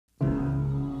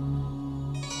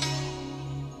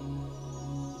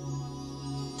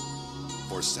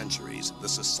For centuries, the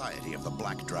Society of the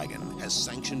Black Dragon has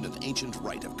sanctioned an ancient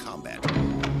rite of combat,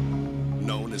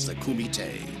 known as the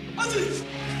Kumite,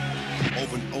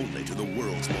 open only to the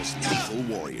world's most lethal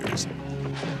warriors.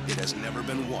 It has never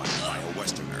been won by a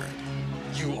Westerner.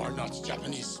 You are not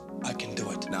Japanese. I can do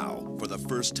it. Now, for the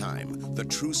first time, the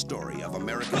true story of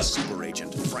America's super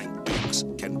agent, Frank Dux,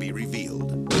 can be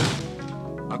revealed.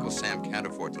 Uncle Sam can't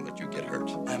afford to let you get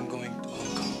hurt. I'm going to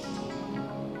Hong Kong.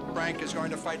 Frank is going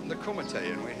to fight in the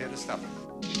Kumite, and we're here to stop him.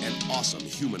 An awesome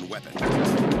human weapon.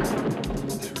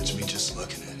 It hurts me just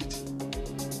looking at it.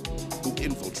 Who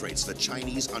infiltrates the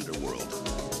Chinese underworld.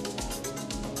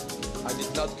 I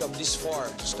did not come this far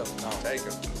to stop now. Take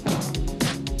him.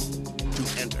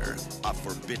 To enter a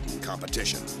forbidden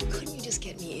competition. Couldn't you just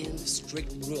get me in?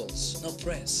 Strict rules, no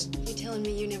press. You telling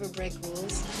me you never break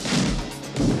rules?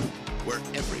 Where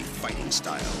every fighting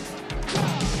style,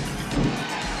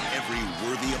 every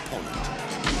worthy opponent,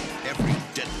 every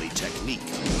deadly technique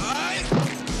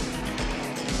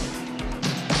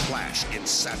clash in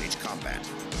savage combat.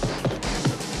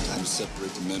 Time to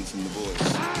separate the men from the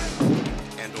boys.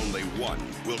 And only one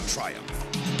will triumph.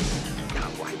 Now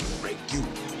I break you.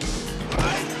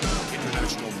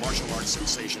 International martial arts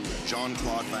sensation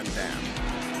Jean-Claude Van Damme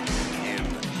in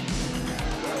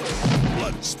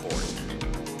Bloodsport.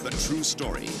 The true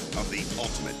story of the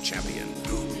ultimate champion.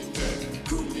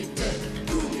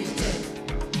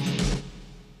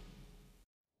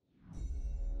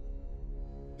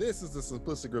 This is the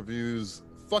Simplistic Reviews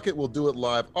Fuck It, We'll Do It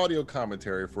Live audio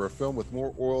commentary for a film with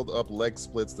more oiled up leg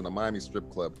splits than a Miami strip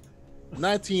club.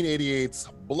 1988's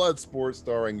Bloodsport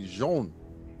starring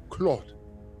Jean-Claude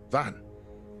Van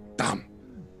Damme.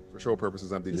 For show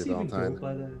purposes, I'm DJ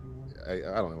Valentine. I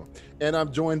don't know. And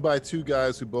I'm joined by two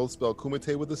guys who both spell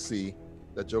Kumite with a C.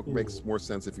 That joke makes more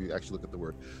sense if you actually look at the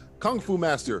word. Kung Fu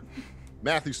Master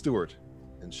Matthew Stewart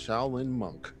and Shaolin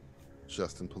Monk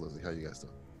Justin Palizzi. How you guys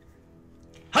doing?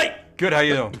 Hi. Good. How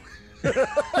you doing?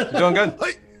 You doing good?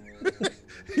 Hi.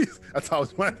 That's how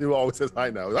Matthew always says hi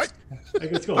now. Hi. I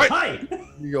just go hi.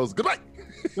 He goes goodbye.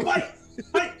 Goodbye.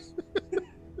 Hi.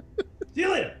 See you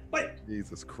later. Bye.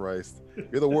 Jesus Christ.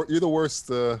 You're the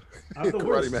worst I'm the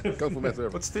karate worst. man, Kung Fu Master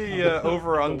ever. What's the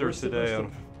over/under today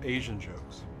on Asian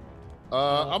jokes?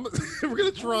 We're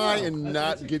gonna try and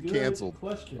not get canceled.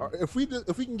 If we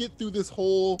can get through this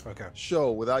whole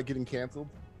show without getting canceled,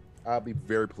 I'll be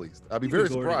very pleased. I'll be very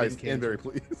surprised and very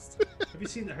pleased. Have you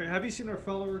seen our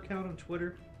follower count on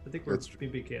Twitter? I think we're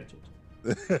being canceled.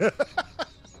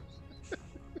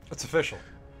 It's official.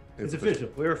 It's official.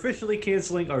 We're officially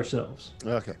canceling ourselves.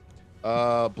 Okay.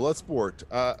 Bloodsport.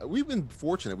 We've been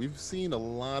fortunate. We've seen a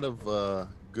lot of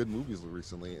good movies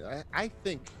recently. I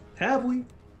think. Have we?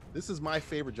 This is my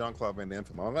favorite Jean-Claude Van Damme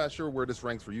film. I'm not sure where this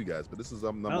ranks for you guys, but this is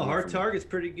number one. Hard Target's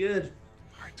pretty good.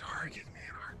 Hard Target, man.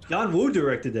 John Woo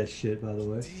directed that shit, by the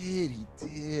way. He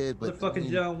did. But fucking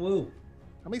John Woo.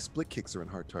 How many split kicks are in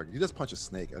Hard Target? He does punch a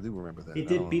snake. I do remember that. He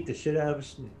did beat the shit out of a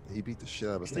snake. He beat the shit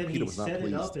out of a snake. And Peter then was he not set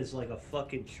pleased. it up as like a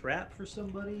fucking trap for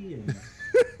somebody. And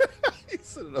He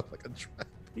set it up like a trap.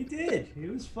 he did. He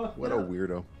was fucked What up. a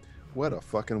weirdo. What a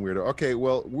fucking weirdo. Okay,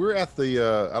 well, we're at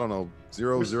the, I don't know,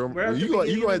 0-0. We're at the You go ahead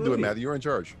and do it, movie. Matthew. You're in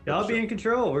charge. Yeah, I'll be in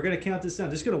control. We're going to count this down.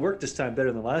 This is going to work this time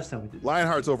better than the last time we did.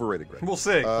 Lionheart's overrated, Greg. We'll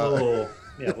see.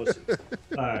 Yeah, we'll see.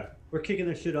 All right. We're kicking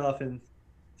this shit off in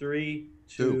 3,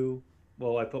 2.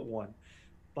 Well, I put 1.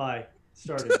 Bye.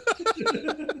 Started.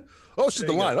 Oh, shit,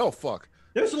 the line. Oh, fuck.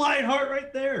 There's Lionheart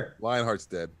right there. Lionheart's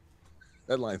dead.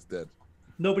 That line's dead.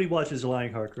 Nobody watches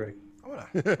Lionheart, Greg. I want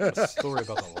a story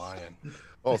about the lion.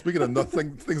 Oh, speaking of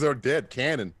nothing, things are dead.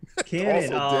 Canon.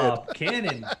 Canon. Also dead.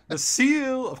 Canon. The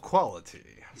seal of quality.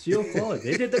 Seal of quality.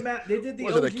 They did the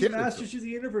Was it a OG kid? Masters of the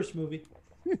Universe movie.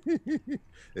 It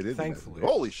is. Thankfully.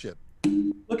 Holy shit.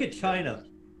 Look at China.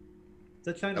 Is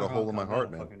that China? Got a or hole Hong in my Kong? heart,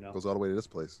 I don't man. fucking know. Goes all the way to this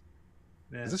place.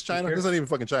 Man, Is this China? This isn't even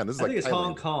fucking China. This is I like think it's Thailand.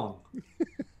 Hong Kong.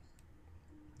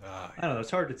 I don't know. It's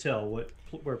hard to tell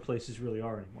where places really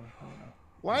are anymore. I don't know.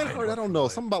 Lionheart, I don't know.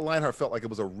 Something about Lionheart felt like it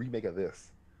was a remake of this.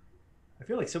 I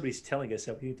feel like somebody's telling us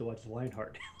that we need to watch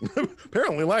Lionheart.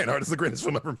 Apparently, Lionheart is the greatest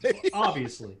film ever made.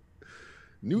 Obviously.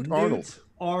 Newt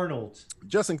Arnold.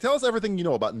 Justin, tell us everything you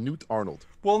know about Newt Arnold.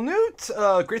 Well, Newt,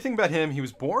 great thing about him, he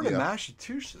was born in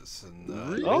Massachusetts. In,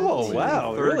 oh,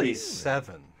 wow.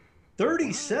 37.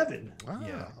 37? Wow.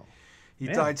 Yeah. He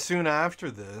died soon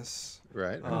after this.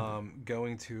 Right.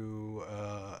 Going to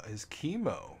his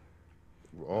chemo.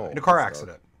 Oh, in a car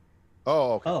accident.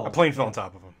 Oh, okay. A plane fell on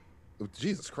top of him. Oh,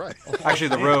 Jesus Christ. Actually,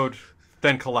 the road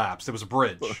then collapsed. It was a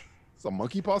bridge. It's a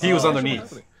monkey paw. He was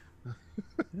underneath.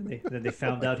 Then they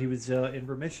found out he was in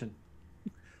remission.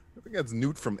 I think that's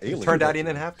Newt from Alien. Turned out he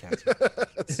didn't have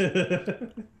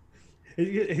cancer.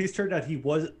 He's turned out he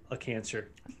was a cancer.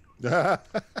 Look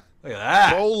at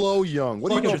that. Bolo Young. What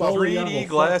do you know about 3D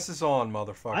glasses on,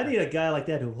 motherfucker? I need a guy like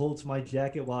that who holds my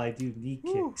jacket while I do knee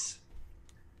kicks.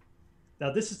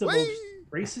 Now this is the most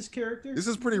racist character. This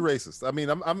is pretty racist. I mean,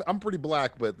 I'm pretty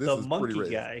black, but this is pretty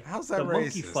racist. Guy. How's that the racist?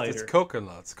 Monkey fighter. It's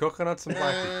coconuts and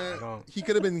black people. He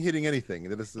could have been hitting anything.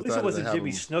 At least it wasn't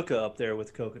Jimmy Snuka up there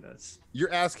with coconuts.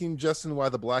 You're asking Justin why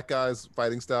the black guy's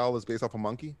fighting style is based off a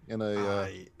monkey and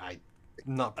I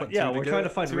not putting we're trying to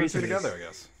find reasons together, I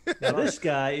guess. Now this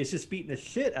guy is just beating the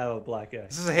shit out of a black guy.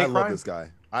 This is a hate crime. love this guy.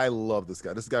 I love this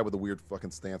guy. This guy with a weird fucking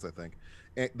stance, I think.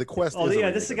 And the quest. Oh yeah,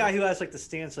 this is the guy who has like the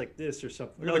stance like this or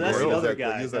something. No, that's the other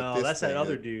guy. No, that's that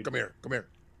other dude. Come here.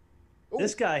 Ooh.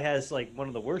 This guy has like one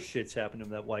of the worst shits happen to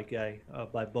him. That white guy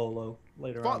by Bolo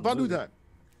later on. Van Damme.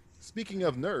 Speaking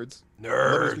of nerds.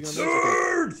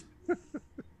 Nerds.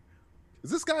 Is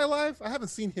this guy alive? I haven't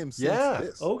seen him since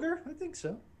this. Ogre? I think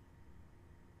so.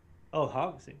 Oh,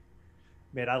 Hogsy.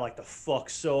 Man, I like to fuck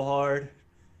so hard.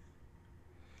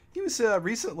 He was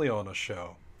recently on a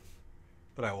show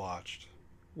that I watched.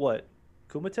 What?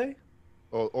 Kumite?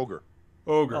 Oh, Ogre.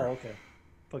 Oh, okay.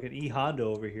 Fucking E Honda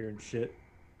over here and shit.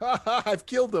 I've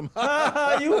killed him.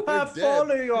 You have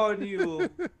falling on you.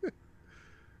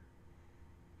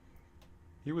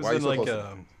 He was in like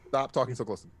Stop talking so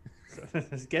close.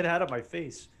 Get out of my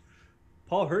face.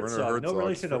 Paul Herzog. No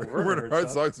relation to Werner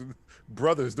Herzog's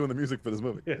brothers doing the music for this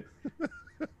movie. Yeah.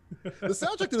 The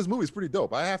soundtrack to this movie is pretty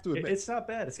dope. I have to admit, it's not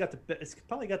bad. It's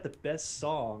probably got the best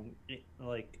song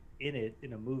in it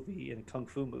in a movie, in a kung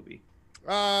fu movie.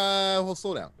 Well,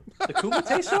 slow down. The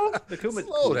Kumite song. The Kumite.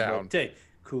 Slow down.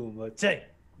 Kumite.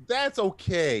 That's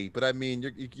okay, but I mean,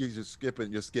 you're just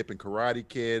skipping. You're skipping Karate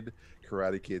Kid,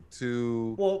 Karate Kid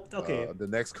 2. Well, okay. The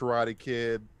next Karate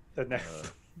Kid. The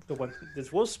next. The one.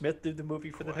 Does Will Smith do the movie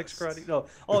for the next Karate? No.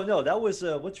 Oh no, that was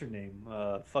what's her name?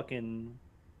 Fucking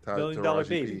 $1 Million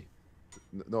Baby.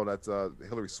 No, that's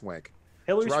Hilary Swank.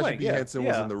 Hilary Taraji Swank. B. Henson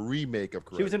was in the remake of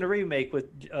Karate. She was in the remake with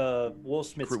Will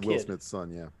Smith's kid. Will Smith's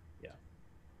son, yeah. Yeah.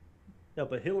 No,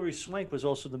 but Hilary Swank was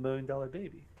also the $1 Million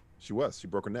Baby. She was. She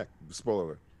broke her neck. Spoiler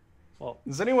alert. Well,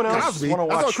 does anyone else want to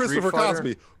watch I thought Christopher Street Fighter?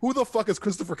 Cosby. Who the fuck is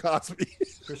Christopher Cosby?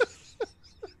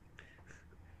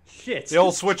 Shit. The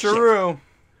old switcheroo.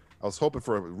 I was hoping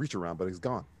for a reach around, but he's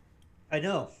gone. I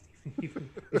know.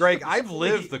 Greg, I've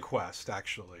lived the quest,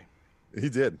 actually. He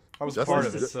did. I was part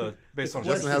of it, based on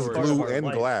Justin has glue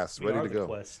and glass ready to go.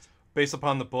 Quest. Based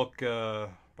upon the book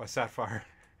by Sapphire.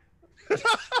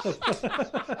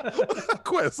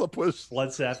 Quest, I'll push.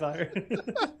 Blood Sapphire.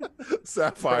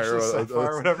 Sapphire,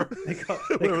 whatever. They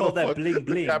call that bling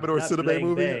bling. Amador Cinema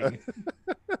movie.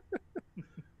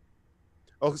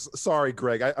 Oh, sorry,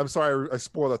 Greg. I'm sorry I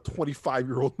spoiled a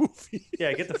 25-year-old movie.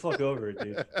 Yeah, get the fuck over it,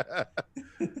 dude. I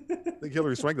think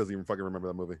Hilary Swank doesn't even fucking remember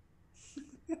that movie.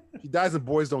 He dies in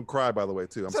Boys Don't Cry, by the way,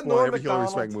 too. I'm spoiling every Hilary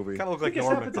Swank movie. Kind of look like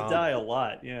Norm Norm happened to die a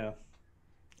lot, yeah.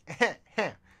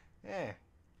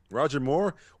 Roger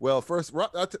Moore? Well, first,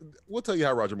 we'll tell you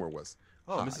how Roger Moore was.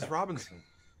 Oh, Mrs. Robinson.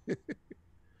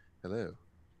 Hello.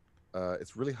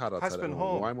 It's really hot outside. I don't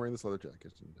know why I'm wearing this leather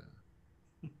jacket.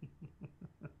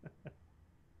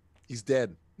 He's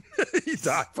dead. He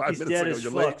died 5 minutes ago. He's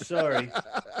dead You're as fuck. Sorry.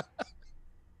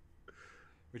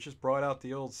 We just brought out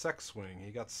the old sex swing. He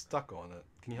got stuck on it.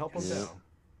 Can you help him down?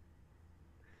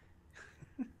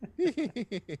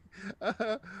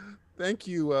 Thank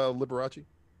you, Liberace.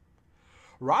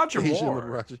 Roger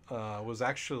Moore was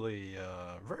actually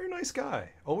a very nice guy.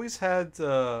 Always had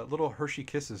little Hershey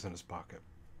Kisses in his pocket.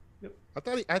 Yep.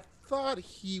 I thought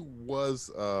he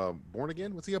was born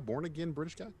again. Was he a born again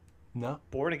British guy? No.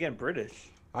 Born again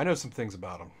British. I know some things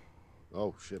about him.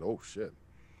 Oh shit! Oh shit!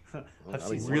 I've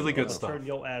seen really good stuff. Turn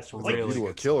your ass right. Really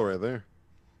good killer right there.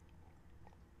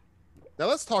 Now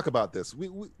let's talk about this.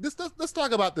 Let's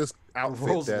talk about this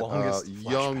outfit that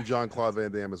young Jean-Claude Van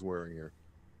Damme is wearing here.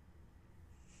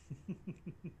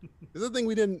 This is the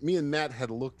thing me and Matt had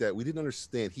looked at. We didn't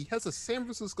understand. He has a San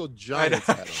Francisco Giants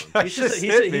hat on. He's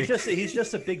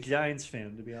just a big Giants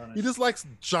fan, to be honest. He just likes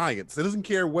Giants. He doesn't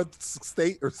care what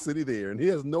state or city they're in. He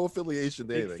has no affiliation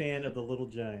to anything. Big fan of the Little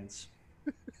Giants.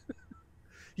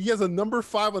 He has a number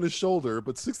 5 on his shoulder,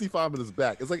 but 65 on his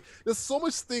back. It's like there's so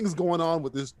much things going on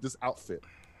with this outfit.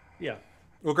 Yeah.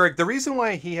 Well, Greg, the reason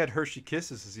why he had Hershey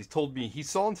Kisses is he told me he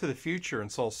saw into the future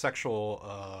and saw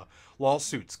sexual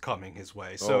lawsuits coming his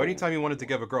way. So anytime he wanted to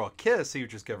give a girl a kiss, he would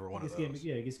just give her one of those.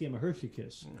 He just gave him a Hershey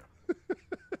kiss. Yeah.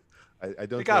 I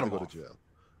don't want to go to jail.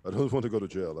 I don't want to go to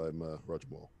jail. I'm Roger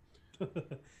Moore.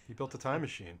 He built a time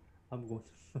machine. I'm going.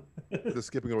 Just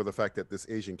skipping over the fact that this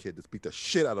Asian kid just beat the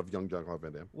shit out of young Jean-Claude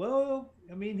Van Damme. Well,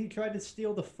 I mean, he tried to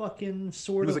steal the fucking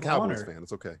sword He was of a Cowboys honor. fan.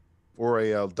 It's okay. Or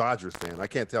a Dodgers fan. I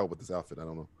can't tell with this outfit. I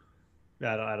don't know.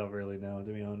 I don't really know,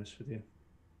 to be honest with you.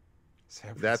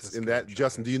 That's in that.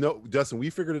 Justin, do you know? Justin, we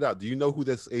figured it out. Do you know who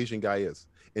this Asian guy is?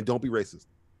 And don't be racist.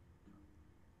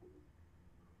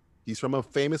 He's from a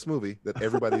famous movie that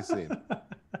everybody's seen.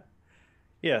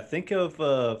 Yeah, think of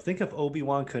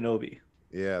Obi-Wan Kenobi.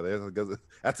 Yeah, that's a good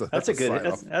that's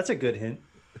a good hint.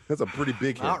 That's a pretty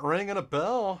big hint. Not ringing a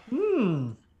bell.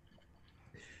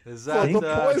 Is For that the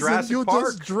poison Jurassic you Park?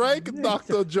 just drank,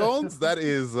 Dr. Jones? That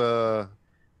is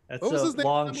That's what was his name?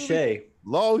 Long Shay.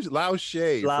 Lao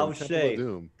Shay. Lao from Temple Shay. of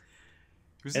Doom.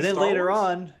 Was And he then Star later Wars?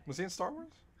 on, Was he in Star Wars?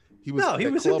 He was. No, he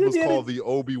that was club in was Indiana- called the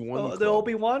Obi-Wan Club. the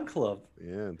Obi-Wan Club.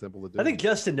 Yeah, in Temple of Doom. I think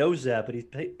Justin knows that, but he's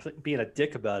being a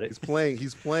dick about it. He's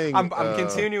playing. I'm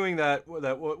continuing that.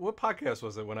 What podcast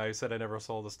was it when I said I never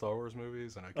saw the Star Wars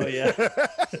movies? And I Oh yeah,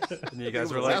 and you guys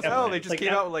were was like, last oh, night. they just Like came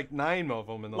ep- out with like 9 of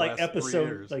them in the like last 3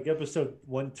 years. episode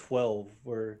 112,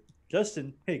 where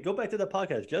Justin, hey, go back to the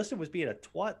podcast. Justin was being a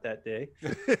twat that day.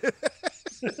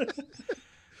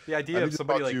 The I idea need of to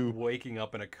somebody talk like to you- waking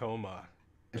up in a coma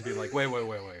and being like, wait,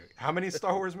 how many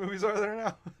Star Wars movies are there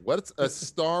now? What's a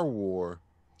Star War?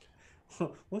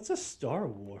 What's a Star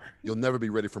War? You'll never be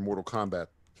ready for Mortal Kombat.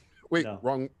 Wait, No.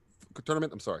 wrong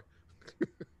tournament. I'm sorry.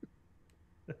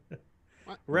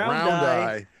 Round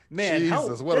Eye. Man,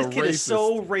 Jesus, what a that kid is racist.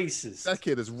 so racist. That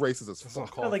kid is racist as That's not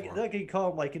fuck. called Like for. that kid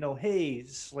call him like, hey,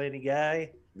 slanty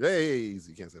guy. Hey, you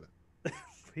can't say that.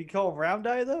 He call him Round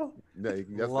Eye though.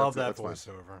 Yeah, Love that that's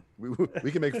fine. voiceover.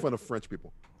 We can make fun of French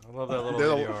people. I love that little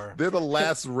ADR. They're the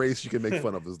last race you can make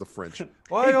fun of is the French.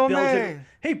 Why, oh Belgian, man?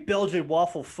 hey, Belgian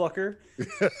waffle fucker.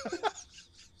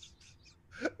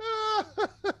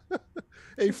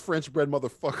 Hey, French bread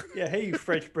motherfucker. Yeah, hey, you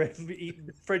French bread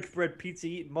pizza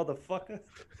eating motherfucker.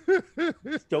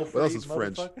 What else is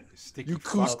French? Sticky You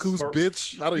fuck. couscous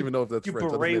bitch. I don't even know if that's You French. I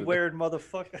just made beret it up. wearing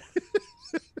motherfucker.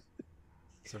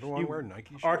 Does everyone You wear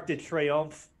Nike shirts? Arc de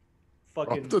Triomphe.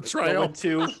 Fucking Arc de Triomphe.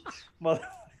 2. Mother.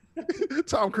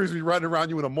 Tom Cruise be riding around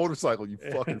you in a motorcycle, you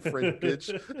fucking French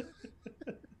bitch.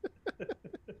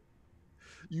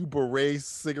 You beret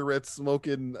cigarette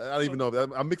smoking. I don't even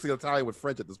know. I'm mixing Italian with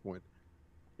French at this point.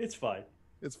 It's fine.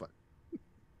 It's fine.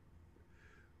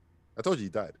 I told you he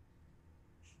died.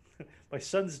 My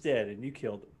son's dead, and you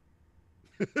killed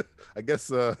him. I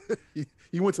guess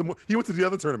he went to the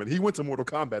other tournament. He went to Mortal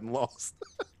Kombat and lost.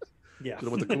 Yeah. Should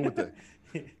have went to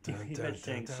Kumite. He had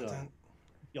Shang Tsung.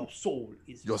 Your soul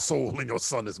is Your soul and your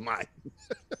son is mine.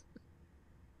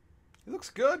 He looks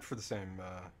good for the same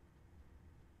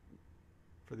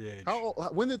for the age.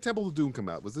 When did Temple of Doom come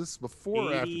out? Was this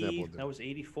before or after Temple of Doom? That was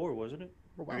 84, wasn't it?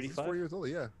 Oh, wow, he's 85? 4 years old.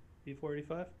 Yeah. 84,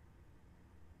 85?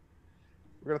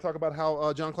 We're gonna talk about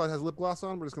how Jean-Claude has lip gloss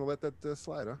on. We're just gonna let that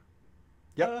slide, huh?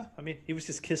 Yep. I mean, he was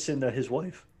just kissing his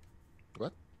wife.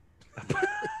 What?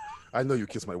 I know you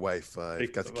kissed my wife.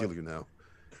 I've got to kill you now.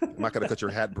 I'm not gonna cut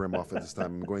your hat brim off at this time.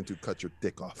 I'm going to cut your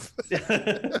dick off.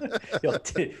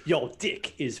 Your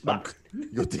dick is mine.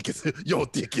 Your dick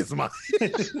is mine.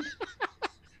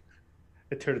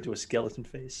 It turned into a skeleton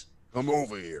face. Come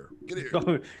over here. Get here.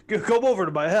 Come over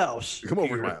to my house. Come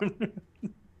over to my house.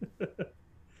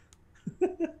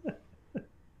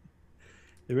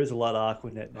 There is a lot of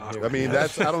Aquanet now. I mean, I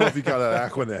don't know if you call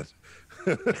that Aquanet.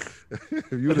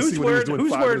 Who's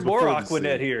wearing more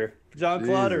Aquanet here?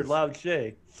 Jean-Claude or Jesus. Loud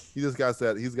Shay? He just got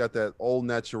that. He's got that old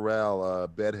natural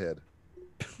bedhead.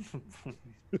 Look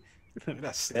at that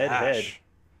Head. stash.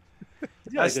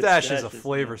 He's got a That good stash is a isn't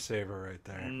flavor saver right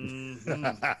there.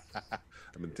 Mhm.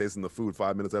 I've been tasting the food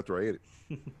 5 minutes after I ate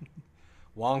it.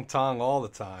 Wong Tong all the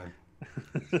time.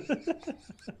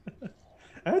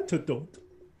 Antidote.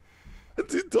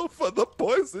 Don't for the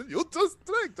poison you just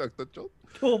drank, Dr. Jones.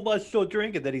 Too much still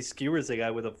drinking that he skewers the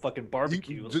guy with a fucking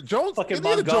barbecue. Jones, fucking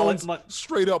Indiana Mongolian, Jones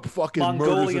straight up fucking murders a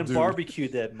Mongolian dude. barbecue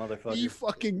that motherfucker. He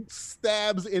fucking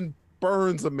stabs and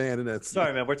burns a man in that.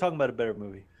 Sorry, man. We're talking about a better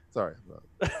movie. Sorry.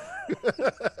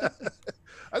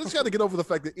 I just got to get over the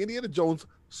fact that Indiana Jones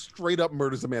straight up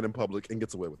murders a man in public and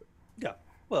gets away with it. Yeah.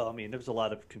 Well, I mean, there was a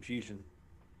lot of confusion.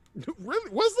 Really?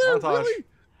 Was there? Montage. Really?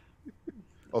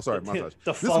 Oh, sorry, montage.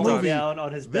 The falling down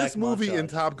on his back. This movie montage. and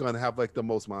Top Gun have like the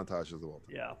most montages of all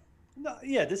time. Yeah. No,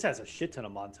 yeah, this has a shit ton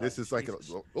of montage. This is like,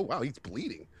 Jesus. oh wow, he's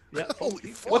bleeding. Yeah.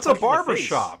 Holy fuck. What's a Punch in the barber face.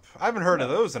 shop? I haven't heard of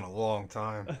those in a long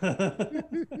time. I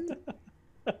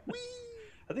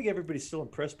think everybody's still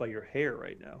impressed by your hair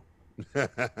right now.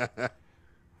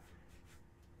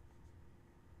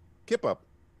 Kip up.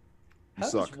 You How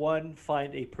suck. does one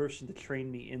find a person to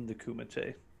train me in the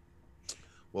Kumite?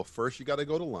 Well, first you got to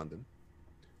go to London.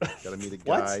 Got to meet a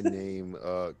guy named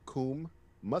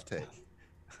Kumite.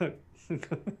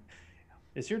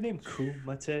 Is your name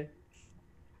Kumite?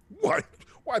 Why?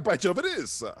 Why, by Jove, it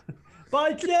is.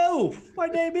 By Jove, my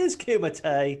name is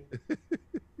Kumite.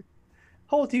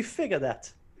 How do you figure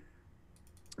that?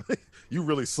 You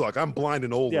really suck. I'm blind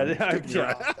and old. Yeah, I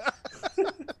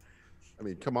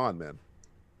mean, come on, man.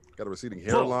 Got a receding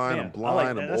hairline. I'm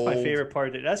blind. I'm that's old. my favorite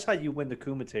part. That's how you win the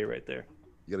Kumite right there.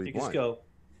 You gotta be blind. Just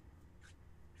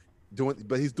go.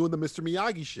 But he's doing the Mr.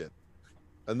 Miyagi shit.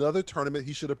 Another tournament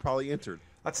he should have probably entered.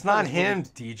 That's not him,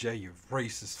 DJ. You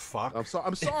racist fuck. I'm sorry.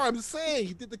 I'm just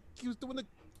saying he was doing the.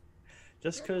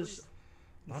 Just because.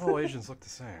 Not all Asians look the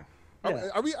same. Yeah.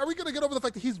 Are we gonna get over the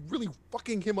fact that he's really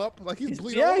fucking him up? Like he's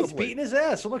bleeding. Yeah, he's beating his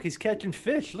ass. So look, he's catching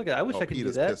fish. Look at. I wish I could do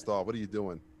that. Pissed off. What are you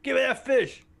doing? Give me that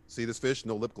fish. See this fish?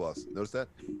 No lip gloss. Notice that?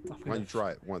 Why don't you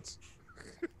try it once?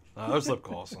 There's lip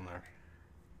gloss on there.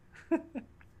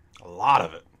 A lot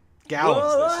of it.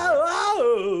 Gallons.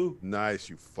 Whoa. Nice,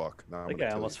 you fuck. Nah, That guy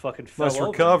almost fucking fell Let's over.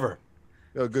 recover.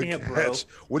 Oh, good Damn, catch. bro.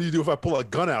 What do you do if I pull a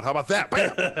gun out? How about that?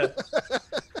 Bam!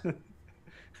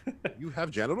 You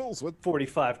have genitals? What?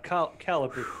 45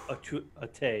 caliber a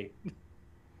tay.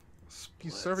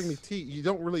 He's serving me tea. You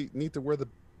don't really need to wear the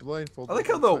blindfold. I like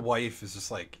how the wife is just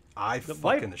like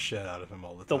fucking the shit out of him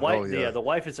all the The time. wife, Oh, yeah. The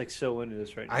wife is like so into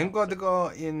this right now. I'm going to go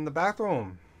in the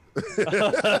bathroom.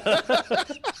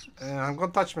 And I'm going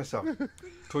to touch myself.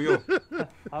 To you.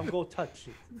 I'm gonna touch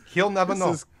it. He'll never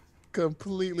know. This is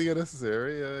completely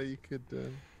unnecessary. You could.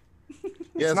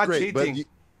 Yeah, it's not great. But cheating.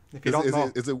 If you don't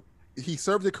know. He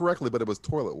served it correctly, but it was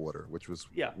toilet water, which was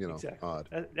exactly. odd.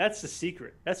 That's the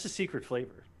secret. That's the secret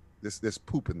flavor. There's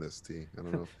poop in this tea. I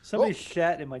don't know. Somebody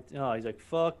shat in my. Oh, he's like,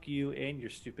 "Fuck you and your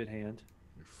stupid hand."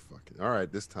 All right,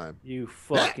 this time. You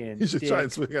fucking. You should dick. try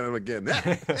and swing at him again.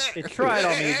 Hey, try it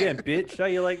on me again, bitch. How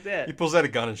you like that? He pulls out a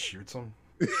gun and shoots him.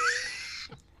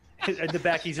 In the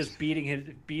back, he's just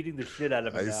beating the shit out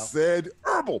of him I now. said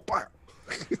herbal.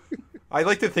 I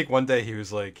like to think one day he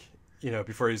was like,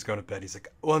 before he's going to bed, he's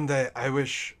like, one day I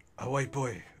wish a white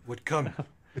boy would come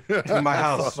to my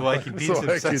house so I can beat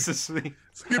him senselessly.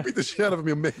 So you beat the shit out of him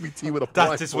and make me tea with a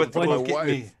That is what blindfold will for get my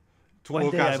me. wife. One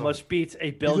day I must beat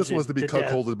a Belgian. He just wants to be death.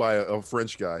 cuckolded by a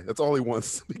French guy. That's all he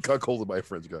wants, to be cuckolded by a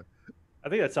French guy. I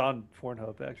think that's on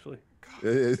Pornhub, actually.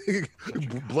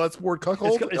 Bloodsport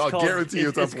cuckold? I'll guarantee you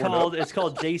it's on Pornhub. It's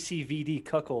called JCVD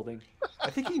cuckolding. I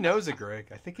think he knows it, Greg.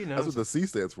 I think he knows That's what the C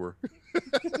stands for.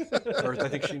 Or I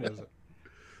think she knows it.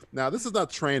 Now, this is not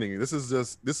training. This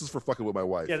is for fucking with my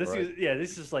wife. Yeah, right?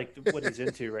 this is like what he's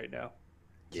into right now.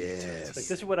 Yes. Like,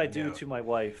 this is what I do to my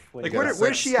wife. When Like, he-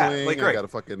 where's she at? swing, Like, I Greg, gotta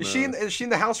fucking, is she in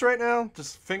the house right now?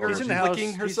 Just fingers He's in the house.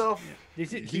 licking herself?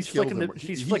 He's He flicking killed him.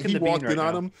 he's flicking he the bean walked right in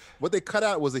on now. him. What they cut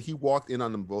out was that he walked in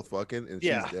on them both fucking, and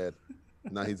Yeah. she's dead.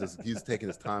 Now he's taking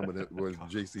his time with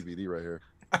JCVD right here.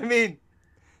 I mean,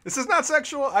 this is not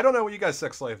sexual. I don't know what you guys'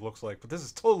 sex life looks like, but this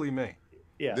is totally me.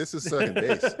 Yeah. This is second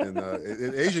base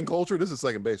in Asian culture. This is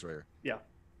second base right here. Yeah.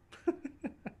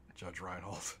 Judge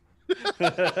Reinhold.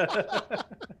 The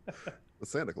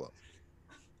Santa Claus.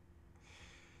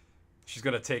 She's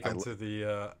gonna take him to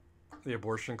the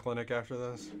abortion clinic after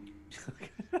this.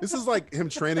 This is like him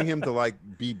training him to like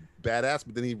be badass,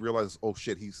 but then he realizes, oh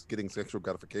shit, he's getting sexual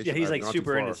gratification. Yeah, he's I've like gone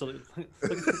super too into. far.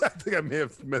 So, I think I may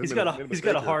have. he's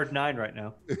got a hard 9 right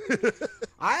now.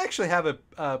 I actually have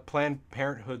a Planned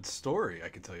Parenthood story I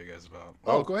can tell you guys about.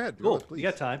 Oh, go ahead. Cool. Please. You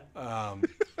got time. About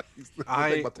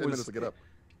 10 minutes to get up.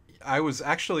 I was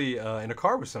actually in a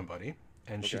car with somebody,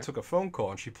 and she took a phone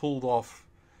call, and she pulled off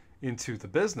into the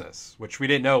business, which we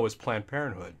didn't know was Planned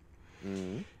Parenthood.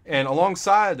 Mm-hmm. And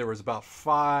alongside, there was about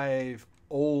 5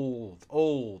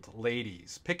 old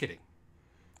ladies picketing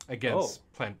against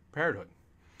Planned Parenthood.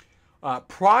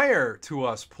 Prior to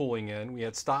us pulling in, we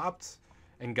had stopped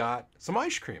and got some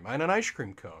ice cream. I had an ice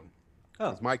cream cone.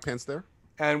 Oh. Is Mike Pence there?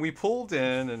 And we pulled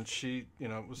in, and she,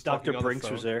 was talking Dr. on Brinks the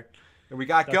phone. was there. And we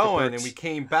got Dr. going, Brooks. and we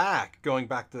came going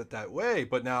back that way.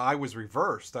 But now I was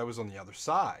reversed. I was on the other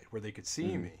side where they could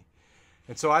see me.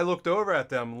 And so I looked over at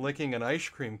them licking an ice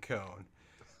cream cone.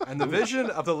 And the vision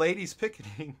of the ladies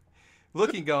picketing,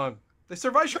 looking, going, they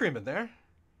serve ice cream in there.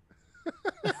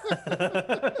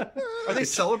 Are they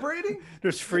celebrating?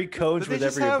 There's free cones Did they with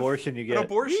just every have abortion you An get.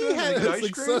 abortion? He had and a ice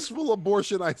cream? successful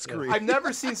abortion ice cream. I've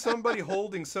never seen somebody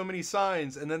holding so many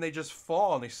signs and then they just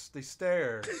fall and they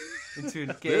stare into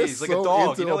the gaze like so a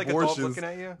dog. into Like a dog abortions. looking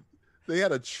at you. They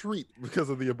had a treat because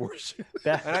of the abortion.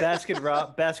 Baskin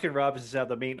Robbins is now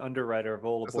the main underwriter of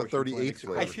all That's the abortion 38th clinics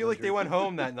flavor. across I the feel like they country. went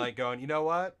home that night going, you know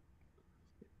what?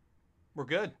 We're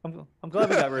good. I'm glad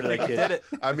we got rid of that kid. Did it.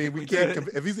 I mean, we can't.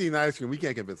 If he's eating ice cream, we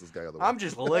can't convince this guy otherwise. I'm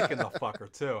just licking the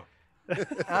fucker too.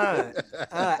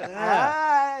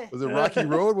 Was it Rocky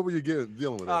Road? What were you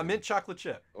dealing with? Mint chocolate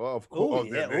chip. Oh, of course.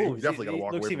 Yeah. You definitely got to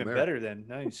walk looks away even from there. better then.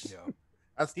 Nice. Yeah.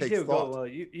 That's DJ takes would thought. go, well,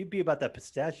 you'd be about that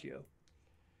pistachio.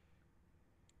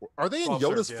 Are they in Soft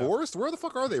Yoda's serve, yeah. forest? Where the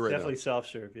fuck are they right Definitely soft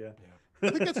serve, yeah. now?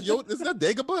 I think that's Yoda. Isn't that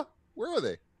Dagobah? Where are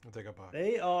they? I'll take a bite.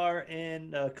 They are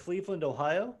in Cleveland,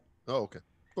 Ohio. Oh, okay.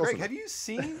 Close Greg, enough. have you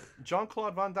seen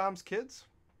Jean-Claude Van Damme's kids?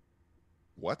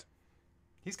 What?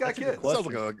 He's got That's a good kids. That sounds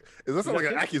question. like a. That sounds like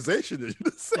an kids? accusation that you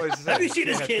just said. Oh, he's just Have you saying seen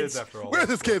he his had kids? after all Where's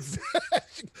this. his kids?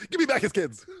 Give me back his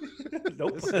kids.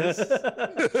 Nope.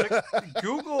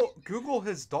 Google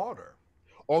his daughter,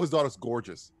 Oh, his daughter's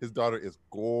gorgeous. His daughter is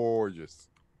gorgeous.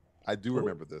 I do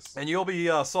remember this. and you'll be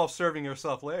self-serving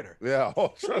yourself later. Yeah.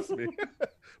 Oh, trust me. I'm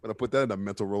gonna put that in a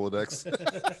mental Rolodex.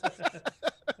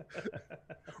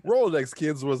 Rolodex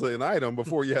kids was an item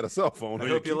before you had a cell phone. I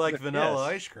hope you like vanilla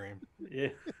Yes. ice cream. Yeah.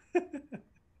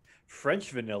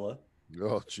 French vanilla.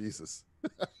 Oh, Jesus.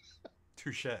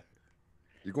 Touche.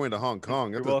 You're going to Hong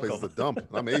Kong. That You're place is a welcome. dump. And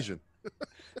I'm Asian.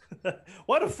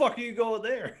 Why the fuck are you going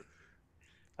there?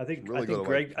 I think Really I go think to,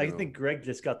 Greg like, I you know- think Greg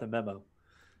just got the memo.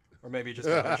 Or maybe just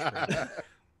an ice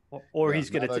cream. Or Yeah, he's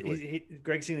gonna not ugly.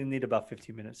 Greg's gonna need about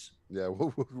 15 minutes. Yeah,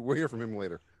 we'll hear from him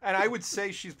later. And I would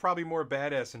say she's probably more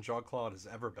badass than Jean-Claude has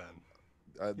ever been.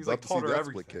 I'd He's love like to see taught her that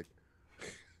split everything.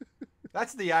 kick.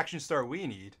 That's the action star we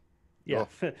need. Yeah.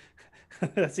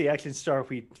 That's the action star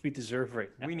we deserve right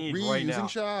now. We need right now. Reusing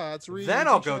shots. Then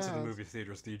I'll reusing go to the shots. movie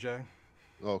theaters, DJ.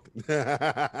 Oh.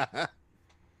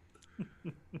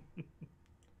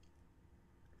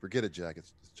 Forget it, Jack.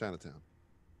 It's Chinatown.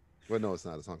 Well, no, it's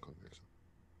not. It's Hong Kong, actually.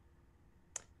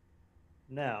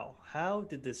 Now, how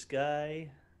did this guy?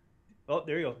 Oh,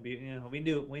 there you go.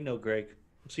 We know Greg.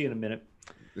 We'll see you in a minute.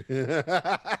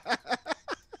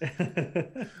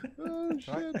 Oh,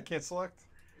 shit. I can't select.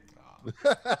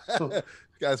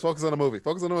 Guys, focus on the movie.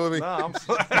 Focus on the movie. No, I'm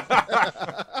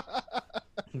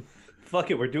Fuck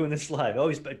it, we're doing this live.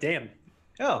 Oh, damn.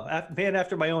 Oh, man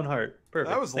after my own heart. Perfect.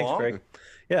 That was Thanks, long. Greg.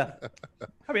 Yeah.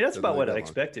 I mean, that's Doesn't about take what that I long.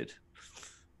 expected.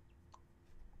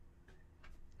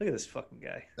 Look at this fucking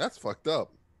guy. That's fucked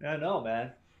up. I know,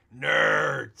 man.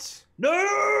 Nerds.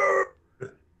 No.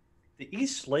 The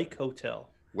East Lake Hotel.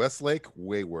 Westlake,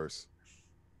 way worse.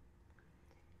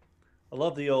 I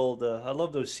love the old. I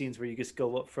love those scenes where you just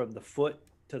go up from the foot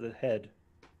to the head.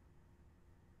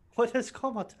 What is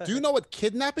Kumite? Do you know what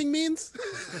kidnapping means?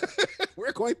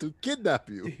 We're going to kidnap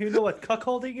you. Do you know what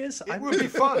cuckolding is? It would be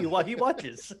fun. What he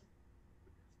watches.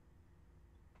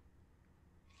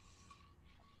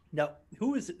 Now,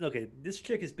 who is it? Okay, this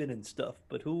chick has been in stuff,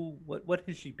 but who? What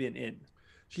has she been in?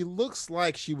 She looks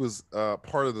like she was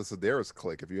part of the Sedaris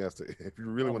clique. If you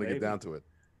really Oh, want to maybe. get down to it,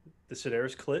 The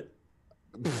Sedaris clit.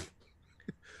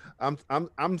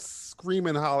 I'm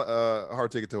screaming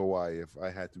hard ticket to Hawaii if I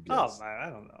had to guess. Oh man, I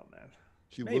don't know, man.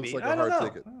 She Maybe. looks like I a don't hard know.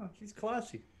 ticket. Oh, she's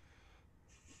classy.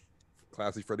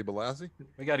 Classy Freddie Blassie.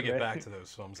 We got to get Greg- back to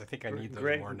those films. I think I need those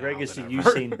Greg, more now Greg is the than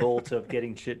ever. Usain Bolt of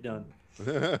getting shit done.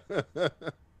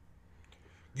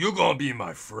 You gonna be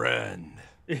my friend.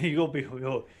 You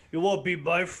won't be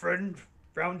my friend,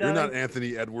 Brown You're Dye? not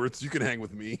Anthony Edwards. You can hang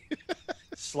with me.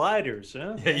 Sliders,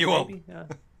 huh? Yeah, you won't. Maybe? Yeah.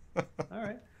 All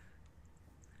right.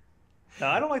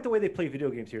 Now, I don't like the way they play video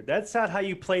games here. That's not how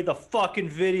you play the fucking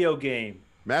video game.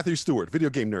 Matthew Stewart, video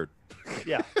game nerd.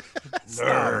 Yeah.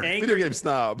 Nerd. Angry, Video game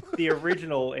snob. the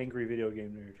original angry video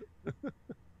game nerd.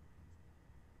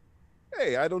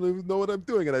 Hey, I don't even know what I'm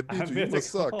doing, and I beat I'm you. You in the must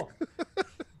suck. call.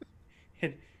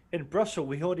 In Brussels,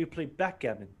 we only play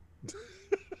backgammon.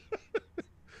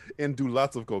 And do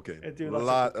lots of cocaine. And do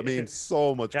lots of I mean, cocaine.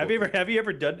 so much. Have you cocaine.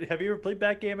 ever played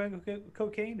backgammon with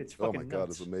cocaine? It's Oh fucking my god,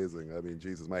 nuts. it's amazing. I mean,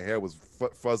 Jesus, my hair was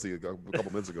fuzzy a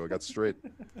couple minutes ago. I got straight.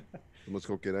 How much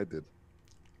cocaine I did.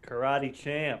 Karate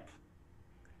Champ.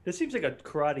 This seems like a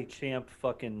Karate Champ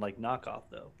fucking like knockoff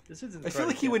though. This isn't. I feel Karate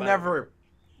like he Champ would I never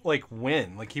like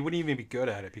win. Like he wouldn't even be good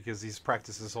at it because he's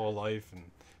practiced his whole life and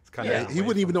it's kind Yeah, of he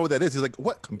wouldn't even know what that is. He's like, what,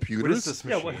 What computers? is this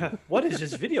Yeah, machine? what is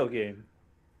this video game?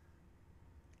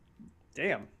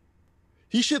 Damn.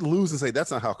 He should lose and say,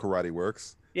 that's not how karate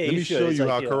works. Yeah, Let you me should. show It's you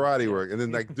like, how yeah, karate yeah. works. And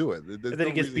then, like, do it. And then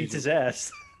he gets beats his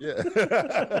ass. Yeah.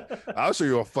 I'll show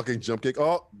you a fucking jump kick.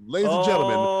 Oh, ladies and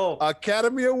gentlemen, Oh.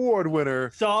 Academy Award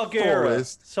winner, Saw Gerrera.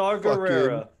 Forrest Saw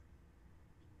Gerrera.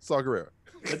 Saw Gerrera.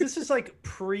 But this is like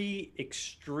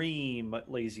pre-extreme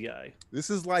Lazy Eye. This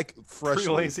is like fresh Pretty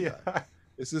lazy. Eye.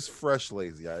 This is fresh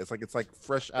lazy eye. It's like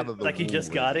fresh out of the Like he just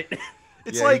womb. got it.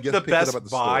 It's Yeah, he like gets the picked it up Best at the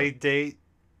Buy store. date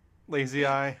Lazy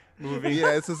Eye movie.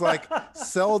 Yeah, it's just like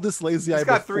sell this Lazy Eye It's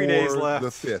got 3 days before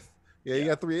left. the 5th. Yeah, you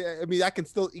got 3. I mean, I can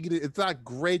still eat it. It's not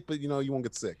great, but you know, you won't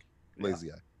get sick.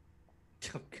 Lazy Eye.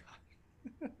 Oh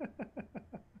God.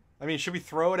 I mean, should we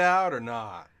throw it out or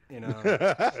not? You know.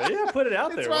 Yeah, put it out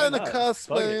there. It's Why right on the not? cusp,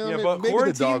 Fuck it. man. Yeah, Maybe but the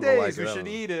quarantine dog will like days, it, we I should don't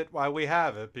know. eat it while we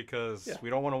have it because Yeah. we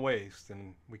don't want to waste,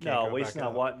 and we can't No, go waste back not,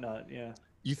 out. want not. Yeah.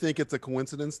 You think it's a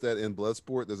coincidence that in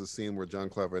Bloodsport there's a scene where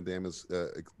Jean-Claude Van Damme is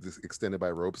extended by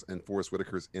ropes and Forrest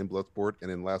Whitaker's in Bloodsport, and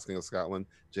in Last King of Scotland,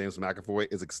 James McAvoy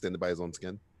is extended by his own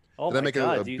skin? Oh Did I my make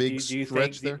God. a do you, big do you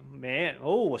stretch think, there? Man,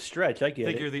 oh, a stretch. I get I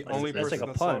think it. you're the That's- only that's person like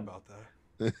a that thought pun. about that.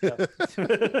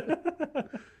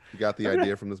 You got the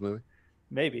idea from this movie?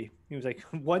 Maybe he was like,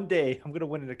 one day I'm going to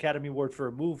win an Academy Award for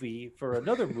a movie, for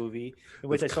another movie in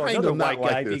which It's I saw kind another of not white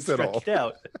like guy being this at all. stretched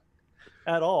out.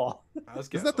 At all.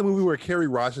 Isn't that the movie where Kerry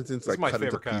Washington's This like is my cut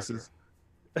into favorite character. pieces?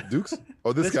 Dukes?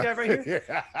 Oh, this, This guy right here?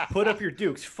 Put up your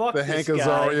dukes. Fuck The this Hank guy.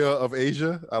 Azaria of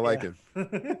Asia. I like him.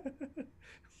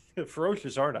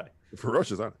 Ferocious, aren't I?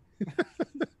 Ferocious, aren't it?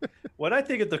 When I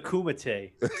think of the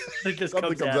Kumite, it just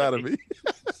Something comes out of me. me.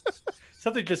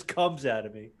 Something just comes out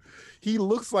of me. He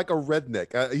looks like a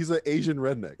redneck. He's an Asian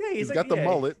redneck. Yeah, he's got the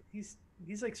mullet. He's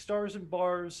like Stars and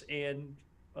Bars and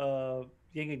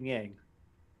Yin and Yang.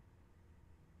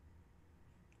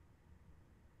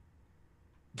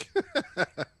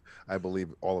 I believe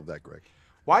all of that, Greg.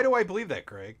 Why do I believe that,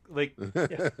 Greg? Like,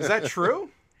 is that true?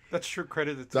 That's true.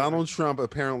 Credited to Donald Trump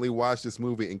apparently watched this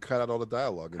movie and cut out all the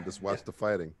dialogue and just watched the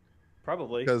fighting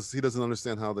Probably. because he doesn't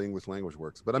understand how the English language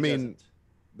works. But I He mean, doesn't.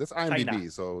 that's IMDb,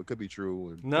 Kinda. so it could be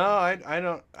true. No, I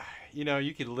don't. You know,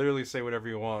 you could literally say whatever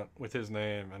you want with his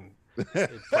name, and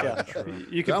it's probably Yeah. true.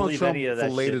 You can Donald believe Trump any of that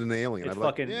filleted shit. an alien. It I'd be like,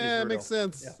 fucking yeah, is it makes real.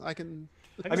 sense. Yeah. I can.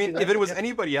 can I mean, see that. if it was Yeah.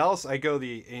 anybody else, I go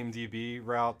the IMDb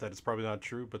route. That it's probably not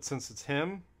true. But since it's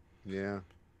him, Yeah.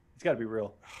 It's got to be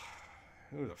real.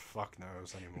 who the fuck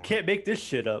knows anymore? You can't make this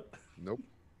shit up. Nope.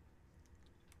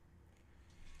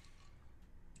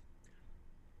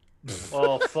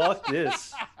 Oh, fuck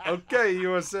this. Okay,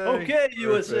 USA. Okay,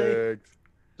 USA. Perfect.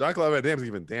 Jean-Claude Van Damme's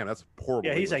even, damn, that's horrible.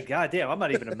 Yeah, he's English. like, God damn, I'm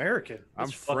not even American. I'm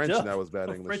That's fucked French up. and that was bad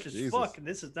I'm English. French as Jesus. fuck, and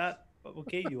this is not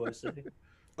okay, USA.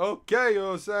 Okay,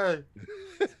 USA.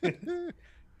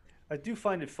 I do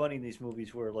find it funny in these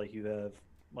movies where, like, you have,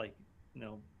 like, you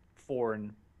know,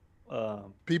 foreign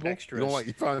People, extras. you don't like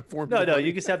you find foreign No, people no, funny?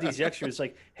 you just have these extras.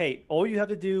 Like, hey, all you have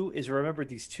to do is remember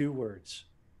these 2 words.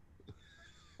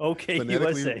 Okay,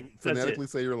 phonetically, USA. That's phonetically it.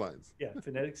 say your lines. Yeah,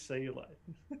 phonetics say your line.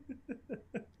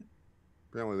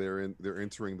 Apparently, they're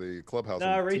entering the clubhouse.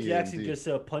 Nah, in Ray TNT. Jackson just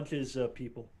punches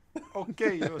people.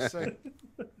 Okay, USA.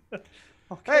 Okay,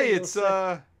 Hey, it's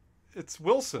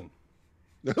Wilson.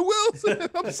 Wilson,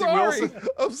 I'm see sorry. Wilson?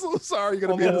 I'm so sorry. You're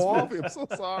gonna On be in the this wall? movie. I'm so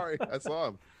sorry. I saw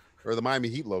him, or the Miami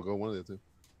Heat logo, one of the two.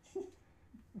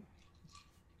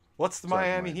 What's the Sorry,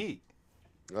 Miami Miami. Heat?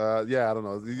 Yeah, I don't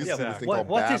know. There used to be this Exactly. thing called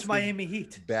what is Miami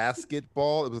Heat?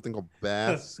 basketball? It was a thing called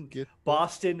basket.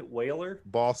 Boston Whaler.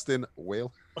 Boston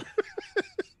Whale.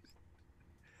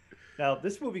 Now,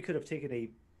 this movie could have taken a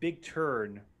big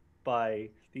turn by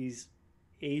these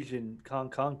Asian Hong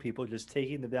Kong people just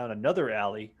taking them down another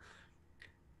alley.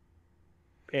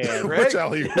 And Which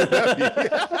alley would that be?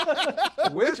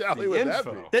 With Which alley the would that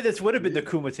info. be? then this would have been the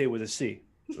Kumite with a C.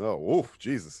 Oh, oof,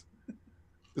 Jesus.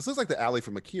 This looks like the alley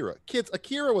from Akira. Kids,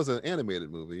 Akira was an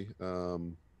animated movie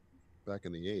back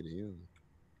in the 80s.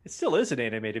 It still is an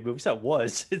animated movie. It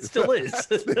was. It still is.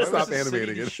 They Why stopped was the city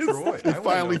animating it. destroyed? I It's wanna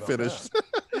finally know about finished.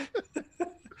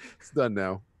 It's done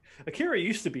now. Akira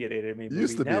used to be an animated movie.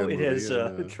 Used to be now a it movie, has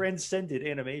yeah. transcended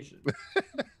animation.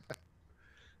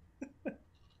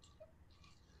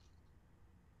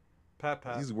 Pat.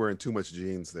 He's wearing too much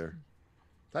jeans there.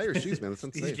 Tie your shoes, man. That's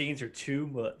These unsafe. jeans are too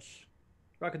much.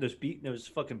 Rocking those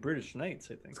fucking British Knights,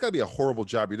 I think. It's got to be a horrible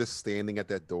job. You're just standing at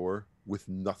that door with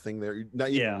nothing there. You're not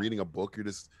even Yeah. reading a book. You're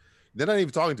just, they're not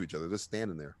even talking to each other. They're just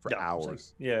standing there for Yeah, it's like-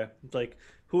 hours. yeah, it's like,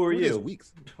 who are Who is you?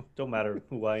 weeks. Don't matter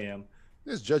who I am.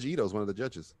 There's Judge Ito's one of the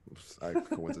judges.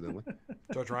 Coincidentally.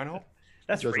 Judge Reinhold?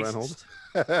 That's Judge racist.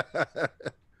 Reinhold.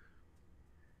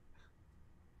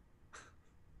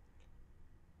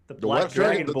 The The Black what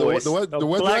Dragon Boys. The what? The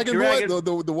what Black dragon boy?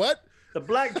 The what? The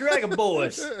Black Dragon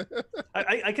Boys.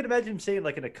 I can imagine him saying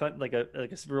like in like a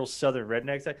real southern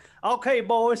redneck. It's like, okay,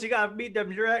 boys, you gotta meet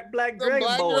them Black The Dragon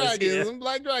black Boys. dragons. here. Them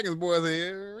black dragons boys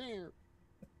here.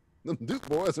 Them Duke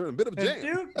boys are in a bit of a And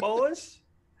jam. Duke boys,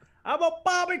 I'm gonna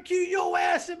barbecue your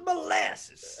ass in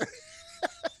molasses.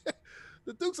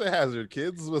 The Dukes of Hazzard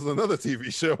Kids was another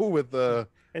TV show with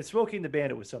And Smoking the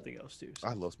Bandit was something else too. So.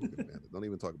 I love Smoking the Bandit. Don't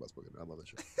even talk about Smoking the Bandit. I love that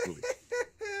show. Movie.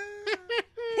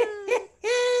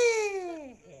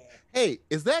 Hey,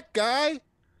 is that guy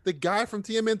the guy from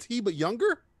TMNT but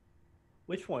younger?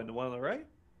 Which one? The one on the right?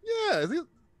 Yeah, is he?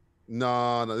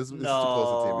 No, this is too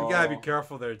close to TMNT. You gotta be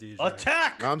careful there, DJ.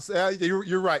 Attack! I'm saying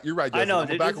you're right. You're right. Justin. I know. I'm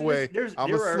gonna back away.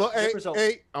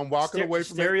 I'm walking away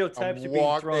from stereotypes are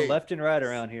being thrown left and right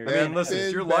around here. I mean, listen,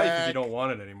 it's your life if you don't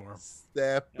want it anymore.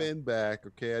 Stepping back.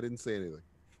 Okay, I didn't say anything.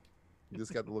 He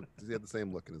just got the look. He had the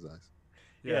same look in his eyes.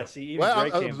 Yeah. See, even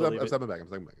Greg can't believe it. I'm stepping back. I'm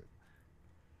stepping back.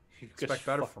 Expect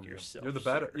better from you. You're the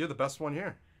better. You're the best one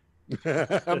here.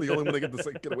 I'm the only one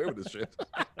that get away with this shit.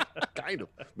 Kind of,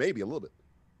 maybe a little bit.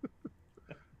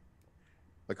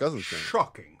 My cousin's saying.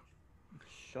 Shocking.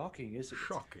 Shocking, isn't it?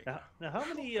 Shocking. Now,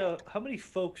 how many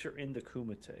folks are in the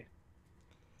Kumite?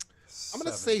 I'm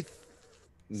gonna say.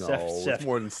 No, Seven. it's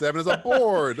more than 7. It's a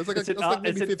board. It's like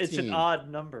maybe 15. It's an odd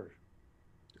number.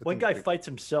 One guy fights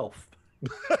himself.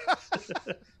 I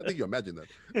think you imagine that.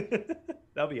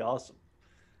 That'd be awesome.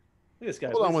 Look at this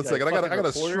guy. Hold on one second. I got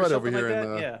a shred over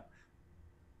here. Yeah.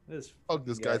 This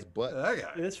guy's butt.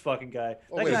 This fucking guy.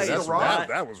 Oh, that guy is not.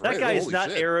 That guy is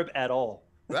not Arab at all.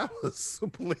 That was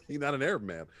simply not an Arab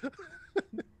man.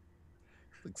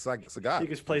 It's a guy. He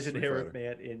just plays an Arab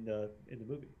man in the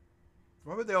movie.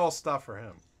 Why would they all stop for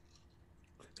him?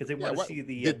 Because they want to see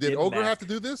the. Did Ogre have to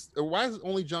do this? Or why does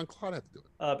only Jean-Claude have to do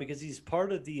it? Because he's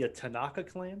part of the Tanaka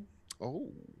clan.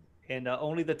 Oh. And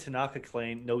only the Tanaka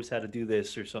clan knows how to do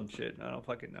this or some shit. I don't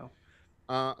fucking know.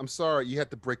 I'm sorry. You had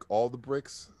to break all the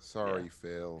bricks? Sorry,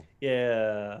 Phil.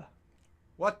 Yeah.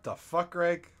 What the fuck,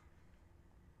 Greg?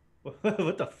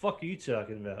 What the fuck are you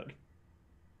talking about?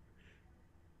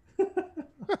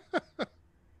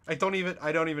 I don't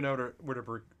even know where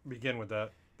to begin with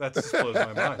that. That just blows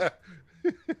my mind.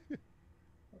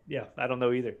 Yeah, I don't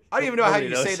know either. I don't even know how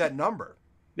you say that number.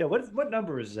 Yeah, what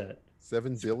number is that?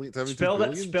 7 billion. Spell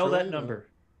that number.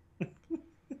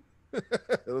 A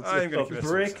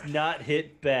brick not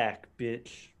hit back,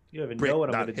 bitch. You don't even know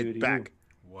what I'm going to do to you.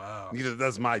 Wow. Neither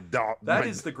does my dog. That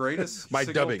is the greatest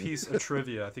single dubbing piece of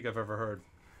trivia I think I've ever heard.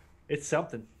 It's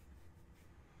something.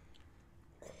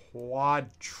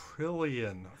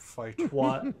 Quadrillion fighter.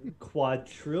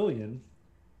 Quadrillion.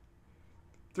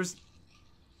 There's.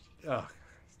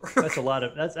 That's a lot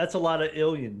of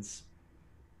illions.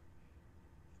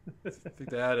 I think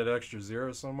they added extra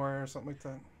zero somewhere or something like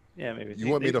that. Yeah, maybe. You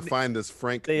want me to find this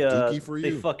Frank Dookie for you?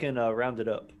 They fucking rounded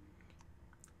up.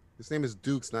 His name is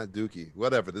Dukes, not Dookie.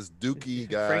 Whatever. This Dookie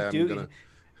guy. Frank Dookie.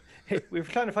 Hey, we were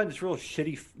trying to find this really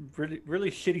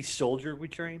shitty soldier we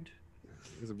trained.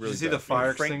 Did you see the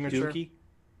fire extinguisher? Dookie?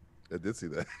 I did see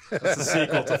that. That's a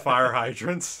sequel to Fire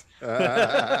Hydrants.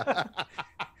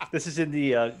 This is in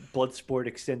the Bloodsport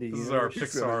extended universe.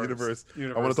 This is our Pixar universe.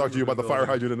 I want to talk to you about the Fire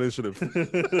Hydrant Initiative.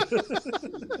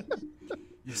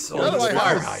 You saw those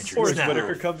fire hydrants. Forrest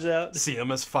Whitaker comes out. See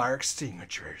them as fire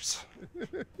extinguishers.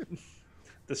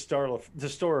 The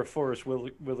store of Forrest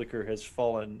Whitaker has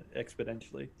fallen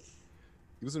exponentially.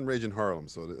 He was in Rage in Harlem,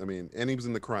 so I mean, and he was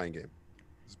in the Crying Game.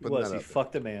 He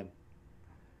fucked a man.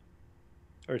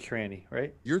 Or a tranny,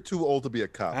 right? You're too old to be a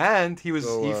cop. And he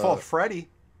fought Freddy.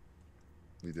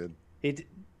 He did.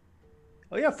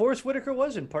 Oh yeah, Forrest Whitaker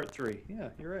was in part 3. Yeah,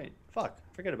 you're right. Fuck,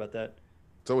 forget about that.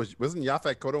 So wasn't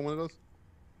Yaphet Kotto one of those?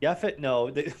 Yaphet,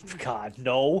 no. God,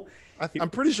 no.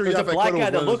 I'm pretty sure There's Yaphet a black Kotto guy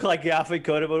that looked like Yaphet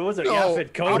Kotto, but it wasn't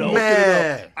Yaphet Kotto.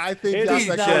 Man, I think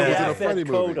Yaphet Kotto was in a Freddy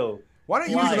movie. Why don't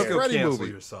you just go cancel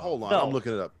movie? yourself? Hold on, I'm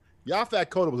looking it up. Yaphet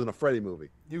Kotto was in a Freddy movie.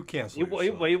 You cancel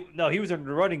yourself. No, he was in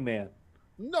The Running Man.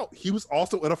 No, he was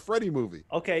also in a Freddy movie.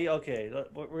 Okay.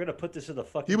 We're going to put this in the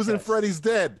fucking He was in Freddy's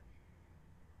Dead.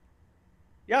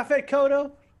 Yaphet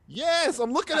Kotto? Yes,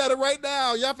 I'm looking at it right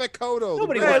now. Yaphet Kotto.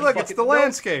 Hey, look, it's the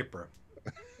landscaper.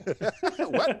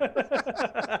 What?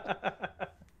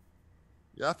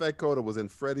 Yaphet Kotto was in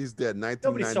Freddy's Dead,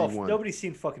 1991. Nobody's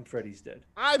seen fucking Freddy's Dead.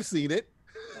 I've seen it.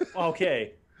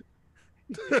 Okay.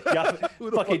 Yaphet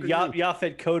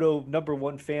Kotto,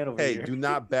 #1 fan over here. Hey, do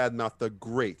not badmouth the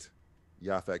great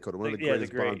Yaphet Kotto, one of the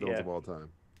greatest Bond villains of all time.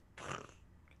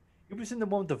 He was in the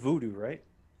one with the voodoo, right?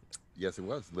 Yes, it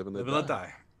was. Live and Let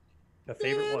Die. A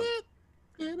favorite one.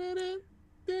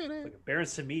 Like Baron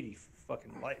Samedi for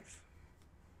fucking life.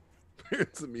 Baron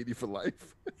Samedi for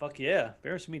life. Fuck yeah,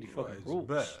 Baron Samedi fucking rules.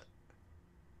 Bet.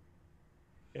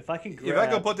 If I can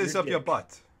put this up your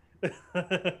butt.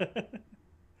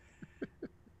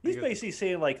 He's basically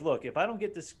saying, like, look, if I don't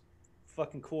get this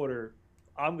fucking quarter,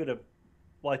 I'm gonna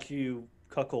watch you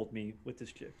cuckold me with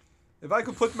this chick. If I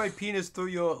could put my penis through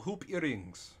your hoop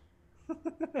earrings,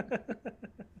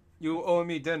 you owe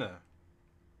me dinner.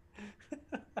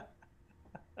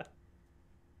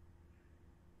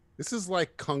 This is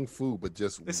like kung fu, but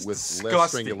just with disgusting. less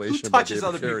strangulation. Who touches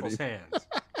other people's hands?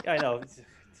 I know.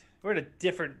 We're in a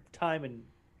different time and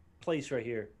place right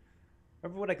here.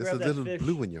 Remember when I There's a grabbed that little fish?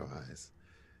 blue in your eyes.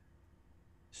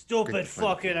 Stupid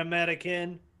fucking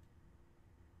American.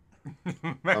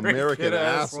 American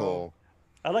asshole.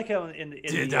 I like how in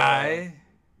Did the, I?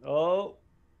 Oh.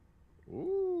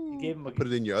 Ooh. He gave him Put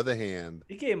it in your other hand.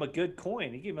 He gave him a good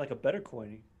coin. He gave him like a better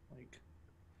coin. Like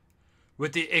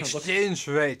with the exchange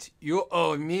rate, you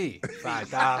owe me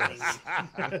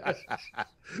 $5.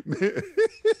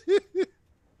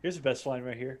 Here's the best line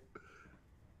right here.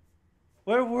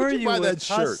 Where were you buy with that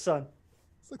shirt? Hassan?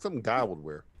 It's like something guy would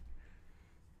wear.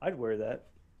 I'd wear that.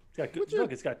 It's got good,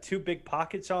 look, it's got 2 big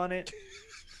pockets on it.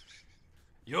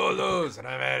 You lose, an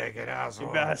American asshole.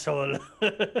 You asshole.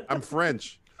 I'm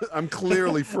French. I'm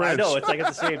clearly French. I know, it's like at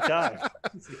the same time.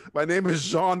 My name is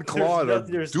Jean-Claude.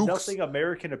 There's nothing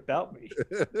American about me.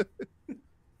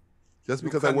 Just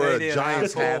because I wear a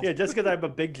Giants hat. Yeah, just because I'm a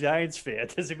big Giants fan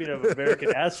doesn't mean I'm an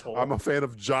American asshole. I'm a fan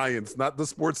of Giants, not the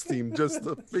sports team, just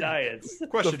the Giants.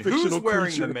 Question, who's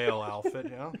wearing the male outfit,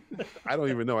 you know? I don't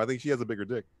even know. I think she has a bigger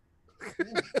dick.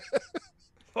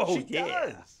 Oh, she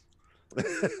does.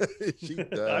 She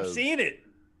does. I've seen it.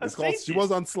 She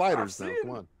was on Sliders now.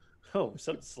 Come on. Oh,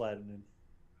 something's sliding in.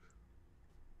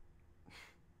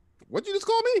 What'd you just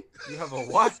call me? You have a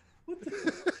what?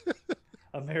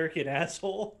 American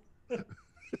asshole.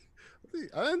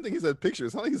 I didn't think he said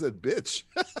pictures. I think he said bitch.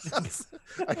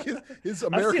 His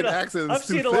American accent is I've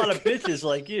too seen a thick. lot of bitches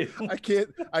like you.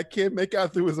 I can't make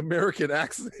out through his American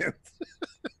accent.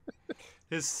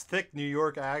 His thick New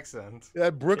York accent.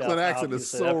 That Brooklyn accent is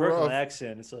so that Brooklyn rough.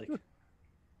 accent, it's like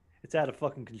it's out of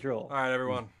fucking control. All right,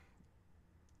 everyone.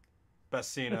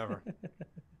 Best scene ever.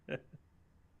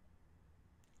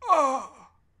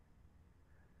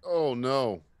 Oh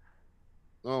no.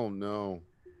 Oh no.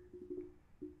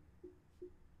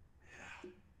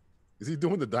 Is he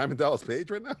doing the Diamond Dallas Page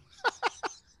right now?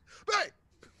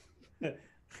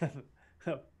 Bang!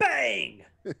 Bang!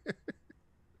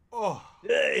 Oh.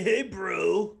 Hey,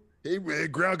 bro. Hey, man,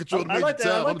 ground control. I like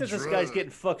that this guy's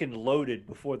getting fucking loaded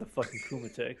before the fucking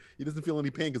Kumite. He doesn't feel any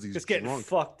pain because he's just getting drunk.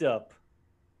 fucked up.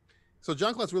 So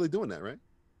Jean-Claude's really doing that, right?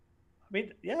 I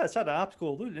mean, yeah, it's not an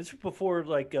optical illusion. This was before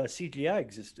like CGI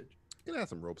existed. He had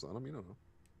some ropes on him. You don't know.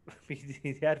 I mean,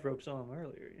 he had ropes on him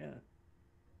earlier. Yeah.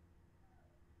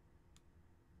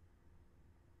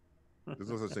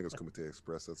 There's no such thing as Kumite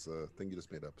Express. That's a thing you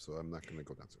just made up. So I'm not going to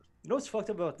go downstairs. You know what's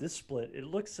fucked up about this split? It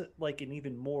looks like an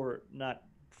even more not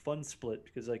fun split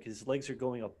because like his legs are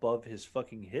going above his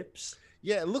fucking hips.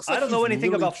 Yeah, it looks like I don't know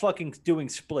anything about fucking doing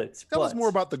splits. Tell us more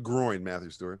about the groin, Matthew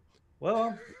Stewart.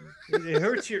 Well, it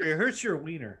hurts your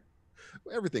wiener.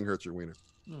 Everything hurts your wiener.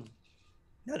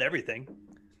 Not everything.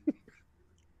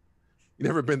 You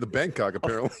never been to Bangkok,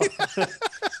 apparently.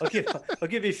 I'll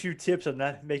give you a few tips on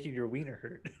not making your wiener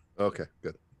hurt. Okay,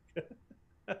 good.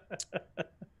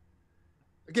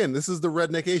 Again, this is the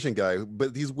redneck Asian guy,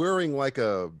 but he's wearing like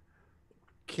a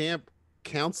camp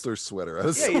counselor sweater.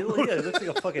 Yeah, he looks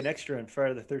like a fucking extra in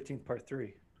Friday the 13th Part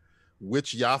 3.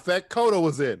 Which Yaphet Kotto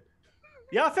was in.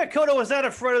 Yaphet Kotto was out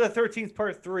of Friday the 13th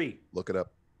Part 3. Look it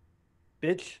up.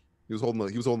 Bitch. He was holding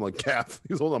a cap.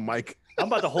 He was holding a mic. I'm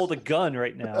about to hold a gun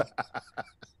right now.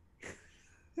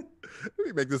 Let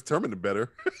me make this tournament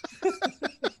better.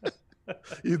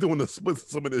 He's doing the split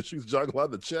summon that shoots Jean-Claude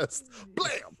in the chest.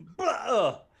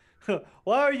 Blam!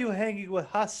 Why are you hanging with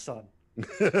Hassan?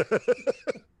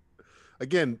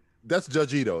 Again, that's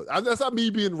Judge Ito. That's not me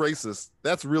being racist.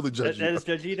 That's really Judge Ito. That is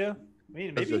Judge Ito? I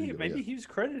mean, maybe yeah. he was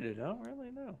credited. I don't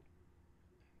really know.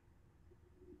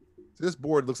 So this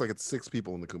board looks like it's 6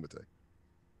 people in the Kumite.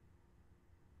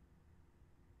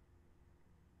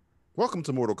 Welcome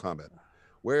to Mortal Kombat.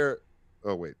 Where...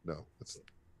 Oh, wait. No. It's...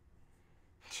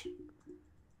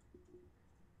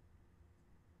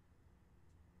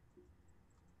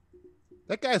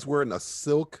 That guy's wearing a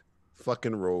silk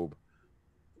fucking robe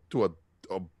to a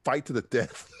fight to the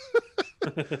death.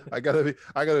 I gotta be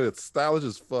stylish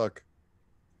as fuck.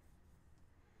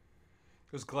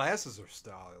 Those glasses are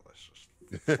stylish.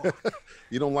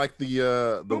 You don't like the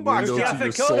Boombox window to Yaphet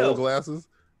your Kotto. soul glasses?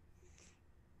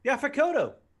 Yaphet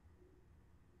Kotto.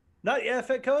 Not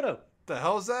Yaphet Kotto. The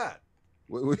hell is that?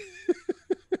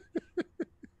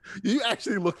 You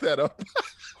actually looked that up.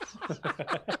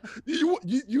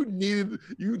 you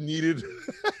needed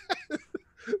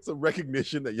some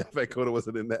recognition that Yaphet Kotto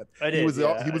wasn't in that. I did. He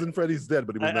was in Freddy's Dead,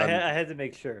 but he was not. I had to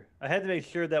make sure. I had to make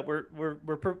sure that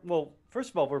well,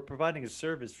 first of all, we're providing a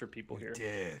service for people here.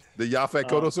 Did The Yaphet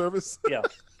Kotto service? Yeah.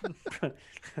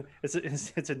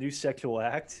 it's a new sexual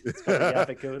act. It's called the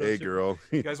Yaphet Kotto. Hey, girl.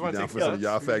 You guys want to down take for some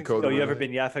shots? Yaphet Kotto? Oh, you ever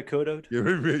been Yaphet Kotto'd? You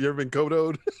ever been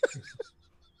Koto'd?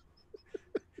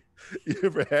 You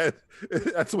ever had?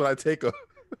 That's when I take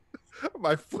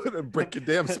my foot and break your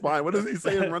damn spine. What does he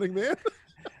say in Running Man?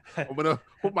 I'm gonna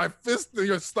put my fist in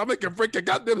your stomach and break your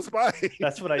goddamn spine.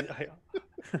 That's what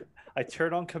I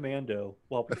turn on commando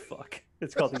while we fuck.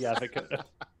 It's called the Yavakoda.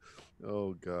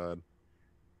 Oh God.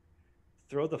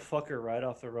 Throw the fucker right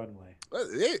off the runway.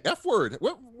 Hey, F word.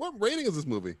 What rating is this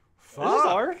movie? Fuck. It is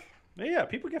R. Yeah,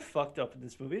 people get fucked up in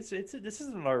this movie. This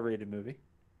isn't an R-rated movie.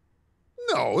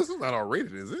 No, this is not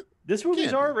R-rated, is it? This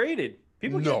movie's R-rated.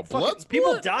 People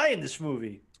die in this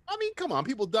movie. I mean, come on,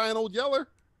 people die in Old Yeller.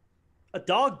 A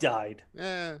dog died.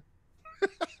 Yeah.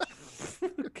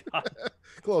 God.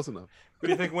 Close enough. Who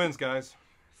do you think wins, guys?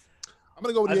 I'm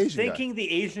gonna go with the Asian guy. I'm thinking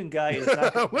the Asian guy is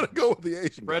not. I'm gonna go with the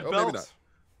Asian Red guy. belt. Maybe not.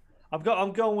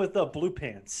 I'm going with blue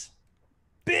pants.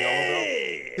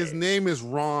 Big. His name is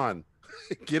Ron.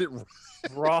 Get it,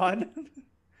 Ron?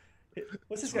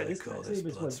 What's this guy? This guy's name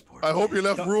is Bloodsport. I hope you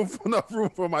left enough room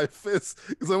for my fist,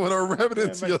 because I'm gonna rev it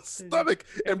into your stomach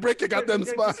and break your goddamn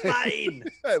spine.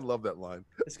 I love that line.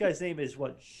 This guy's name is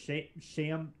what?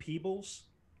 Sham Peebles?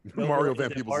 Mario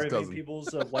Van Peebles' Mario cousin. Van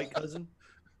Peebles' white cousin.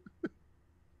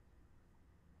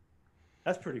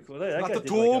 That's pretty cool. That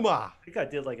guy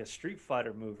did like a Street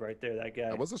Fighter move right there. That guy.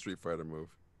 That was a Street Fighter move.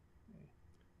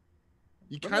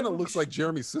 He kind of looks like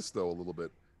Jeremy Sisto a little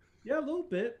bit. Yeah, a little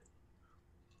bit.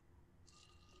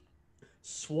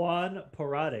 Swan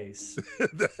Parades.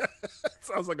 That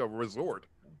sounds like a resort.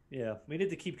 Yeah, we need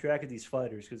to keep track of these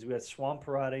fighters because we got Swan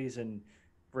Parades and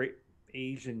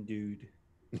Asian dude.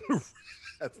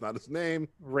 That's not his name.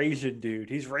 Rasian dude.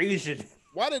 He's Rasian.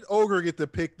 Why did Ogre get to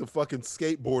pick the fucking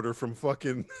skateboarder from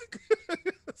fucking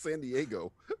San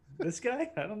Diego? This guy?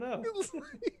 I don't know.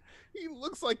 He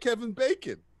looks like Kevin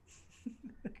Bacon.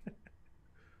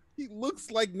 He looks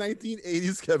like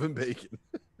 1980s Kevin Bacon.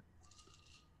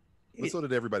 But so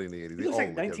did everybody in the 80s. He looks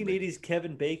like 1980s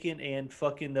Kevin Bacon and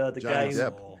fucking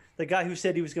the guy who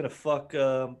said he was gonna fuck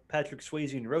Patrick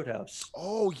Swayze in Roadhouse.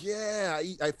 Oh yeah,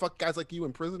 I fuck guys like you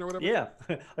in prison or whatever. Yeah,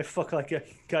 I fuck like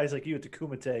guys like you at the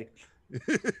Kumite.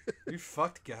 You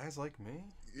fucked guys like me?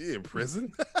 Yeah, in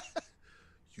prison?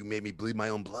 You made me bleed my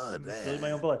own blood. Bleed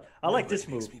my own blood. I like this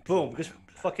move. Boom. Just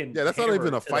fucking. Yeah, that's not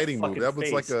even a fighting move. That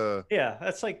was like a. Yeah,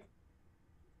 that's like.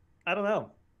 I don't know.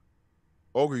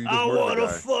 Ogre, you just I want to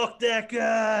fuck that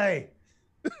guy.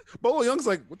 Bolo Young's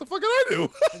like, what the fuck did I do?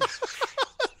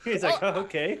 He's like, oh,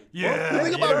 okay. Yeah. Well,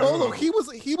 the thing about Bolo, he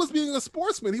was being a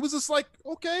sportsman. He was just like,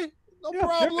 okay, no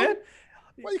problem. Sure,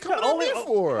 what are you coming at me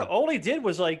for? All he did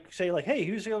was like say like, hey,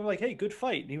 he was like, hey, good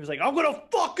fight, and he was like, I'm gonna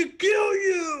fucking kill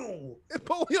you. And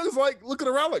Bolo Young's like looking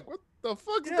around like, what the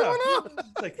fuck's going on?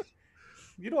 Like,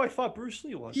 I fought Bruce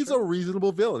Lee once. He's a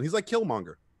reasonable villain. He's like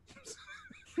Killmonger.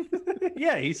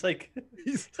 Yeah, he's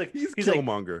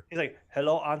Killmonger. He's like,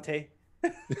 hello, auntie.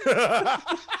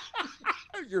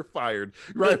 You're fired.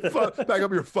 Right, back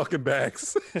up your fucking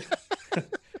bags.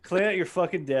 Clean out your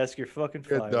fucking desk. You're fucking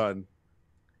fired. Get done.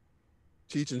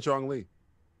 Cheech and Chong Li.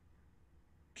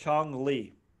 Chong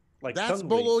Li. Like that's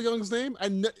Bolo Young's name?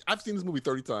 I've seen this movie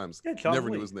 30 times. Yeah, Chong Never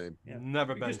Li. knew his name. Yeah.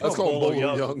 Never been. Let's call him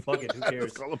Bolo Young. Fuck it, who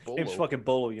cares? Call him Bolo. Name's fucking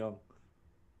Bolo Young.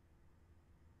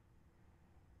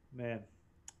 Man.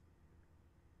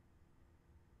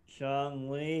 Chong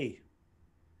Li.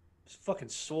 It's fucking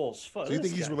souls. Fuck. So you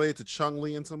think he's related to Chung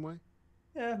Li in some way?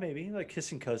 Yeah, maybe. Like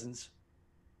kissing cousins.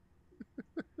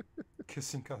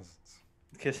 Kissing cousins.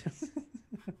 Kissing.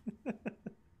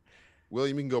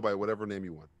 William, you can go by whatever name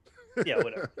you want. Yeah,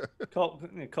 whatever.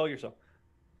 Call yourself.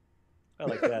 I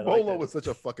like that. Bolo was such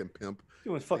a fucking pimp.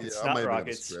 Doing fucking snot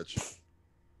rockets.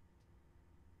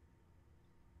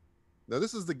 Now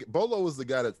Bolo was the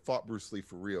guy that fought Bruce Lee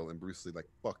for real, and Bruce Lee like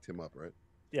fucked him up, right?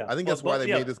 Yeah, I think that's why they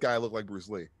made this guy look like Bruce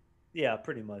Lee. Yeah,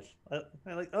 pretty much. I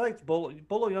like Bolo.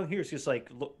 Bolo Young here is just like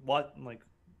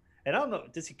and I don't know.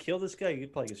 Does he kill this guy? He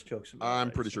probably gets choked.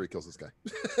 I'm pretty sure he kills this guy.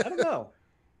 I don't know.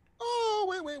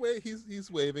 Oh wait! He's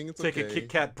waving. It's Take okay. a Kit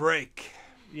Kat break.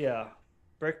 Yeah,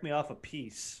 break me off a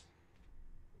piece.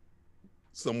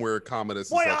 Somewhere Commodus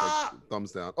is like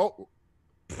thumbs down. Oh,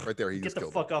 right there. He Get just the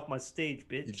killed fuck off my stage,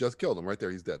 bitch. You just killed him. Right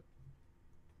there. He's dead.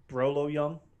 Brolo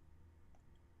Young.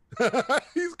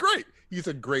 He's great. He's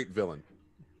a great villain.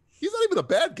 He's not even a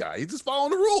bad guy. He's just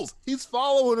following the rules. He's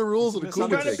following the rules of the Kumite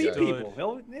trying to beat guy.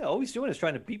 people. Yeah, all he's doing is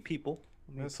trying to beat people.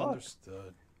 I mean,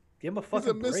 misunderstood. Give him a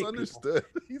fucking break. He's a misunderstood.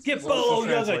 Give Bolo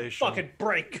Young a fucking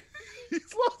break.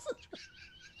 He's lost it.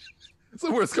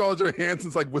 Somewhere Scarlett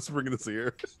Johansson's like whispering in his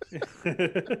ear.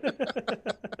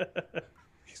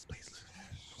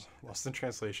 Lost in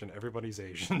translation. Everybody's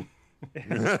Asian.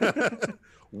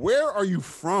 Where are you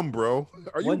from, bro?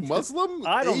 Are you Muslim?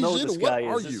 I don't know who this guy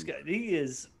what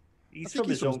is. He's from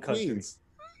his own country.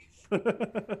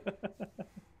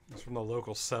 It's from the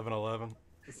local 7-Eleven.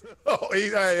 Oh,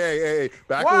 hey,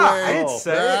 back Wow, away. I didn't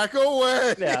say back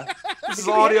away. Yeah. This is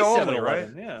audio only, right?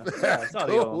 Yeah. Back Yeah, it's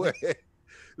audio away.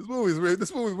 only.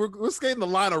 This movie, we're skating the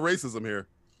line of racism here.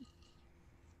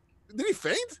 Did he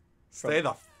faint? Stay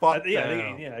the fuck Yeah,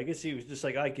 down. yeah. I guess he was just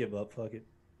like, I give up. Fuck it.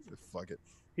 Fuck it.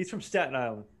 He's from Staten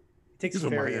Island. He takes He's the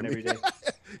from ferry in Miami. every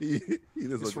day.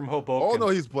 He's from Hoboken. Oh no,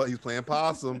 he's playing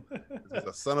possum. He's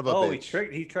a son of a Oh,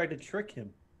 bitch. he tried to trick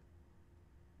him.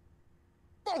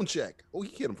 Phone check. Oh, he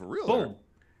hit him for real. Boom.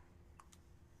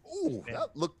 Ooh, Yeah.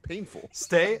 that looked painful.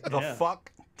 Stay the Yeah.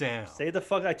 fuck down. Stay the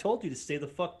fuck. I told you to stay the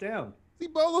fuck down. See,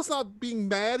 Bolo's not being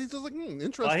mad. He's just like,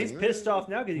 interesting. He's pissed off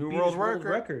now because he New beat world his world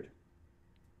record.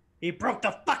 He broke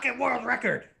the fucking world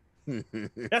record.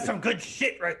 That's some good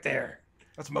shit right there.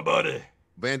 That's my buddy.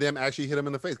 Van Damme actually hit him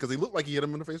in the face because he looked like he hit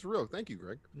him in the face for real. Thank you,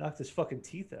 Greg. Knocked his fucking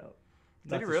teeth out. Did he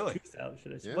Knocked his really? tooth out,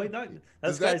 should I say? Yeah. Well, that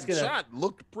 'Cause guy's that gonna. shot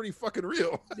looked pretty fucking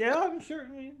real. Yeah, I'm sure. I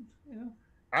mean, you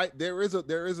know. There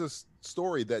is a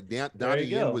story that There Donnie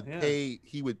you Yen go, would yeah. pay.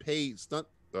 He would pay stunt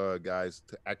guys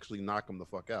to actually knock him the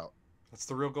fuck out. That's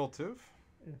the real gold tooth?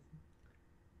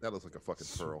 That looks like a fucking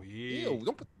pearl. Sweet. Ew,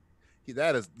 don't put.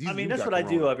 That is. I mean, that's what I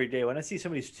do every day. When I see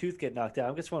somebody's tooth get knocked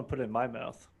out, I just want to put it in my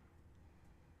mouth.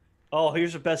 Oh,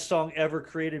 here's the best song ever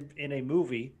created in a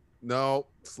movie. No,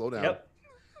 slow down. Yep.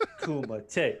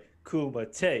 Kumite,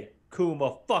 Kumite,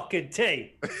 Kuma fucking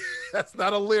te. That's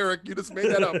not a lyric. You just made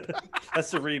that up.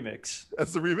 That's the remix.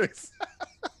 That's the remix.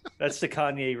 That's the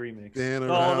Kanye remix. Dan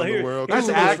around the world. Here's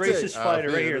the That's most racist fighter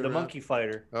right Dan here, the around. monkey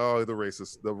fighter. Oh, the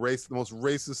most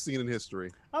racist scene in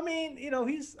history. I mean, you know,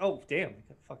 he's damn,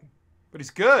 fucking. But he's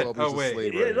good. Well, he's Oh, a wait.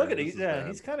 slave Yeah, right look here. at it. This is Yeah, bad.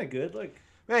 he's kind of good. Like,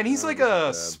 Man, he's like this is a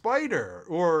bad. spider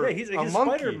or yeah, he's a a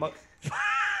monkey. spider.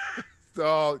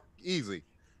 Oh, easy.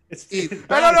 It's Eat.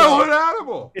 I don't know what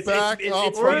animal. Back up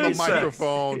it's from the insects.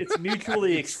 microphone. It's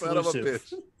mutually You son of a exclusive.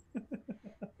 bitch.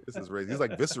 This is racist. He's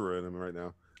like viscera in him right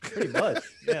now. Pretty much,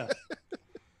 yeah.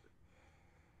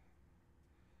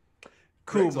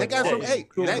 That guy from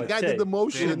that guy did the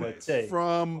motion Kumite.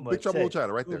 from Big Trouble in Little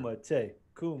China right there. Kumite,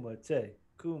 Kumite,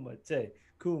 Kumite,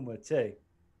 Kumite.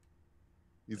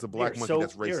 He's a black monkey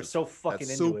that's racist. You're so fucking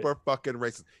That's into super it. fucking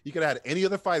racist. You could have had any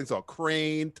other fighting song.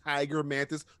 Crane, tiger,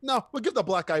 mantis. No, we'll give the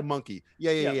black guy monkey.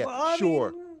 Yeah. Well, I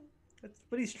sure. mean,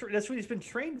 that's what he's been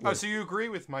trained with. Oh, so you agree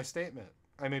with my statement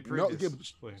I made No,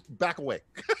 previously? back away.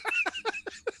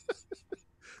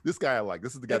 This guy I like.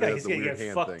 This is the guy that that guy's has the gonna weird get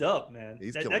hand fucked thing. up, man.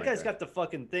 He's That killing guy's that guy. got the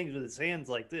fucking things with his hands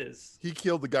like this. He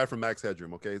killed the guy from Max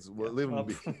Headroom. Okay, so leave him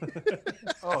be.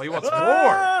 Oh, he wants more.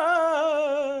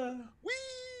 Ah! Whee!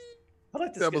 I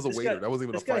like this That guy. was a This waiter. guy- That wasn't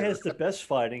even a This guy fighter. has the best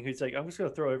fighting. He's like, I'm just gonna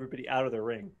throw everybody out of the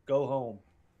ring. Go home,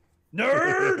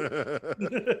 nerd.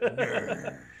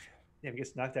 Damn, he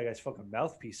gets knocked that guy's fucking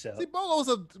mouthpiece out. See, Bolo's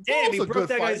a Damn, he Bolo's a broke good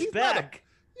that fighter. guy's He's not a- back.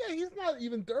 Yeah, he's not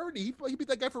even dirty. He beat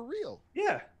that guy for real.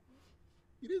 Yeah.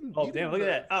 He didn't. Oh he damn! didn't, Look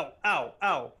at that! Ow! Ow!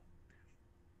 Ow!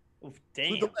 Oh, with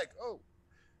damn! the leg. Oh,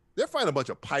 they're fighting a bunch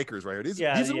of pikers right here. These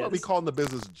are what we this- call in the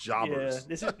business Yeah, jobbers.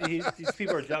 these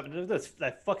people are jobbing. Look at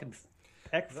that fucking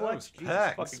peck flex. Those Jesus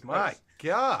pecs, fucking my Christ.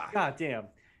 God. God damn!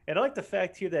 And I like the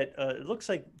fact here that it looks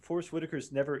like Forrest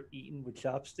Whitaker's never eaten with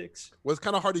chopsticks. Well, it's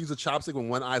kind of hard to use a chopstick when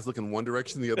one eye's looking one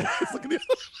direction, the other eye's looking the other.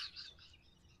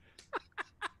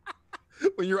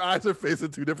 When your eyes are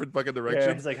facing two different fucking directions,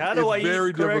 Yeah, he's like, how do I eat it's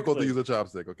very difficult to correctly? use a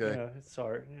chopstick. Okay. Yeah, it's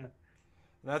hard. Yeah.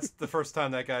 That's the first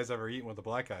time that guy's ever eaten with a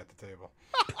black guy at the table.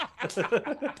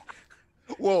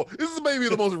 Well, this is maybe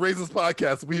the most racist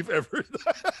podcast we've ever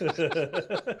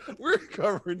done. We're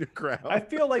covering the crowd. I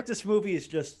feel like this movie is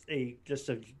just a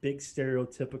big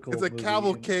stereotypical. It's a movie.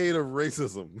 cavalcade of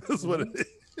racism. That's what it is.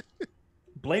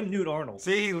 Blame Newt Arnold.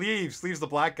 See, he leaves the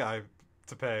black guy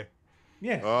to pay.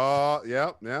 Yeah. Oh,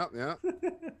 yeah.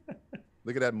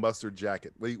 Look at that mustard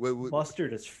jacket. Wait.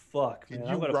 Mustard as fuck, Can man.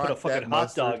 you I'm gonna rock put a fucking that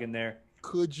hot dog mustard? in there.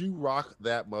 Could you rock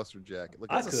that mustard jacket?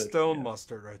 Look I at That's that. a could, stone yeah.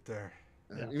 mustard right there.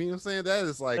 Yeah. You know what I'm saying? That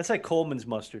is like That's like Coleman's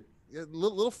mustard.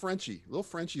 little Frenchy. Little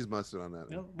Frenchie's mustard on that.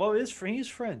 You know, well, he's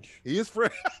French. He is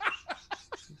French.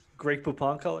 Great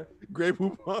Poupon color. Grey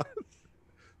Poupon.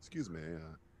 Excuse me.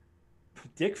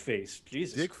 Dick face.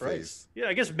 Jesus Dick Christ. face. Yeah,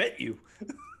 I guess met you.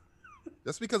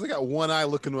 That's because I got one eye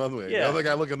looking the other way. Yeah. The other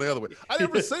guy looking the other way. I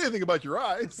never say anything about your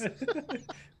eyes.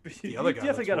 The other guy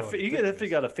definitely looks more like you a dick definitely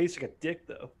got a face like a dick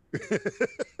though.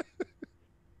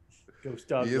 Ghost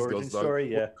Dog's He is origin Ghost Dog.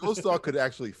 story, yeah. Well, Ghost Dog could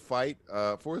actually fight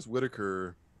Forrest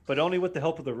Whitaker But only with the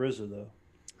help of the RZA though.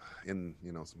 in,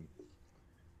 some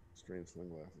strange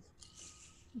sunglasses.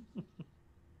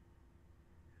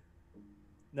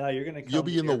 Now you're gonna come You'll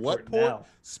be in the what port? now.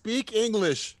 Speak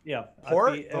English. Yeah.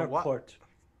 Port? I'd be The what? airport.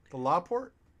 The law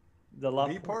port? The La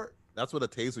B part? That's what a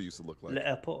taser used to look like.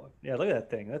 Yeah, look at that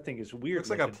thing. That thing is weird. Looks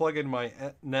like I plug in my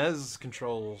NES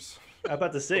controls. I'm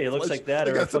about to say, it looks like that.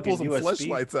 They Or got a to fucking pull some USB.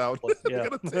 fleshlights out. Yeah. You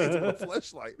got a taser with a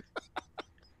fleshlight.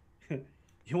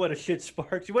 You want to shit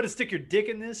sparks? You want to stick your dick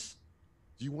in this?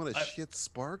 Do you want to shit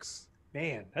sparks?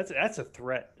 Man, that's a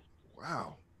threat.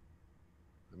 Wow.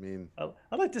 I mean,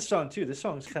 I like this song too. This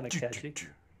song's kind of catchy.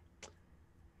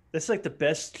 That's like the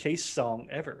best chase song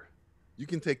ever. you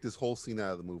can take this whole scene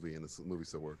out of the movie and the movie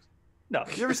still works. No.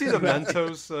 You ever see the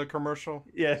Mentos commercial?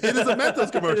 Yeah. It is a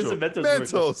Mentos commercial. It is a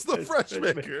Mentos, the commercial. fresh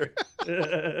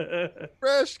maker.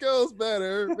 Fresh goes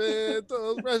better.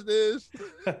 Mentos, freshness.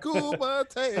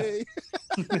 Kumite.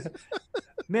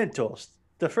 Mentos,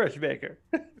 the fresh maker.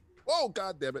 Oh,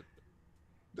 God damn it.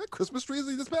 That Christmas trees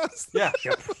he just passed? Yeah.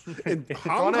 In Don't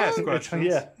Hong ask Kong? questions.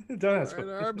 Yeah. Don't ask All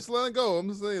right, I'm just letting it go. I'm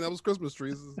just saying that was Christmas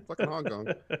trees. It's fucking Hong Kong.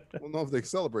 I don't know if they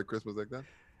celebrate Christmas like that.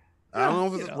 I don't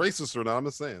know if it's racist or not. I'm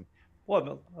just saying.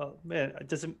 Well, man, it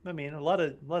doesn't. I mean, a lot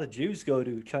of Jews go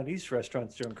to Chinese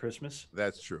restaurants during Christmas.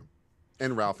 That's true.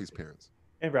 And Ralphie's parents.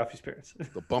 And Ralphie's parents.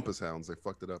 The Bumpus Hounds, they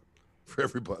fucked it up for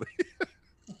everybody.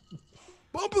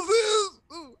 Bumpus is!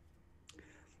 Ooh.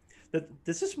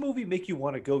 Does this movie make you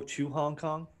want to go to Hong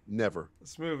Kong? Never.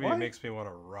 This movie Why? makes me want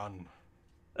to run.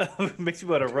 It makes me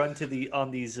want to run to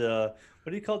these what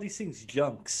do you call these things?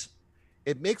 Junks.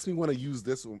 It makes me want to do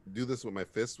this with my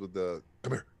fist with the,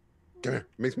 come here. It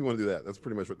makes me want to do that. That's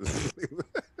pretty much what this is.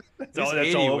 That's These all 80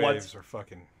 it waves wants. are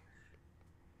fucking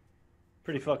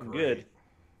Pretty fucking great. good.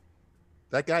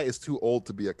 That guy is too old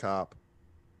to be a cop.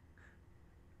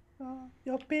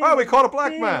 Oh, we caught a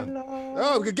black man.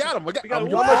 Oh, we got him. got I'm him.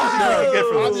 your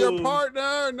Whoa! I'm your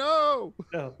partner. No.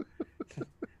 No.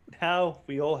 Now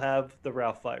we all have the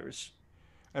Ralph virus.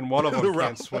 And one of The them Ralph.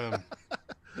 can't swim.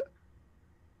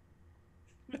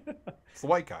 It's the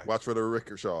white guy. Watch for the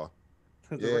Rickershaw.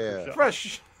 The Yeah. Rickershaw.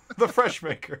 Fresh. The fresh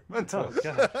maker. Oh, Mentos.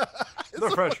 God. The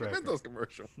fresh maker. Mentos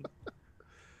commercial.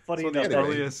 Funny So enough, anyway,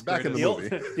 earliest, back in the the old,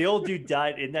 movie. the old dude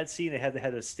died in that scene. They had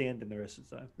to stand in the rest of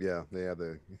the time. Yeah, they had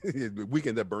the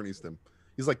Weekend at Bernie's him.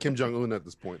 He's like Kim Jong-un at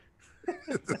this point.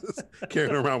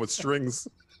 Carrying around with strings.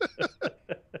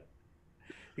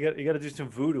 You got to do some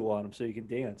voodoo on him so you can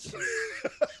dance.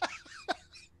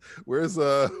 Where's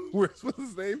what's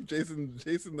his name? Jason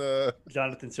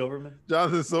Jonathan Silverman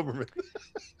Jonathan Silverman.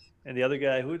 and the other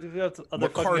guy who the other fucking guy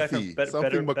McCarthy. from better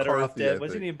Something off McCarthy, I dead.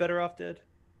 Wasn't think. he in Better Off Dead?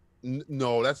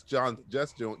 No, that's John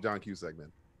Cusack,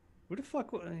 man. Who the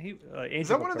fuck was he? Is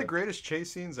that one of the greatest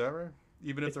chase scenes ever?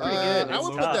 Even if It's they're pretty good. I It's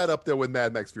would put tough. that up there with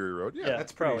Mad Max Fury Road. Yeah, Yeah.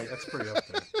 that's probably. pretty up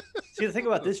there. See, the thing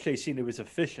about this chase scene, it was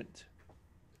efficient.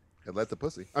 it led to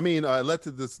pussy. I mean, it led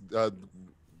to this the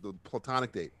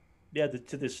platonic date. Yeah,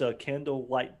 to this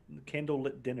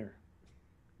candlelit dinner.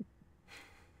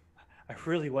 I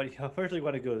really want to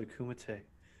go to Kumite.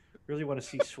 Really want to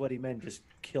see sweaty men just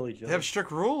kill each They other. have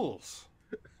strict rules.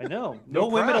 I know. No No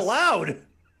women press. allowed.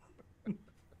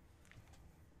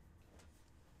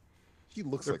 He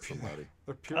looks They're like pu- somebody.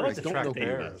 They're I pure like the don't fact know that who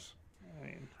he bears. I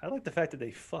mean, I like the fact that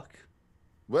they fuck.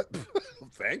 What?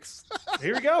 Thanks.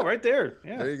 Here we go, right there.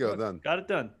 Yeah. There you go, done. Got it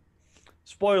done.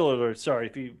 Spoiler alert. Sorry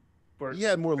if you were. He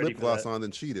had more ready lip for gloss that. on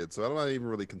than she did, so I'm not even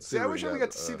really See, considering. I wish I that,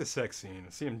 got to see the sex scene.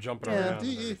 See him jumping yeah, around and do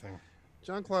you- everything.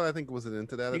 Jean-Claude, I think, wasn't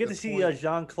into that. You at get to this see point.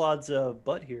 Jean-Claude's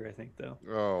butt here, I think, though.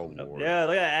 Oh Lord. Yeah,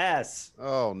 look at that ass.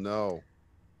 Oh no.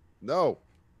 No.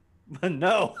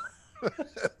 No.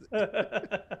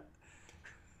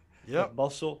 Yep. The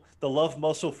muscle, the love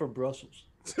muscle from Brussels.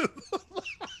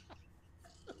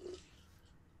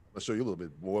 I'll show you a little bit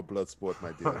more Bloodsport,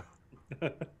 my dear.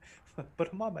 But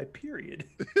I'm on my period.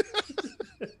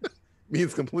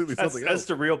 Means completely That's, something that's else.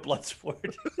 the real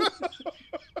Bloodsport.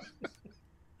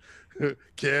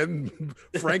 Ken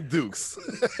Frank Dux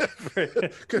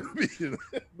could be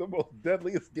the most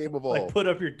deadliest game of all. Like, put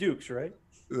up your dukes, right?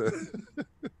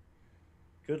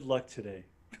 Good luck today.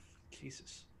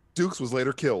 Jesus. Dukes was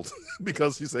later killed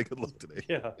because she said good luck today.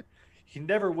 Yeah. You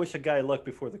never wish a guy luck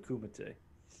before the Kumite.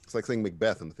 It's like saying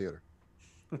Macbeth in the theater.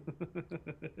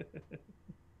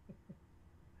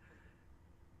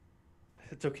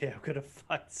 It's okay. I'm going to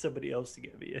find somebody else to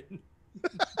get me in.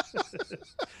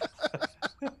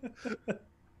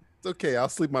 It's okay. I'll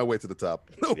sleep my way to the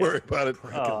top. Don't worry about it.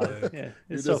 Oh, yeah. You're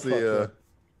It's so just fucked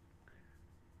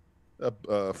up.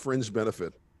 a fringe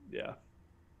benefit. Yeah.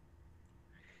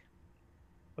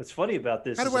 What's funny about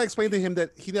this How is do I explain to him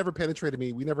that he never penetrated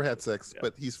me? We never had sex,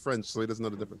 but he's French, so he doesn't know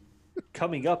the difference.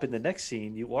 coming up in the next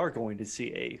scene, you are going to see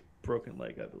a broken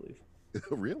leg, I believe.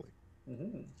 Really?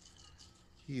 Mm-hmm.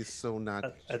 He is so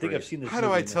not. I think I've seen this. How do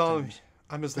movie I enough tell him times.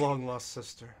 I'm his long lost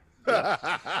sister?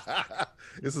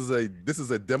 This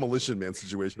is a Demolition Man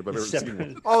situation if I've ever seen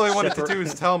one. All I wanted to do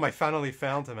is tell him I finally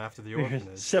found him after the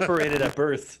orphanage. Separated at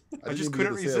birth. I just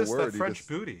couldn't resist that French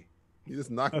booty. He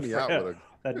just knocked me out with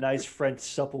that nice French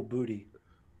supple booty.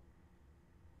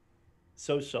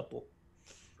 So supple.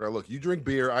 All right, look, you drink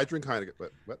beer, I drink Heineken.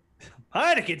 What?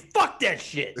 Heineken, fuck that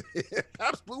shit.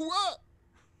 Pabst Blue up.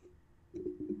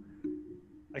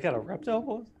 I got a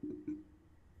reptile.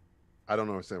 I don't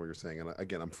understand what you're saying, and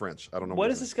again, I'm French. I don't know.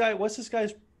 What's this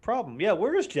guy's problem? Yeah,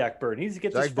 where is Jack Bird? He needs to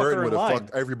get Jack this Bird fucker would in have line.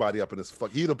 fucked everybody up in his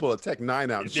fuck. He'd have pulled a Tech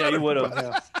 9 out. And Yeah, he would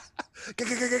have.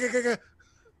 Yeah.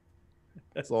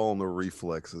 It's all in the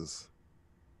reflexes.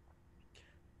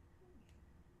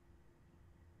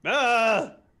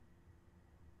 Ah!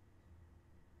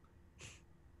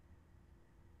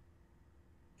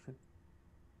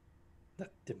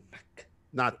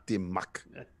 Not the muck.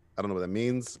 I don't know what that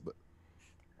means, but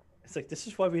It's like, this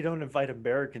is why we don't invite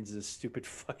Americans to this stupid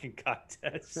fucking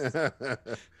contest.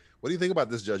 what do you think about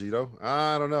this, Judge Ito?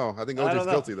 I don't know. I think OJ's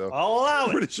guilty, though. I'll allow I'm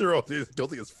it. pretty sure OJ is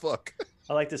guilty as fuck.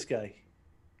 I like this guy.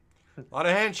 A lot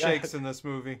of handshakes in this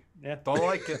movie. Yeah. Don't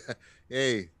like it.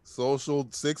 Hey, social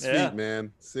 6 feet,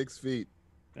 man. 6 feet.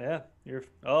 Yeah. You're.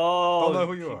 Oh. Don't know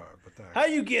who you are, but how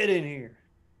you get in here?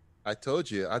 I told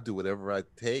you, I do whatever I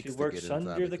take to works get inside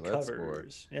under the Bloodsport.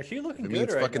 covers. Yeah, she's looking It good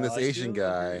means right fucking now. this I Asian do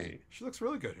guy. agree. She looks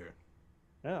really good here.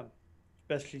 Yeah.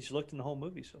 Best she's looked in the whole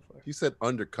movie so far. You said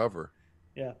undercover.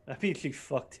 Yeah. I mean, she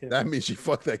fucked him. That means she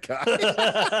fucked that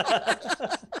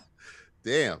guy.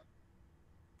 Damn.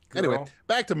 Anyway, Girl.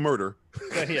 back to murder.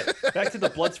 Yeah, back to the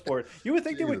Bloodsport. You would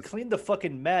think they would clean the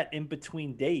fucking mat in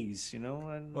between days, you know?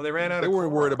 And Well, they ran out They of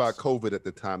weren't worried chlorox. about COVID at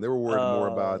the time. They were worried more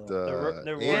about they were worried about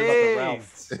the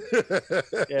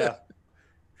Ralph. AIDS. Yeah.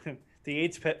 The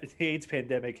AIDS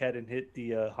pandemic hadn't hit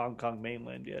the Hong Kong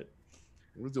mainland yet.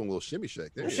 He was doing a little shimmy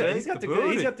shake. There you Shake go. He's got the the good.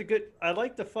 He's booty. got the good. I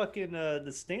like the fucking the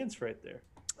stance right there.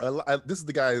 This is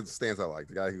the guy's stance I like.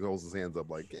 The guy who holds his hands up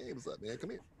like, hey, what's up, man? Come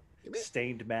here. Come here.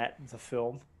 Stained mat, the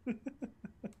film.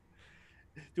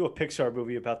 Do a Pixar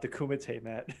movie about the Kumite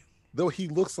mat. Though he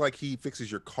looks like he fixes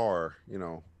your car, you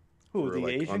know. Who, for, the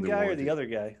like, Asian under guy or warranty. the other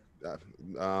guy?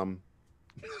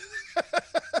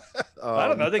 I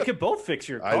don't know. They could both fix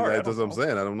your car. That's what I'm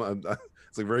saying. I don't know.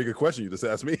 It's a very good question you just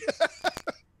asked me.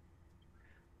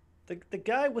 The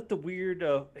guy with the weird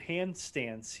hand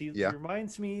stance. He Yeah.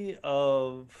 reminds me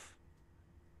of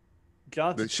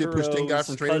John The shit pushed in guy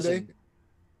from Training cousin. Day?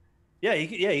 Yeah,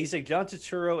 he's like John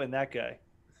Turturro and that guy.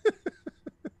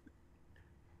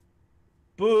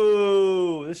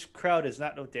 Boo! This crowd is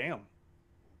not no damn.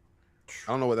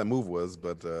 I don't know what that move was,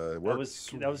 but it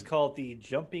worked. That was called the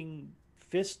jumping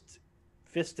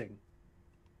fisting.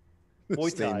 Muay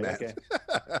Stained Thai. mat. Okay.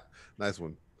 Nice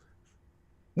one.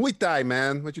 Muay Thai,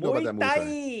 man. What you know about that Muay Thai?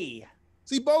 Thai.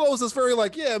 See, Bolos is very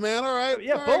like, yeah, man, all right.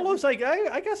 Yeah, all right. Bolo's like,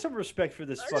 I got some respect for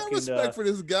this I fucking. got respect for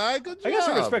this guy. Good job. I got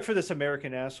some respect for this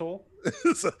American asshole.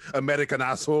 American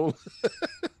asshole.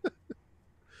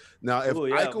 Now, if Ooh,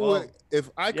 yeah, Iko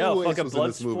fucking was in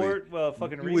this movie, Bloodsport,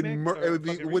 fucking he would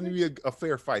remake. it wouldn't be a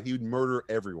fair fight. He would murder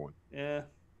everyone Yeah.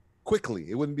 quickly.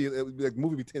 It wouldn't be. It would be like the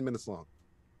movie would be 10 minutes long.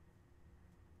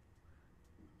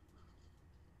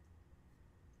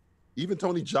 Even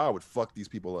Tony Jaa would fuck these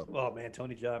people up. Oh man,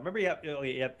 Tony Jaa. Remember you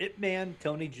have Ip Man,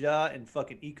 Tony Jaa, and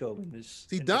fucking Iko in this.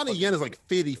 See, in Donnie the Yen is like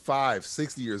 55,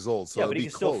 60 years old. So yeah, it'd but he be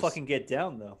can close. still fucking get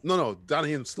down though. No,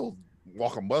 Donnie Yen still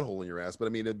walk a butthole in your ass. But I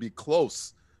mean, it'd be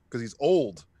close because he's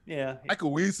old. Yeah.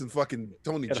 Iko Uwais and fucking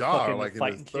Tony Got a Jaa are fucking like in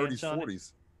fighting his 30s, chance on it.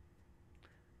 40s.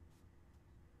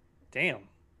 Damn.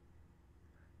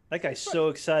 That guy's so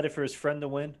excited for his friend to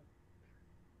win.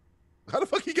 How the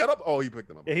fuck he got up? Oh, he picked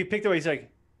him up. Yeah, he picked him up. He's like,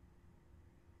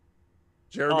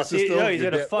 Jeremy see, Sisto. no, he's you're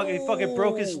gonna dead. he fucking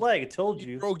broke his leg. I told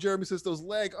He you. broke Jeremy Sisto's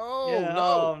leg. Oh, Yeah, no.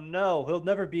 oh no, he'll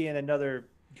never be in another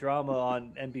drama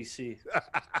on NBC.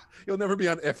 He'll never be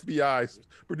on FBI,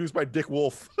 produced by Dick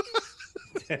Wolf.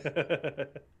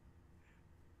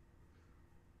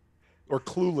 Or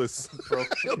Clueless.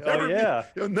 Oh yeah.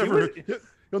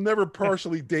 He'll never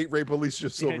partially date rape Alicia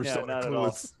Silverstone. not at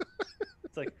Clueless.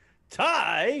 It's like,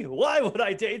 Ty? Why would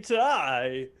I date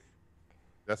Ty?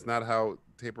 That's not how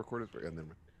tape recorders work. Never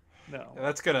mind. No. Yeah,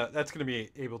 that's gonna be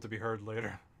able to be heard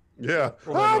later. Yeah.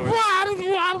 Well,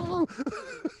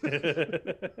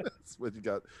 That's what you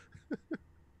got.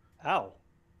 Ow.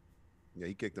 Yeah,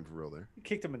 he kicked him for real there. He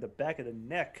kicked him in the back of the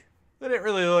neck. They didn't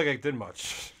really look like it did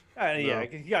much.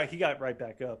 Yeah, he got right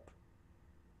back up.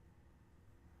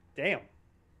 Damn.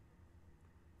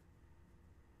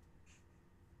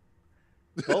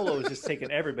 Bolo was just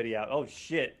taking everybody out. Oh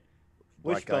shit.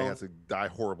 Black guy Wishbone. has to die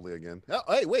horribly again. Oh,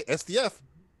 hey, wait, SDF.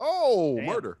 Oh, Damn.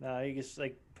 murder. No, he just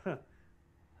like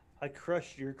I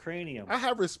crushed your cranium. I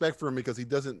have respect for him because he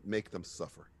doesn't make them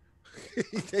suffer.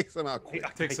 He takes them out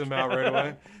quick. Takes them out right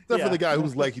away. Except for the guy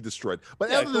whose leg he destroyed. But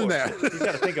Yeah, other than that, you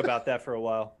got to think about that for a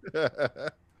while.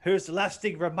 Here's the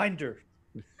lasting reminder.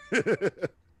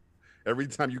 every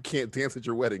time you can't dance at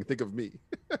your wedding, think of me.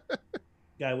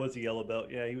 Guy was a yellow belt.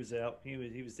 Yeah, he was out.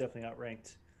 He was definitely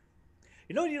outranked.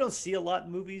 You know, you don't see a lot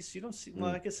in movies. You don't see.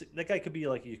 Well, I guess that guy could be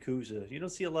like Yakuza. You don't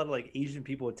see a lot of like Asian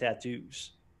people with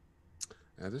tattoos.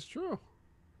 That is true.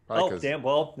 Probably damn.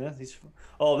 Well, yeah,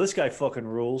 this guy fucking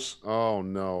rules. Oh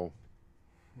no.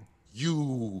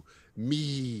 You,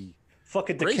 me.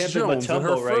 Fucking Grace Dikembe Jones in her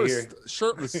Mutombo right first here.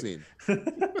 shirtless scene.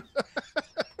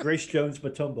 Grace Jones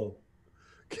Mutombo.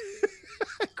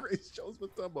 Grace Jones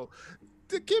Mutombo.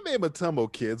 Dikembe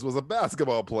Mutombo, kids, was a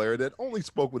basketball player that only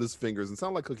spoke with his fingers and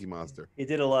sounded like Cookie Monster. He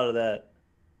did a lot of that.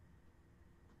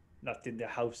 Not in the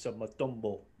house of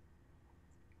Mutombo.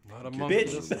 Not among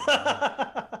Bitch.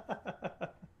 Of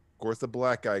course, the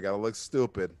black guy got to look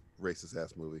stupid. Racist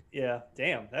ass movie. Yeah,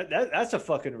 damn. That's a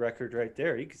fucking record right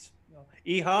there.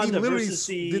 E Honda literally versus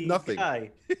the did nothing.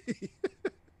 guy.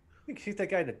 You kicked that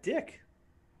guy in the dick.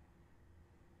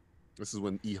 This is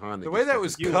when E Honda. The way that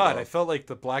was cut, I felt like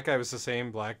the black guy was the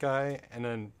same black guy, and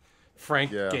then Frank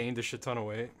gained a shit ton of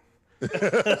weight.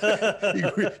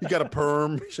 he got a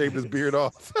perm, shaved his beard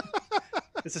off.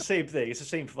 It's the same thing. It's the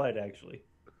same fight, actually.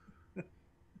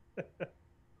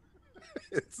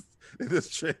 It is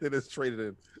traded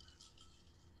in.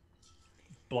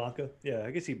 Blanca? Yeah,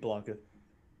 I guess Blanca.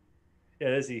 Yeah,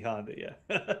 it is E Honda, yeah.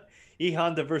 E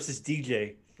Honda versus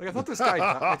DJ. Like, I thought this guy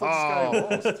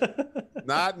lost.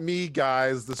 Not me,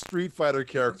 guys. The Street Fighter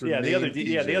character. Yeah, the other DJ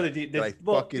yeah, the other DJ. I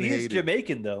fucking he's hated.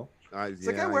 Jamaican though. Is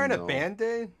that guy wearing a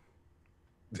Band-Aid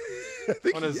I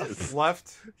think on he his is.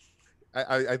 left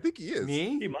I think he is.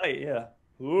 knee? He might, yeah.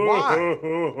 Why?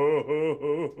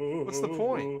 What's the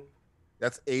point?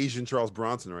 That's Asian Charles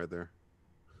Bronson right there.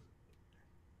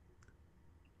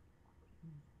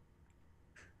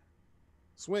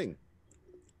 Swing.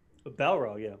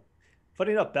 Balrog, yeah.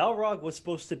 Funny enough, Balrog was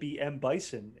supposed to be M.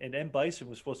 Bison, and M. Bison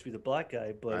was supposed to be the black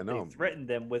guy, but they threatened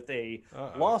them with a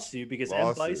lawsuit because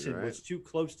M. Bison was too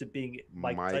close to being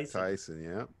Mike Tyson.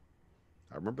 Yeah.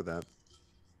 I remember that.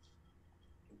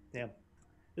 Damn.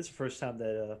 This is the first time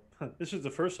that this was the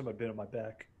first time I've been on my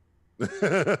back.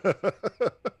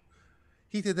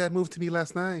 He did that move to me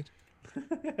last night.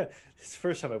 It's the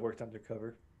first time I worked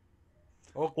undercover.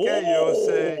 Okay,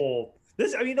 Jose.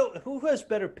 This, I mean, who has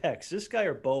better pecs, this guy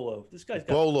or Bolo? This guy's got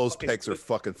Bolo's pecs are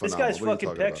fucking phenomenal. This guy's fucking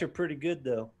pecs are pretty good,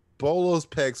 though. Bolo's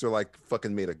pecs are like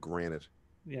fucking made of granite.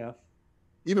 Yeah.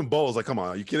 Even Bolo's like, come on,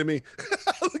 are you kidding me?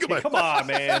 Look at my come on,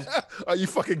 man. Are you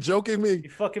fucking joking me? You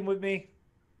fucking with me?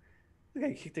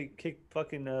 Look, he kicked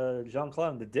fucking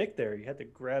Jean-Claude in the dick there. You had to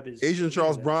grab his... Asian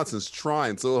Charles Bronson's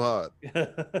trying so hard.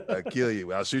 I'll kill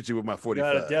you. I'll shoot you with my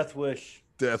 45. Got a death wish.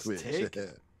 Death wish.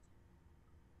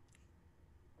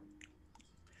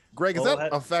 Greg, is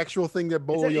that a factual thing that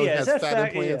Bolo Young has fat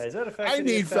implants? Yeah, is that a fact? I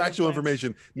need factual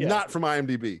information, not from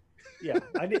IMDb. Yeah,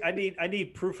 I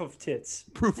need proof of tits.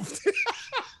 Proof of tits.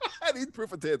 I need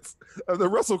proof of tits. The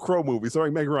Russell Crowe movie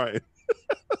starring Meg Ryan.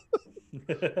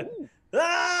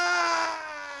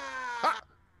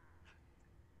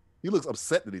 He looks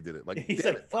upset that he did it. Like he's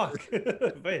like, "Fuck,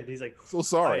 man." He's like, "So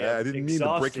sorry, I didn't mean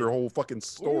to break your whole fucking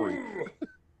story."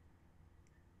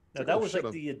 No, that was like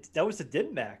that was the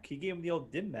Dim Mac. He gave him the old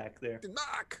Dim Mac there. Dim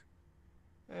Mac.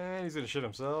 And he's gonna shit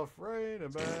himself right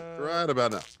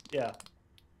about now. Yeah.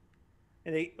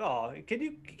 And can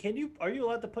you are you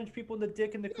allowed to punch people in the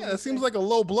dick in the Yeah, it seems like a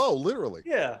low blow, literally.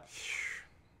 Yeah.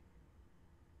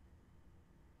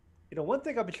 You know, one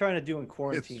thing I've been trying to do in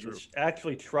quarantine is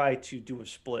actually try to do a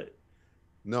split.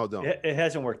 No, don't. It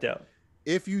hasn't worked out.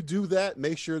 If you do that,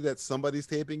 make sure that somebody's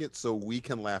taping it so we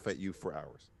can laugh at you for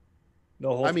hours.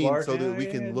 No holds barred. So that we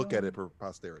can look at it for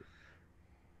posterity.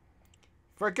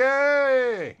 Frankie!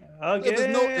 Okay.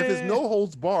 If it's no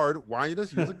holds barred, why don't you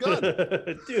just use a gun?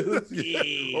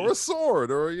 Dookie. Or a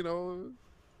sword, or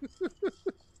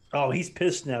Oh, he's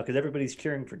pissed now because everybody's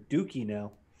cheering for Dookie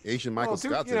now. Asian Michael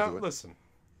Scott's into it. Listen,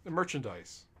 the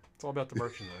merchandise. It's all about the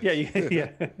merchandise.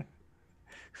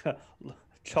 Yeah.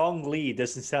 Chong Lee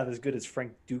doesn't sound as good as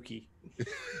Frank Dookie.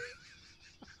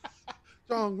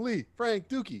 Chong Lee, Frank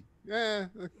Dookie. Yeah,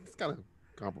 it's kind of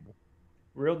comparable.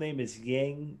 Real name is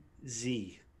Yang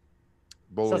Z.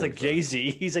 Sounds like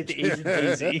Jay-Z. He's like the Asian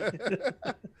Jay-Z.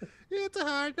 It's a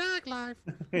hard knock life.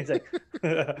 He's like,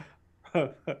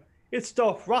 it's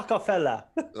the Rockefeller.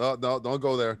 Oh, no, don't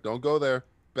go there. Don't go there.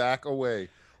 Back away.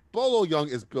 Bolo Young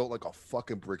is built like a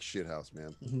fucking brick shithouse,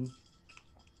 man. Mm-hmm.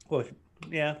 Well,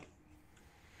 yeah.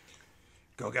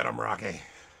 Go get him, Rocky.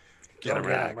 Get him,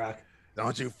 Rock.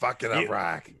 Don't you fuck it up,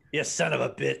 Rock. You son of a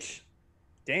bitch.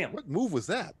 Damn. What move was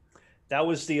that? That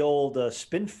was the old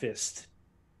spin fist.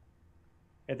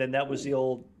 And then that was the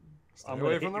old... Stay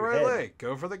away from the right leg.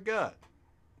 Go for the gut.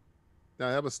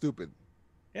 No, that was stupid.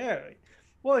 Yeah.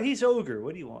 Well, he's Ogre.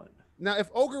 What do you want? Now, if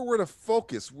Ogre were to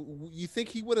focus, you think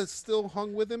he would have still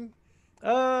hung with him?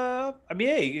 I mean,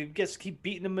 hey, you just keep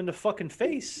beating him in the fucking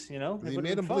face, you know? He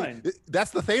made him fine.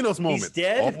 That's the Thanos moment. He's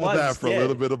dead? All that for a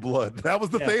little bit of blood. That was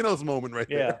the Thanos moment right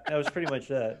there. Yeah, that was pretty much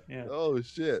that. Yeah. Oh,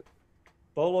 shit.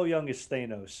 Bolo Young is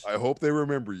Thanos. I hope they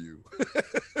remember you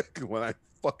when I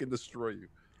fucking destroy you.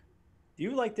 Do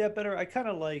you like that better? I kind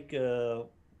of like,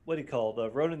 what do you call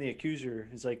it? Ronan the Accuser.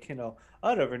 He's like, you know,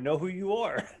 I don't even know who you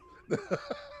are.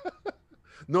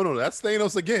 No, that's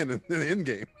Thanos again in the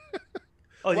Endgame.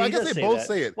 Oh, well, I guess they both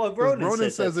say it. Well,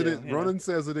 Ronan says it. Too, Ronan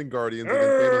says it in Guardians, and then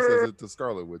Thanos says it to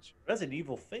Scarlet Witch. That's an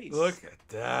evil face. Look at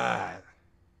that.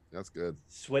 That's good.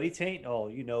 Sweaty taint. Oh,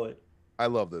 you know it. I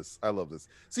love this.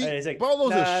 See, like,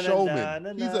 Bolo's a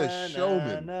showman. He's a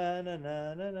showman.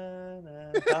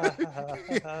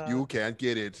 You can't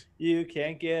get it. You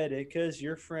can't get it because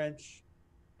you're French.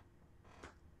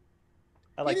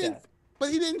 I like that. But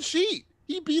he didn't cheat.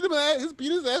 He beat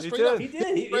his ass straight up. He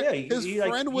did. His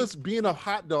friend was being a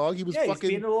hot dog. He was fucking he's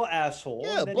being a little asshole.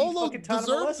 Yeah, Bolo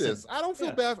deserved this. I don't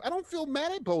feel bad. I don't feel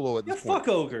mad at Bolo at this point. Fuck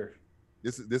Ogre.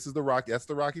 This is the Rocky. That's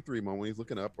the Rocky 3 moment when he's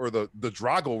looking up, or the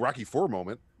Drago Rocky 4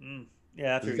 moment.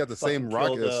 Yeah, he's got the same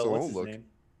Rocky Stallone look.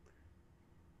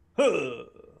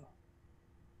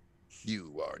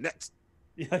 You are next.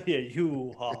 Yeah,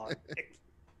 you are next.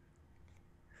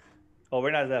 Oh,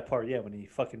 we're not at that part yet when he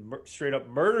fucking straight up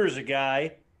murders a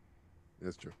guy.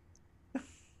 That's true.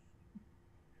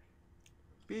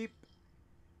 Beep.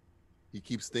 He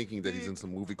keeps thinking that he's in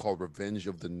some movie called Revenge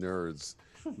of the Nerds.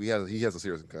 He has a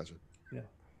serious concussion. Yeah.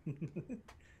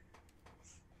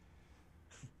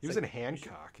 He was in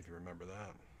Hancock, if you remember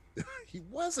that. He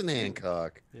was in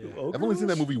Hancock. Yeah. I've only seen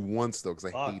that movie once though,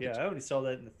 because I hate it. I only saw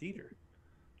that in the theater.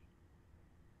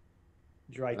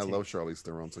 Dry taint. I love Charlize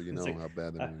Theron, so you know how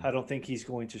bad that movie. I don't think he's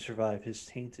going to survive. His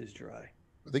taint is dry.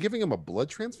 Are they giving him a blood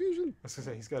transfusion? I was gonna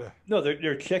say he's got a. No,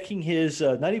 they're checking his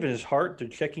not even his heart. They're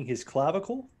checking his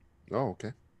clavicle. Oh,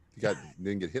 okay. He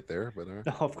didn't get hit there, but no,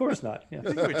 of course not. Yeah.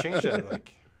 I think we changed that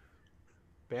like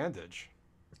bandage.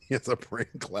 He has a brain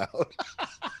cloud.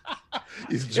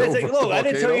 He's like, look, I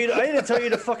didn't tell you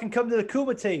to fucking come to the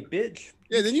Kumite, bitch.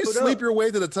 Yeah, then you sleep your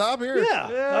way to the top here?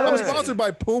 Yeah. I'm sponsored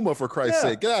by Puma, for Christ's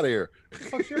sake. Get out of here.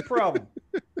 What's your problem?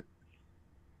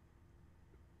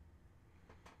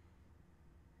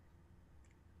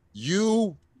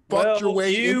 You fucked your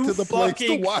way into the place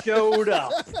to watch. Showed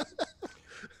up.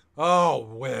 Oh,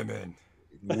 women.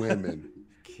 Women.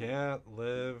 Can't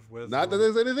live with Not that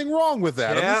there's anything wrong with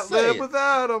that. Can't live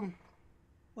without them.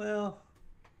 Well,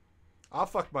 I'll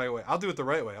fuck my way. I'll do it the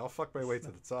right way. I'll fuck my way to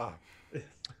the top.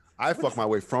 I fuck my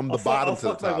way from the bottom to the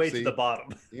top. I'll fuck my way to the bottom.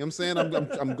 You know what I'm saying?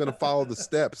 I'm gonna follow the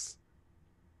steps.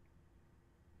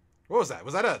 What was that?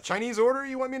 Was that a Chinese order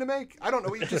you want me to make? I don't know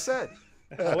what you just said.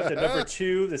 I want the number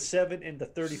 2, the 7, and the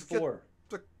 34.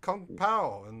 The Kung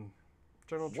Pao and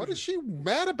General. What is she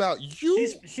mad about?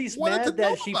 You? She's wanted mad to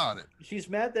know that about it. She's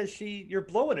mad that you're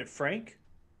blowing it, Frank.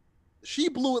 She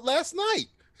blew it last night.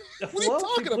 What are you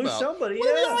talking she blew about? Somebody, what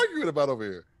are you arguing about over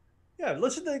here? Yeah,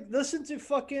 listen to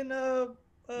fucking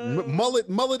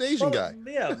mullet Asian guy.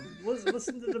 Yeah,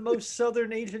 listen to the most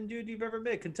southern Asian dude you've ever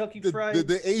met, Kentucky Fried.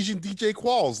 The Asian DJ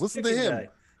Qualls. Listen to him. Guy.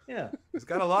 Yeah, he's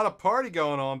got a lot of party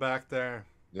going on back there.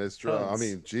 That's true. I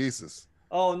mean, Jesus.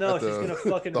 Oh no, she's gonna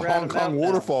fucking the Hong Kong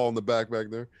waterfall in the back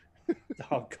there. The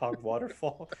Hong Kong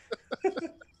waterfall.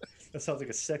 That sounds like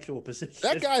a sexual position.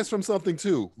 That guy's from something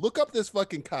too. Look up this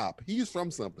fucking cop. He's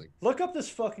from something. Look up this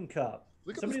fucking cop.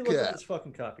 Somebody look up this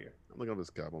fucking cop here. I'm looking up this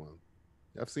cop. Hold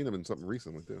on. I've seen him in something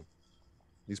recently too.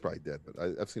 He's probably dead,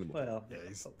 but I've seen him. Well, yeah,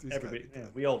 he's everybody. Yeah,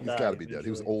 we all. He's got to be dead.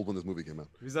 He was old when this movie came out.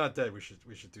 If he's not dead, we should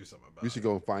do something about it. We should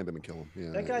go and find him and kill him.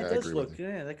 Yeah, that guy does look.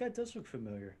 Yeah, that guy does look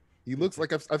familiar. He looks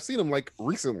like I've seen him like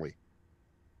recently.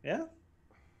 Yeah.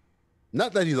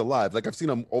 Not that he's alive. Like I've seen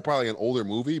him probably an older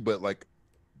movie, but like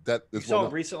that is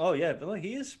one. Recent. Oh yeah, but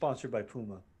he is sponsored by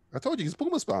Puma. I told you he's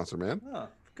Puma sponsor, man. Oh,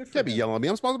 good for you can't be yelling at me.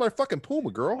 I'm sponsored by fucking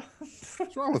Puma, girl.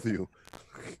 What's wrong with you?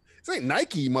 This ain't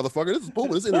Nike, motherfucker. This is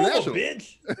Puma. This is international.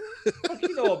 Bitch. What do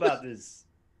you know about this?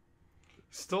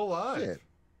 Still alive. Yeah.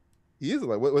 He is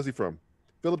alive. What was he from?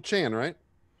 Philip Chan, right?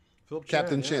 Philip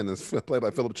Captain Chan is played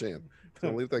by Philip Chan. So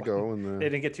I'll leave that go. And they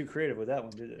didn't get too creative with that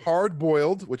one, did they? Hard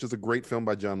Boiled, which is a great film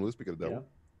by John Woo. Speaking of Devil. Yeah.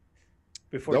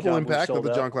 Before Double John Impact of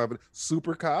the out. Jean-Claude.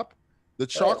 Super Cop. The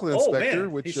Chocolate Inspector,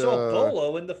 man. which he saw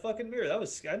Bolo in the fucking mirror. I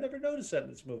never noticed that in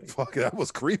this movie. Fuck, that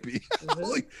was creepy.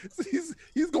 Like,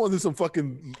 he's going through some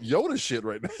fucking Yoda shit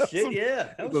right now. Shit,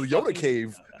 yeah. The Yoda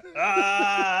cave.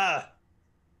 Ah.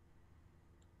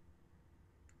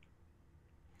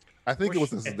 I think it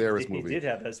was a Sedaris movie. He did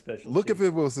have that special. Look if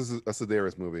it was a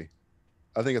Sedaris movie.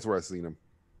 I think that's where I've seen him.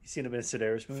 You seen him in a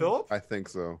Sedaris movie? Philip? I think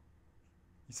so.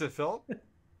 You said Philip?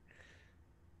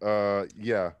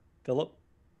 Yeah. Philip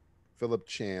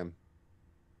Chan.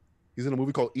 He's in a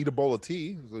movie called Eat a Bowl of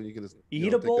Tea. So you can just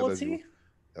Eat a Bowl of Tea?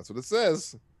 That's what it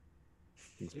says.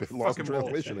 It's been lost in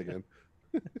translation again.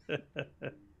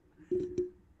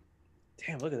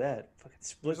 Damn, look at that. Fucking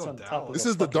splits on top of this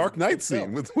is the Dark Knight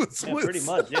scene with splits. Yeah, pretty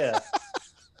much, yeah.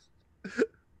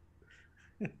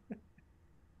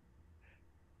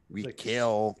 We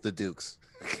kill the Dukes.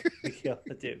 We kill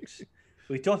the Dukes.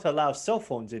 We don't allow cell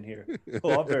phones in here.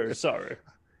 Oh, I'm very sorry.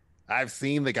 I've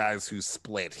seen the guys who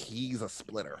split. He's a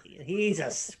splitter. He's a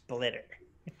splitter.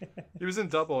 He was in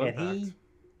Double Impact.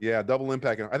 Yeah, Double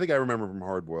Impact. I think I remember from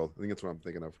Hardboiled. I think that's what I'm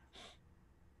thinking of.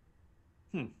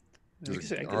 Maybe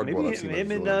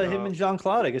him and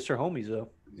Jean-Claude, I guess they're homies though.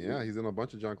 Yeah, he's in a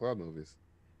bunch of Jean-Claude movies.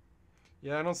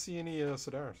 Yeah, I don't see any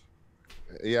Sedaris.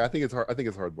 Yeah, I think it's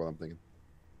Hardboiled. I'm thinking.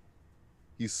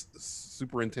 He's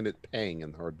Superintendent Pang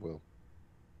in Hardboiled.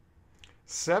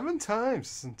 7 times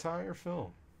this entire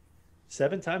film.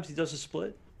 7 times he does a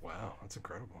split? Wow, that's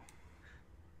incredible.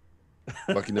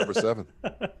 Lucky number 7.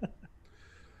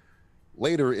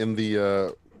 Later in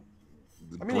the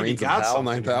Brains of Hal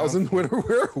 9000, where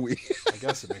are we? I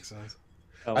guess it makes sense.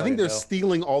 I think they're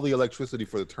stealing all the electricity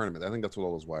for the tournament. I think that's what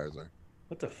all those wires are.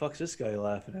 What the fuck's this guy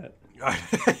laughing at?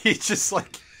 He's just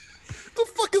like... The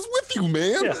fuck is with you,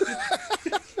 man? Yeah.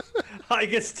 I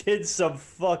just did some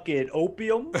fucking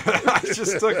opium. I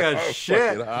just took a shit.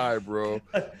 Fucking high, bro.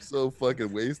 So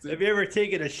fucking wasted. Have you ever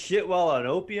taken a shit while on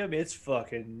opium? It's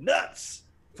fucking nuts.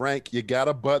 Frank, you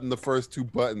gotta button the first 2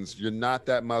 buttons. You're not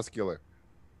that muscular.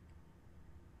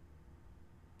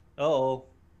 Uh-oh.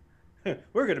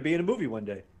 We're gonna be in a movie one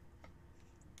day.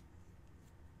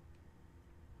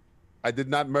 I did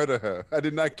not murder her. I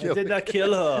did not kill her. I did not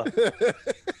kill her.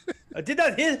 I did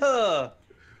not hit her.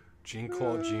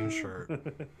 Jean-Claude jean shirt.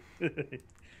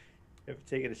 Ever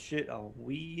taken a shit on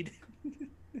weed?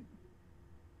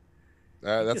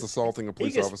 That's assaulting a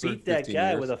police officer. He just beat that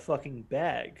guy with a fucking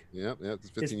bag. Yep, it's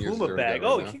 15 His years. Puma bag.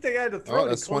 Oh, he kicked that guy in the throat. Oh,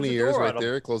 that's 20 years right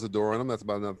there. Close the door on him. That's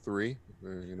about another 3.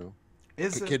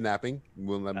 Kidnapping.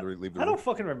 Wouldn't let him leave the room. I don't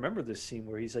fucking remember this scene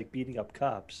where he's like beating up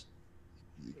cops.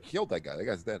 He killed that guy. That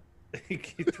guy's dead. He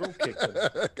throat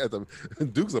kicked him.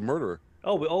 Duke's a murderer.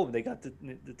 Oh, they got the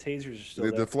tasers are still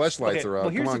there. The flashlights are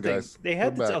out. Come on, guys. They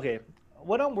had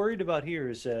what I'm worried about here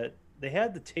is that they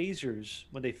had the tasers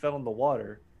when they fell in the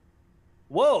water.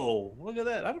 Whoa! Look at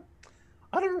that.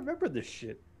 I don't remember this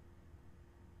shit.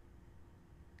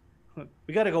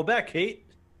 We got to go back, Kate.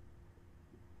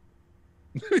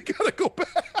 We got to go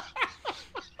back.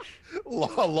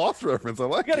 Lost reference. I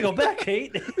like. We got to go back,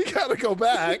 Kate. We got to go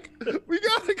back. We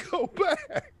got to go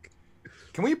back.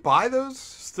 Can we buy those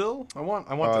still? I want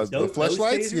those. The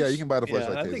flashlights? Yeah, you can buy the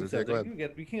flashlight tasers. I think so. Yeah, go ahead. You can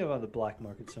get them on the black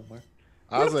market somewhere.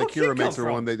 Ozzy Akira makes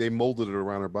her one. They molded it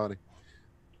around her body.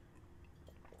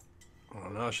 Oh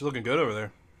no, she's looking good over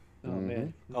there. Oh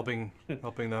man, helping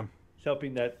them.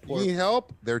 Helping that poor. You need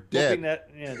help? They're dead.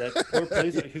 That poor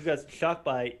policeman who got shocked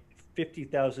by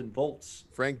 50,000 volts.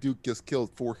 Frank Dux just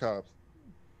killed 4 cops.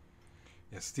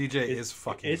 Yes, DJ is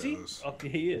fucking is he? those. Oh,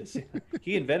 he is.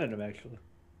 He invented them, actually.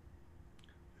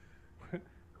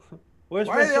 Why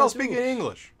are they all speaking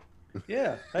English?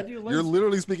 Yeah, how do you learn? You're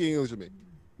literally speaking English to me.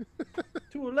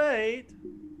 Too late.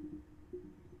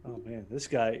 Oh man, this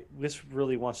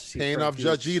really wants to see. Paying off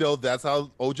Judge Ito. That's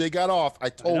how OJ got off. I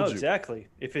told you exactly.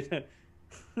 If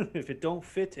it don't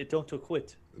fit, it don't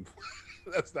acquit.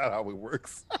 That's not how it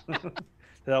works. That's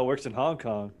how it works in Hong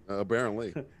Kong.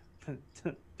 Apparently.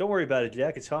 Don't worry about it,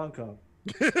 Jack. It's Hong Kong.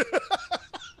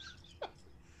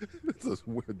 It's a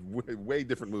way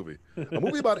different movie. A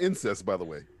movie about incest, by the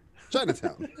way.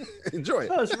 Chinatown. Enjoy it.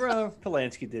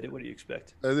 Polanski did it. What do you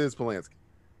expect? It is Polanski.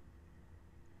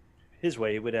 His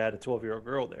way, he would have had a 12-year-old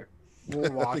girl there.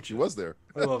 We'll watch I think she was there.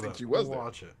 I love think it. she was we'll there.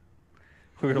 Watch it.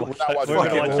 We're not watching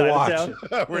Chinatown.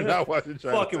 We're not watching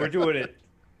Chinatown. Fuck it, we're doing it.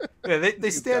 Yeah,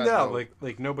 they stand out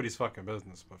like nobody's fucking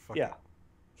business, but fuck yeah. it.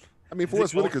 I mean,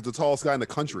 Forrest Whitaker's the tallest guy in the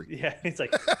country. Yeah, it's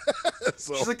like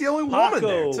so, she's like the only woman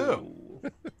there too.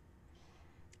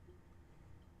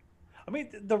 I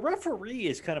mean, the referee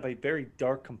is kind of a very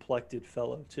dark complected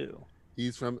fellow too.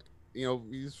 He's from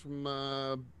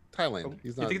Thailand.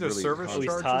 He's not. You think there's really service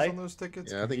charges Thai? on those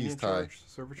tickets? Yeah, I think he's Thai.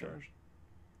 Service charge.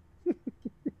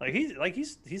 He's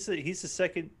the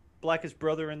second blackest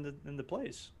brother in the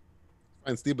place.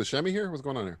 And Steve Buscemi here. What's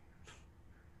going on here?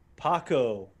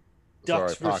 Paco.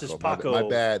 Dux versus Paco.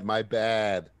 My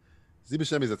bad. Steve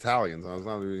Buscemi's Italian, so it's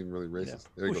not even really racist.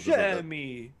 Yeah.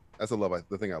 Buscemi. That's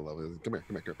the thing I love. Come here,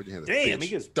 put your hand. Damn, bitch. He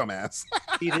gets dumbass.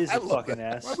 He is a fucking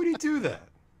ass. Why would he do that?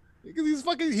 Because he's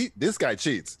fucking. This guy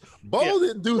cheats. Bo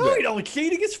didn't do that. No, he don't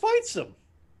cheat. He just fights him.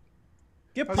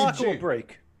 Give Paco a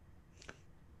break.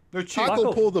 No cheat.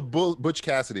 Paco pulled the Butch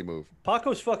Cassidy move.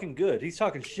 Paco's fucking good. He's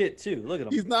talking shit too. Look at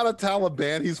him. He's not a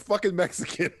Taliban. He's fucking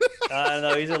Mexican. I don't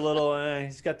know. He's a little.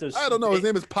 He's got those. I don't know. His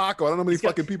name is Paco. I don't know many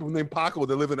fucking people named Paco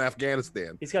that live in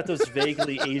Afghanistan. He's got those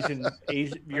vaguely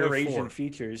Eurasian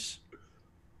features.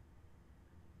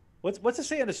 What's it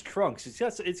say on his trunks?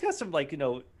 It's got some like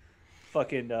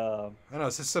fucking. I don't know.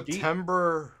 It's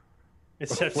September. It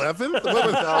says 11th?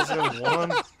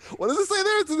 2001. What does it say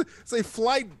there? It's say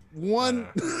flight 1.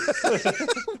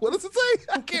 What does it say?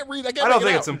 I can't read. I don't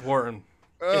think it's important.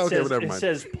 Oh, okay, whatever. It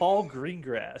says Paul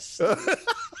Greengrass.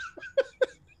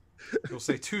 You'll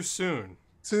say too soon.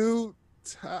 Two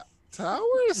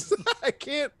towers? I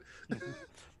can't.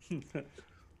 Yeah,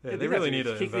 they really need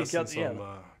to invest in some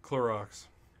Clorox.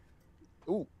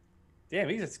 Ooh. Damn,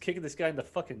 he's just kicking this guy in the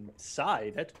fucking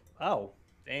side. Oh,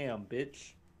 damn,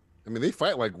 bitch. I mean, they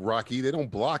fight like Rocky. They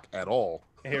don't block at all.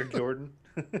 Air Jordan.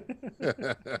 All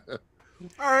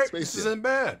right, this isn't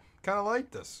bad. Kind of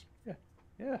like this.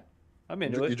 Yeah. I'm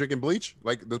into it. You drinking bleach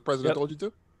like the president told you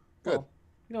to? Good. Well,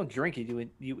 you don't drink it.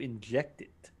 You inject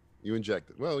it. You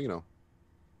inject it. Well,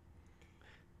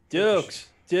 Dukes.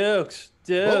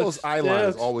 Bolo's eyeline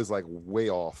is always like way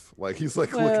off. Like he's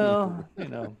like looking.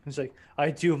 He's like, I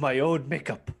do my own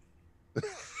makeup. I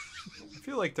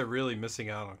feel like they're really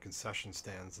missing out on concession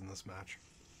stands in this match.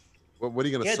 What are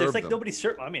you gonna serve? Yeah, there's like them? nobody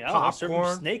serve. I mean, I don't know, serve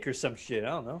them snake or some shit. I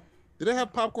don't know. Do they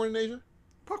have popcorn in Asia?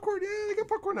 Popcorn, yeah, they got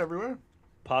popcorn everywhere.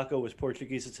 Paco was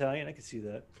Portuguese Italian. I can see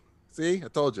that. See, I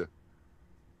told you.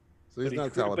 So he's not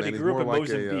Taliban. But he he's grew more up in like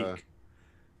Mozambique.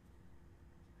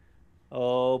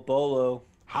 Oh, Bolo!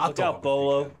 Look out,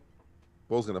 Bolo!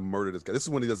 Bolo's gonna murder this guy. This is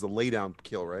when he does the lay down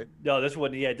kill, right? No, this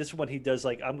one. Yeah, this one he does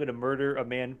like I'm gonna murder a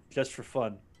man just for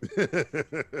fun.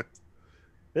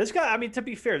 This guy, I mean, to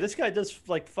be fair, this guy does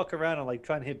like fuck around and like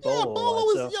try and hit Bolo.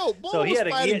 Bolo he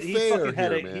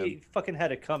fucking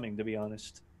had it coming, to be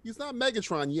honest. He's not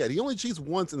Megatron yet. He only cheats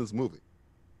once in this movie.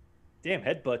 Damn,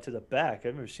 headbutt to the back.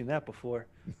 I've never seen that before.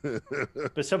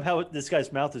 But somehow this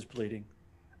guy's mouth is bleeding.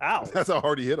 Ow! That's how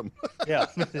hard he hit him. Yeah.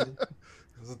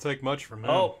 Doesn't take much from him.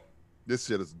 Oh. This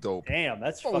shit is dope. Damn,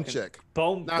 that's bone fucking check.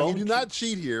 Bone. Now he did not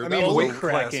cheat here. I mean, weight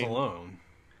class alone.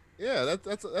 Yeah,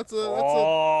 that's a. Oh.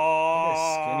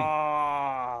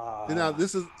 Now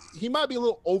he might be a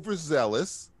little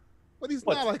overzealous, but he's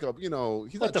not like a he's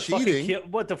not cheating.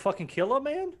 What the fucking killer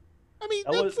man? I mean,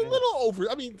 that's a little over.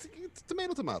 I mean,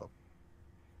 tomato.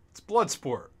 It's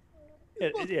Bloodsport.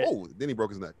 Yeah. Oh, then he broke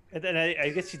his neck. And then I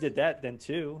guess he did that then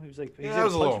too. He was like, that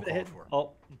was a little uncalled for.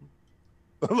 Oh.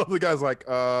 I love the guy's like,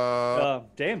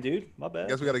 damn, dude, my bad.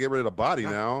 Guess we got to get rid of the body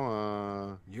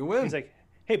now. You win. He's like,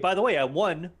 hey, by the way, I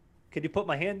won. Could you put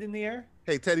my hand in the air?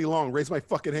 Hey, Teddy Long, raise my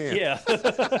fucking hand. Yeah.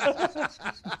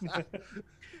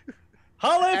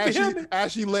 Holla at him.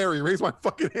 Ashy Larry, raise my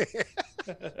fucking hand.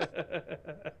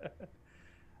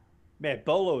 Man,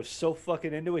 Bolo is so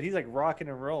fucking into it. He's like rocking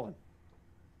and rolling.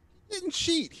 He didn't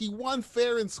cheat. He won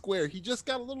fair and square. He just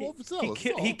got a little overzealous.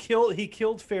 He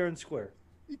killed fair and square.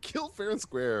 He killed fair and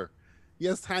square. He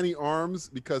has tiny arms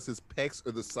because his pecs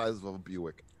are the size of a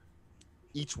Buick.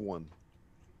 Each one.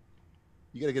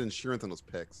 You gotta get insurance on those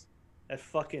pecs. That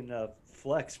fucking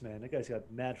flex, man. That guy's got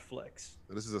mad flex.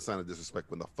 And this is a sign of disrespect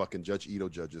when the fucking Judge Ito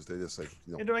judges. They just like,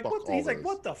 and they're like, what? He's like,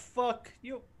 what the fuck?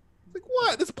 Like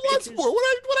what? It's Bloodsport.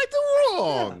 What I do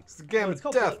wrong? Yeah, it's the game of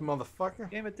death,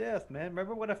 motherfucker. Game of death, man.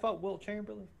 Remember when I fought Wilt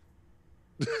Chamberlain?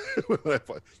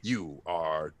 You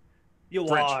are. You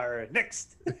French. are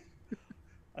next.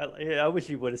 I wish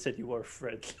you would have said you are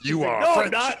French. You are no,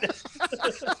 French. I'm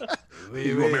not.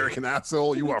 You American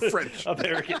asshole. You are French.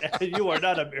 American. You are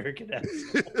not American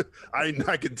asshole. I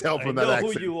can tell from that accent. accent. I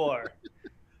know who you are.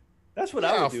 That's what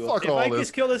I would do. Fuck if I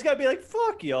just killed this guy, I'd be like,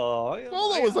 fuck y'all.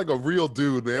 Bolo was like a real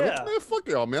dude, man. Yeah. Man, fuck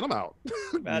y'all, man. I'm out.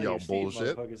 Y'all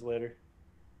bullshit. Motherfuckers later.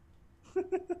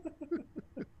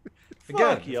 Again,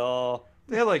 fuck y'all.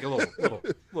 They had like a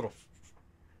little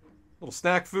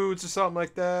snack foods or something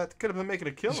like that. Could have been making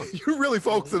a killing. You're really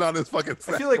focusing on this fucking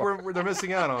snack. I feel like they're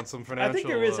missing out on some financial. I think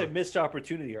there is a missed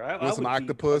opportunity here. Some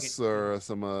octopus or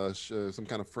some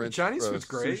kind of French Chinese food's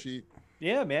great. Sushi.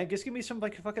 Yeah, man. Just give me some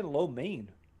like fucking lo mein.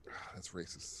 That's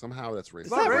racist. Somehow that's racist.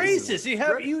 It's not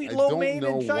racist. You eat lo mein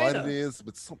in China. I don't know what it is,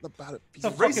 but something about it. It's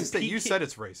racist that you said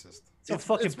it's racist. It's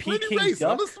fucking Peking racist.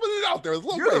 I'm just putting it out there. It's a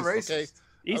little You're racist. racist. Okay?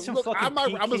 Eat some fucking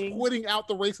Peking. I'm just pointing out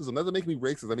the racism. That doesn't make me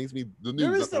racist. That makes me the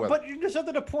news. But there's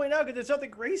nothing to point out because there's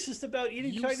nothing racist about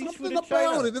eating Chinese food in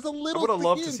China. There's a little. I would have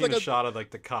loved to see a shot of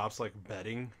like the cops like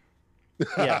betting.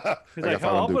 Yeah, he's like,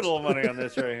 I'll put a little money on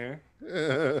this right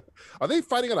here. Are they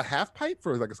fighting on a half pipe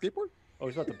for like a skateboard? Oh,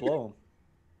 he's about to blow him.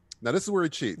 Now this is where he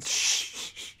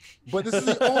cheats. But this is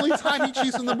the only time he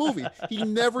cheats in the movie. He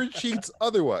never cheats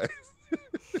otherwise.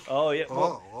 Oh yeah.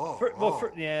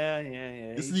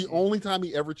 Yeah. This is the only time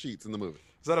he ever cheats in the movie.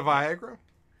 Is that a Viagra?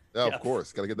 Oh, yeah. Of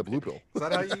course. Got to get the blue pill. Is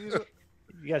that how you use it?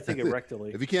 You got to take it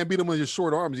rectally. If you can't beat him with his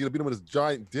short arms, you got to beat him with his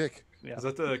giant dick. Yeah. Is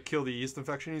that to kill the yeast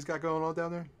infection he's got going on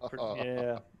down there?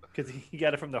 Yeah. Because he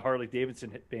got it from the Harley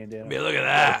Davidson bandana. I mean, look at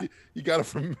that. He got it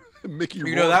from Mickey Rourke.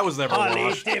 You know that was never Harley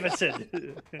washed.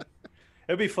 Davidson.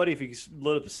 It'd be funny if he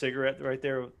lit up a cigarette right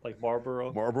there, like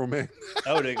Marlboro. Marlboro Man.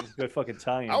 That would have good fucking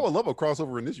tie-in. I would love a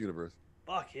crossover in this universe.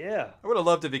 Fuck yeah. I would have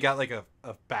loved if he got like a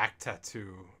back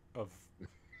tattoo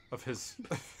of his.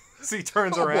 So he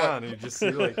turns around and you just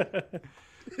see like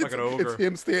an ogre. It's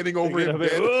him standing over him.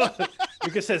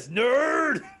 Because it says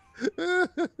nerd.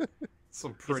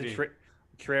 Some pretty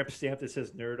tramp stamp that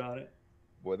says nerd on it.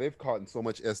 Boy, they've caught in so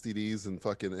much STDs and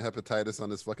fucking hepatitis on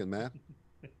this fucking mat.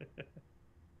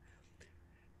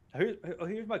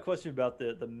 Here's my question about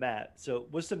the mat. So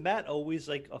was the mat always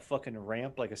like a fucking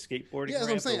ramp, like a skateboarding Yeah, that's ramp?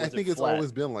 what I'm saying. I think it's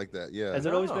always been like that. Yeah. Has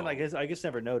it always been? I guess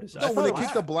never noticed. No, when they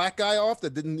kicked the black guy off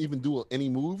that didn't even do any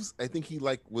moves, I think he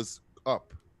like was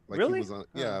up. Like really? He was on,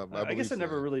 yeah. I guess I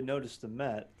never really noticed the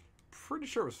mat. Pretty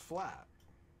sure it was flat.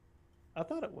 I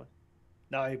thought it was.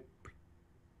 No,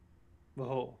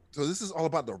 whoa. So this is all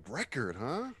about the record,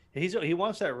 huh? He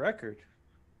wants that record.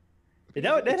 And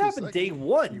that happened day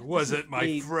one. He wasn't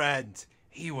my friend.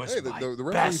 He was my the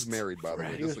referee's best married, by the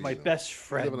way. He was my best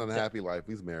friend. He's living an unhappy life.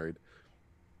 He's married.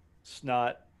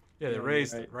 Snot. Yeah, they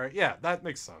raised it, right? Yeah, that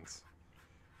makes sense.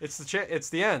 It's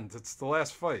the end. It's the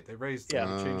last fight. They raised it.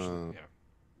 Yeah. They changed it. Yeah.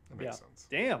 That makes sense.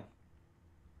 Damn.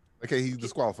 Okay, he's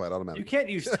disqualified automatically. You can't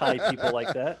use tie people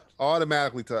like that.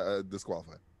 Automatically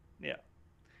disqualified. Yeah.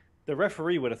 The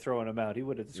referee would have thrown him out. He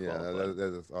would have disqualified. Yeah,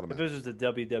 that's automatic. If this was the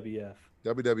WWF.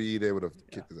 WWE, they would have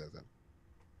kicked his ass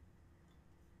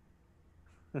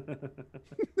out.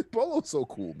 Bolo's so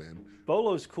cool, man.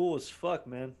 Bolo's cool as fuck,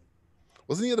 man.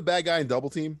 Wasn't he the bad guy in Double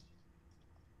Team?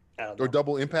 I don't know. Or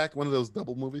Double Impact, one of those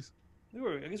double movies?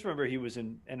 I just remember he was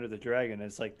in Enter the Dragon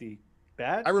as like the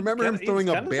bad. I remember him throwing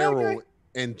a barrel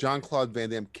and Jean-Claude Van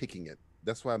Damme kicking it.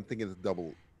 That's why I'm thinking it's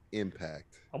Double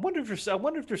Impact. I wonder if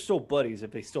they're still buddies,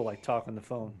 if they still like talk on the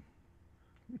phone.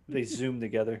 They Zoom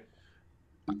together.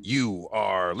 You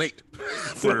are late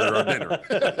for dinner.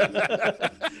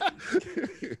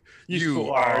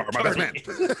 You are my best man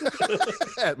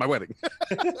at my wedding.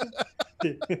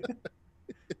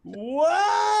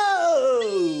 Whoa!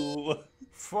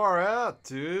 Far out,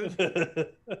 dude. He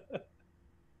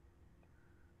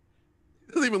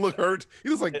doesn't even look hurt. He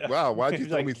was like, "Wow, why'd you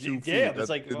throw me 2 feet? It's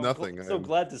like nothing." I'm so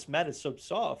glad this mat is so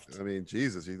soft. I mean,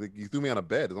 Jesus, you threw me on a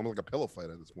bed. It's almost like a pillow fight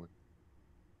at this point.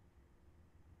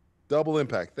 Double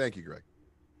Impact. Thank you, Greg.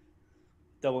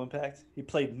 Double Impact. He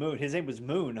played Moon. His name was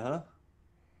Moon, huh?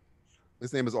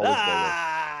 His name is always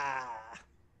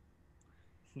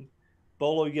Bolo.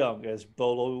 Bolo Young as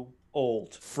Bolo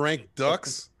Old. Frank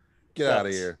Dux. Get out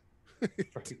of here.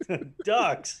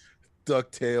 Ducks.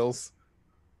 DuckTales.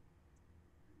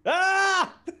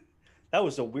 Ah! That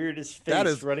was the weirdest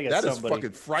face running at somebody. That is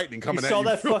fucking frightening coming at you. You saw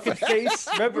that fucking face?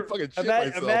 Remember?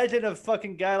 Imagine a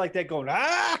fucking guy like that going,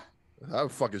 ah! I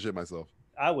would fucking shit myself.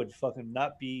 I would fucking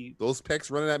not be. Those pecs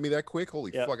running at me that quick?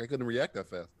 Holy fuck, I couldn't react that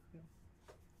fast.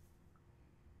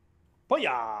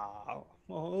 Booyah!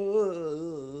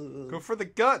 Go for the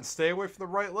gut and stay away from the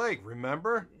right leg,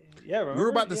 remember? Yeah, remember? We're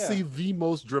about to see the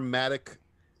most dramatic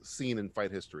scene in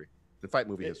fight history, in fight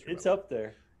movie history. It's up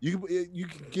there. You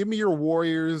can give me your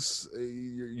Warriors,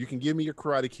 you can give me your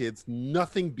Karate Kids.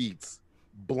 Nothing beats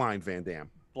Blind Van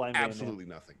Damme. Absolutely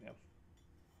nothing. Yeah.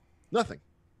 Nothing.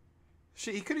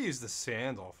 Shit, he could have used the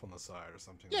sand off on the side or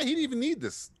something. Yeah, he didn't even need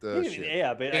this shit.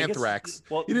 Yeah, but anthrax.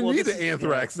 He didn't need the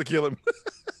anthrax to kill him.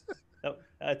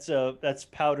 That's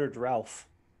powdered Ralph.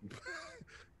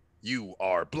 You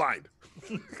are blind.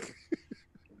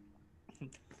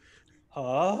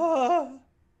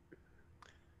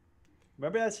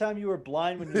 Remember that time you were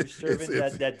blind when you were serving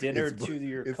that dinner to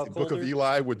your cuckolders? It's Book of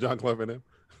Eli with Jean-Claude Van Damme.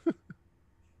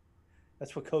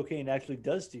 That's what cocaine actually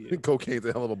does to you. Cocaine's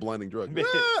a hell of a blinding drug. Yeah.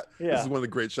 This is one of the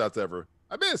great shots ever.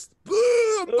 I missed.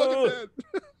 I'm fucking dead.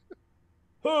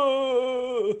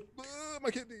 My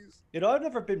kidneys. You know, I've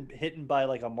never been hit by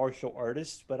like a martial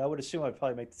artist, but I would assume I'd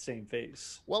probably make the same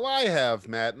face. Well, I have,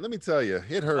 Matt. Let me tell you,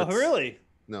 it hurts. Oh, really?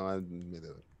 No, I've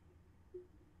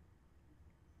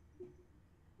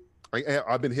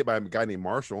been hit by a guy named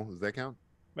Marshall. Does that count?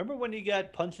 Remember when you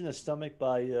got punched in the stomach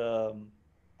by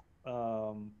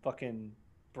fucking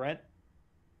Brent?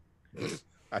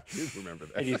 I do remember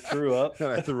that. And you threw up. And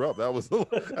I threw up. That was.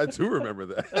 I do remember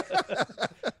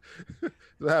that.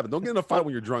 What happened? Don't get in a fight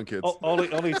when you're drunk, kids.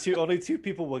 Only two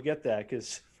people will get that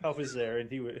because I was there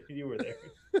and you were there.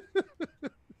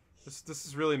 This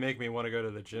is really making me want to go to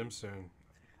the gym soon.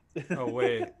 Oh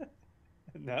wait.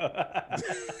 No.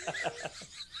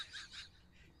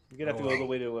 You're gonna have to go all the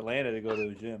way to Atlanta to go to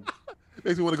the gym.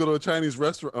 Makes me want to go to a Chinese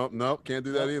restaurant. Oh no, can't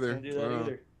do that either. Can't do that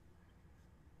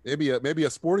either. Maybe a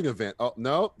sporting event. Oh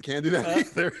no, can't do that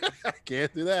either.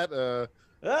 Can't do that.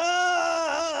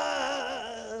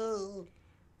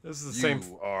 This is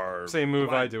the same move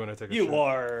I do when I take a shit. You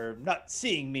are not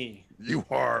seeing me. You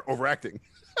are overacting.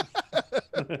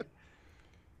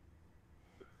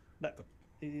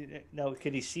 Now,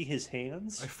 can he see his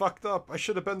hands? I fucked up. I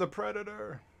should have been the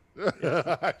predator.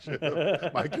 I should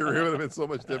have. My career would have been so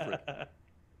much different.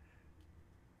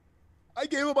 I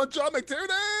gave him on John McTiernan.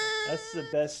 That's the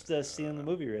best scene in the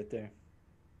movie right there.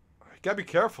 You gotta be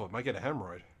careful. It might get a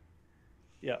hemorrhoid.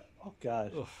 Yeah. Oh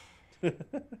God.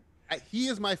 He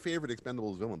is my favorite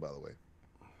Expendables villain, by the way.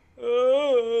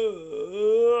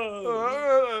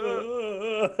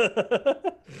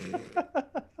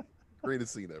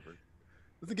 Greatest scene ever.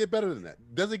 Does it get better than that?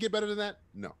 Does it get better than that?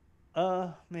 No.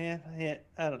 Man, yeah,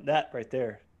 I don't. That right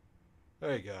there.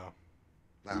 There you go.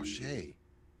 Wow, Shay.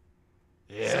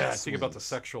 Yeah, think about the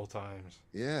sexual times.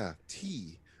 Yeah,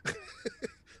 T.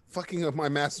 Fucking of my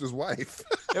master's wife.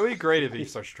 It would be great if he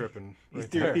starts tripping. He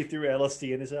threw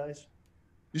LSD in his eyes.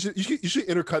 You should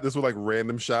intercut this with like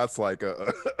random shots, like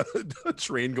a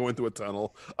train going through a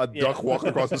tunnel, a duck walking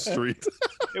across the street.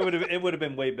 It would have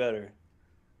been way better.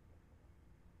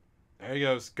 There he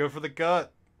goes. Go for the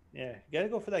gut. Yeah, you gotta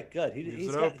go for that gut. He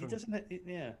doesn't.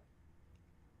 Yeah.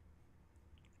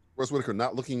 Forrest Whitaker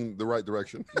not looking the right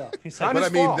direction. No, but I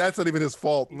mean, that's not even his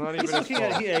fault. Not even his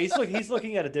fault. He's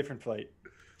looking at a different fight.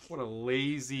 What a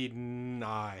lazy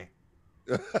eye.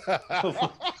 What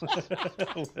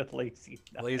a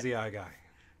lazy eye guy.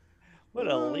 What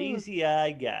a lazy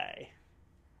eye guy.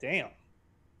 Damn.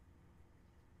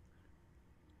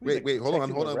 Wait, hold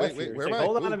on. Wait, where am I?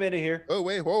 Hold on a minute here. Oh,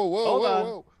 wait,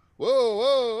 whoa.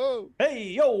 Hey,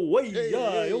 yo, hey,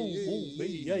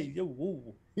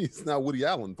 yo. He's not Woody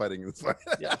Allen fighting this fight.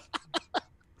 Yeah.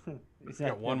 He's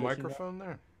got one microphone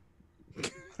there.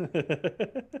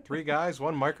 3 guys,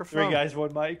 1 microphone. 3 guys,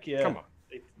 1 mic. Yeah. Come on.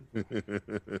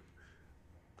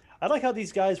 I like how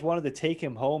these guys wanted to take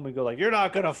him home and go like, "You're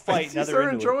not gonna fight." Now they're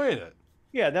enjoying it.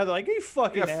 Yeah. Now they're like, "You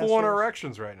fucking." Got full-on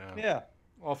erections right now. Yeah.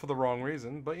 All for the wrong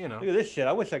reason, but you know. Look at this shit.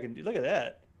 I wish I could. Look at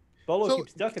that. Bolo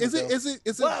keeps ducking. Is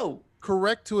it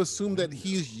correct to assume that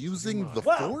he's using the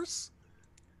Force?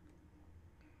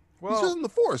 Well, he's using the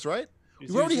Force, right?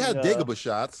 We've already had Dagobah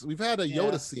shots. We've had a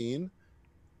Yoda scene.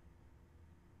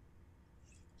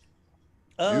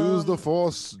 Use the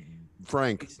Force,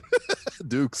 Frank.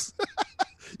 Dukes.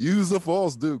 Use the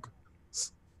Force, Duke.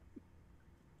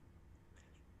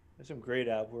 There's some great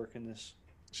ab work in this.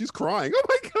 She's crying. Oh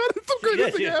my God, it's the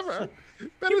greatest thing ever.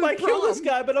 You might kill this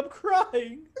guy, but I'm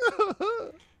crying.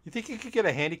 You think he could get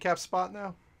a handicap spot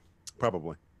now?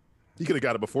 Probably. He could have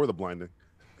got it before the blinding.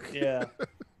 Yeah.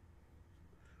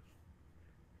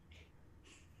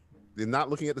 They're not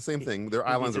looking at the same thing. Their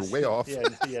eye lines are way off. Yeah,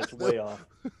 it's way off.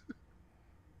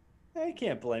 I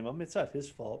can't blame him. It's not his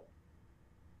fault.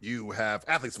 You have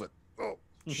athlete's foot. Oh.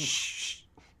 Shh.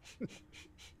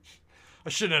 I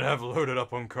shouldn't have loaded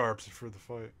up on carbs for the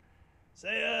fight.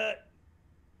 Say it.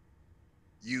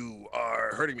 You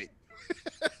are hurting me.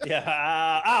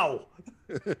 Yeah. Ow.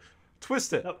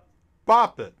 Twist it. Nope.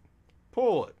 Bop it.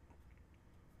 Pull it.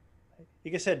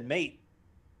 You just said mate.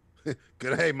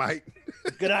 Good day, mate.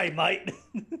 Good day, mate.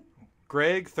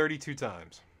 Greg, 32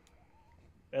 times.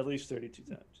 At least 32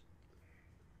 times.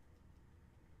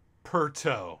 Per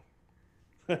toe.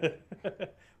 I'm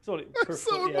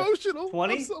so emotional.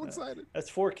 20? I'm so excited. That's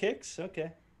 4 kicks.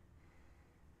 Okay.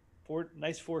 4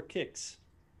 kicks.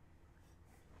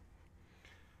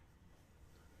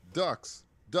 Ducks.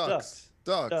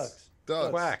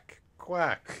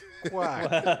 Quack.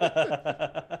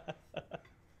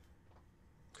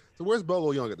 So where's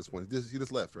Bolo Young at this point? He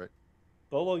just left, right?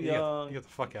 Bolo Young. You get the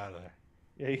fuck out of there.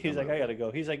 Yeah, he's like, I gotta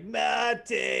go. He's like,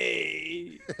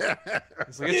 Matty.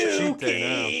 It's like, it's cheat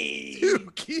day now.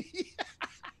 Dookie.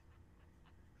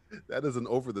 That is an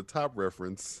over-the-top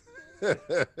reference.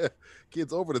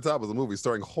 Kids, Over the Top is a movie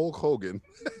starring Hulk Hogan.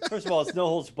 First of all, it's No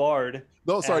Holds Barred.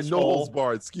 No, sorry, asshole. No Holds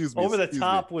Barred. Excuse me. Over the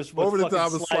Top was Over the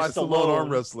Top is Sly Stallone arm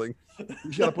Stallone. wrestling.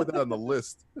 You gotta put that on the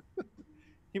list.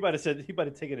 He might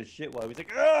have taken a shit while he was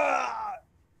like, ah!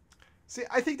 See,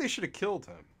 I think they should have killed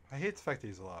him. I hate the fact that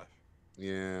he's alive.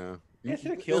 Yeah. Yeah,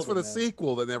 should have killed It's for him, the man.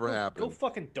 sequel that never happened. Go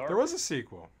fucking dark. There was a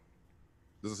sequel.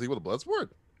 There's a sequel to Bloodsport?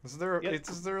 Is there? Yep.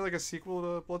 Is there like a sequel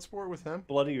to Bloodsport with him?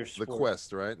 Bloody or The Sport.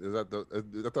 Quest, right? Is that the?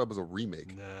 I thought it was a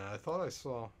remake. Nah, I thought I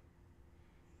saw.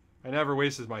 I never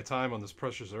wasted my time on this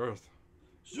precious earth.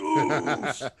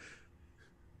 Zeus!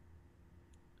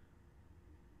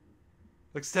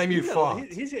 Next time you fought.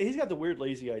 He's got the weird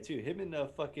lazy eye too. Him and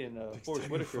fucking Forrest time you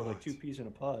Whitaker are like fought. two peas in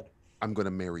a pod. I'm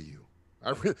gonna marry you.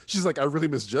 She's like, I really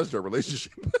misjudged our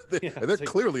relationship. Yeah, And they're it's like-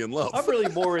 clearly in love. I'm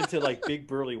really more into like big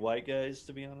burly white guys,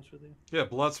 to be honest with you. Yeah,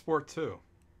 Bloodsport 2.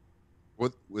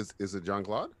 What is it?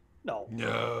 Jean-Claude? No, No.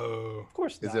 of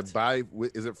course not.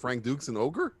 Is it Frank Dux and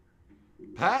Ogre?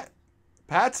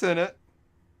 Pat's in it.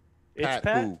 It's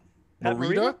Pat. Who? Pat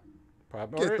Morita?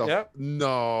 Pat Get the Yep.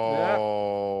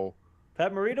 no.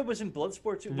 Pat Morita was in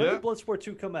Bloodsport 2. When Yeah. did Bloodsport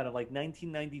 2 come out? In like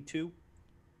 1992?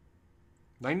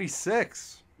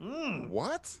 96.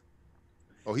 What?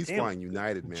 Oh, he's Damn. flying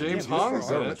United, man. James These Hong's in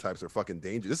government it. types are fucking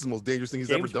dangerous. This is the most dangerous thing he's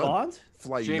ever James done. Bond?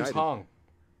 Fly James United. Hong.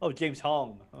 Oh, James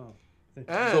Hong. Oh.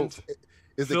 And So,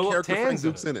 is the Philip character Frank Tan's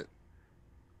in Dux in it?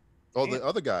 Oh, the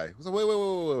other guy. So wait.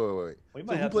 We So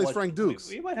might who have to plays watch- Frank Dux?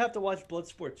 We might have to watch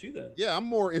Bloodsport 2 then. Yeah, I'm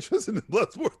more interested in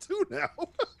Bloodsport 2 now.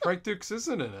 Frank Dux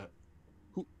isn't in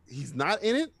it. He's not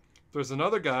in it? There's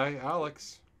another guy,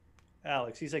 Alex.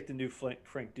 Alex, he's like the new Frank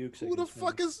Dukes. Who the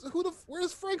fuck is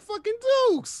where's Frank fucking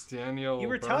Dukes? Daniel. He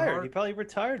retired. Bernhardt. He probably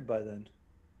retired by then.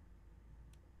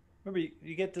 Remember,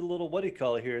 you get the little, what do you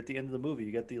call it here at the end of the movie?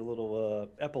 You get the little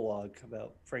epilogue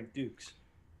about Frank Dukes.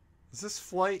 Is this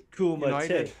Flight Kumite.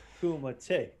 United?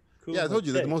 Kumite. Yeah, I told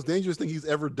you that the Kumite. most dangerous thing he's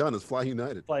ever done is fly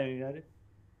United. Flying United.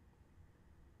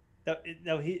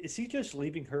 Now is he just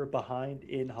leaving her behind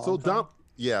in Hong So Kong?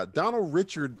 Donald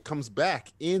Richard comes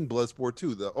back in Bloodsport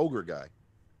 2, the ogre guy.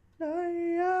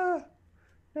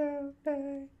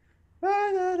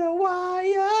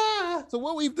 So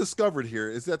what we've discovered here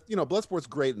is that, Bloodsport's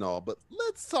great and all, but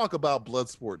let's talk about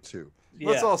Bloodsport 2.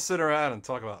 Let's all sit around and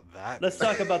talk about that. Let's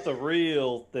talk about the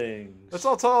real things. Let's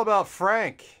all talk about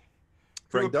Frank.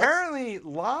 Who Frank Dux? apparently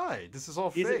lied. This is all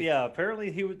fake. Yeah, apparently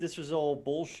this was all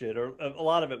bullshit, or a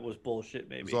lot of it was bullshit.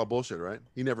 Maybe It's all bullshit, right?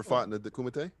 He never fought in the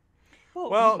Kumite?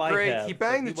 Well, he might great. have, He but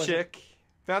banged the wasn't- chick,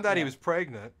 found out he Yeah. was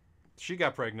pregnant. She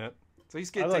got pregnant. So he's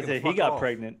I getting was taken gonna the say he fuck got off.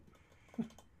 pregnant.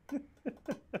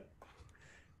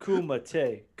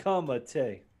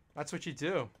 Kumite. That's what you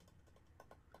do.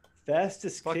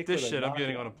 Fastest Fuck kick this with a shit. I'm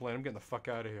getting on a knockout. plane. I'm getting the fuck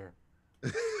out of here.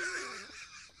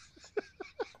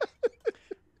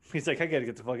 He's like, I gotta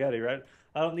get the fuck out of here, right?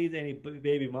 I don't need any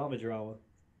baby mama drama.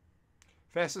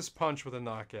 Fastest punch with a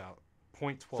knockout.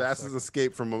 0.12 Fastest seconds.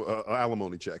 escape from an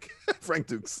alimony check. Frank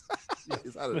Dukes.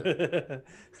 He's out of there.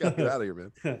 Gotta get out of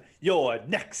here, man. You're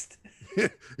next. you,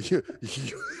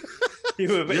 He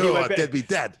went, he you're went back, dead be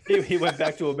dead. he went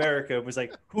back to America and was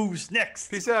like, "Who's next?"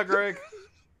 Peace out, Greg.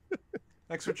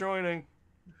 Thanks for joining.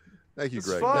 Thank you, It's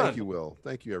Greg. fun. Thank you, Will.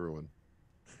 Thank you, everyone.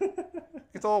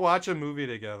 Let's all watch a movie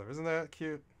together. Isn't that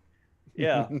cute?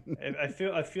 Yeah, I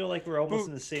feel like we're almost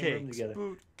in the same room Cakes, together.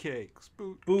 Boot cakes.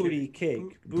 Boot Booty cake,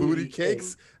 cake. Booty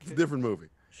cakes. It's a different movie.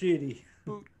 Shitty.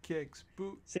 Boot cakes.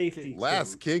 Boot Safety. cakes,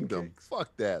 Last boot Kingdom. cakes,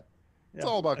 Fuck that. It's Yeah.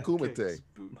 all about cakes, Kumite.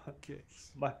 boot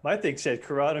cakes. My thing said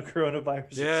coronavirus.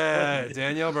 Yeah, exploded.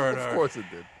 Daniel Of Bernhardt. course it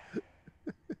did.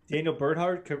 Daniel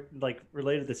Bernhardt, like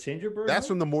related to Sandra Bernhardt. That's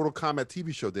from the Mortal Kombat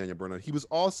TV show, Daniel Bernhardt. He was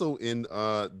also in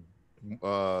Love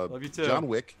you too. John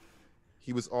Wick.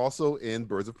 He was also in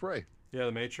Birds of Prey. Yeah,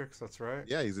 The Matrix. That's right.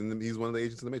 Yeah, he's one of the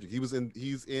agents in the Matrix. He's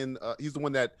the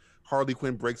one that Harley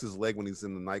Quinn breaks his leg when he's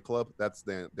in the nightclub. That's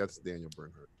Daniel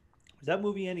Bernhardt. Is that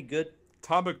movie any good?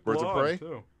 Atomic Birds of Blonde Prey?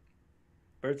 too.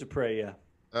 Birds of Prey, yeah.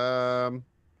 It's a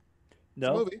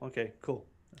No. movie. Okay, cool.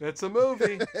 It's a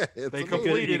movie. It's They a movie.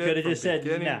 completed You it coulda from just said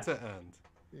beginning nah. to end.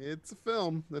 It's a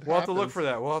film. We'll have to look for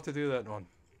that. We'll have to do that one.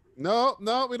 No, we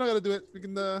don't got to do it. We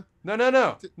can. No.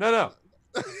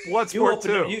 Bloodsport You opened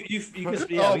 2. it. You Oh,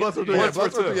 yeah, Bloodsport 2. yeah, Yeah, Bloodsport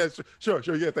Bloodsport 2. 2. Yeah,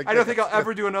 sure. Yeah, I don't think I'll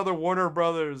ever do another Warner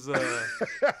Brothers.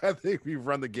 I think we've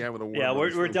run the gamut of Warner yeah,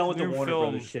 Brothers we're films. done with the New Warner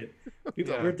film. Brothers shit.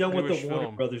 Yeah, We're done with newish the Warner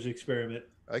film. Brothers experiment.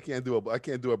 I can't do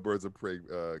a Birds of Prey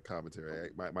commentary.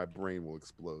 My brain will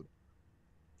explode.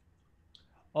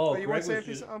 Oh, you want to say a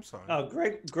piece? I'm sorry. Oh,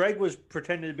 Greg was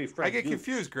pretending to be Frank. I get Dux.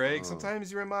 confused, Greg.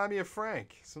 Sometimes you remind me of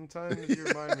Frank. Sometimes you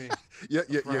remind me.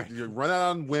 You run out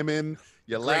on women.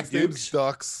 Your last name's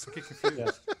Dux. I get confused.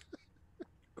 Yeah.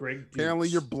 Greg Dux. Apparently,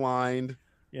 you're blind.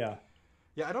 Yeah.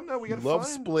 Yeah, I don't know. We got to love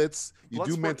splits. You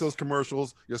do Bloodsport. Mentos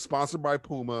commercials. You're sponsored by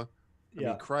Puma. I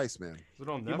mean, Christ, man.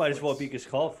 You might as well be just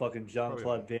called fucking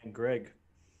Jean-Claude Van Greg.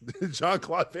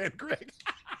 Jean-Claude Van Greg.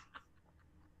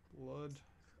 Blood.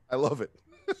 I love it.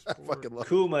 I fucking love it.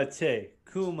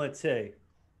 Kumite.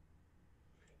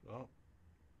 Well,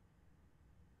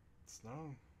 it's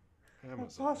no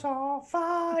Amazon. On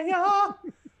fire.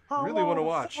 I really want to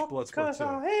watch Bloodsport 2.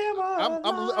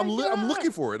 I'm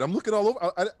looking for it. I'm looking all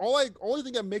over. Only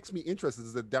thing that makes me interested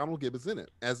is that Donald Gibb is in it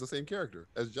as the same character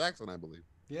as Jackson, I believe.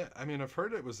 Yeah, I mean, I've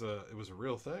heard it was a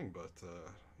real thing, but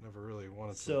never really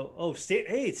wanted to. So,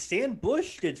 Stan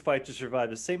Bush did Fight to Survive,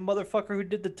 the same motherfucker who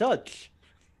did the touch.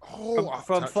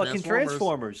 From fucking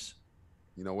Transformers.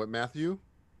 You know what, Matthew?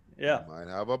 Yeah. Might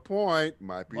have a point.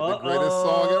 Might be the greatest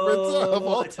song ever of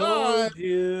all time. I told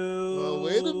you. Oh,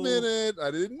 wait a minute.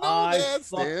 I didn't know that.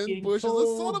 Stan Bush is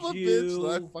a son of a bitch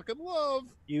that I fucking love.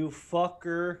 You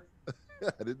fucker.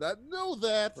 I did not know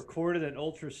that. Recorded in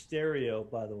ultra stereo,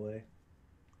 by the way.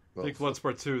 I think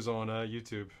Bloodsport 2 is on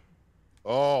YouTube.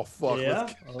 Oh, fuck. Yeah?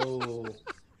 Oh.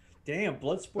 Damn,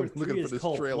 Bloodsport 3 is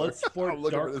called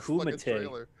Bloodsport Dark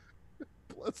Kumite.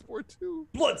 Bloodsport 2.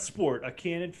 Bloodsport, a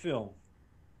canon film.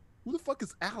 Who the fuck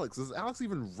is Alex? Is Alex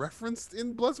even referenced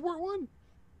in Bloodsport 1?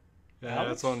 Yeah,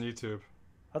 that's on YouTube.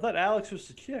 I thought Alex was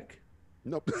the chick.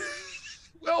 Nope.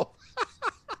 Well.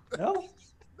 No?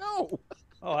 No.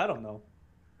 Oh, I don't know.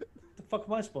 What the fuck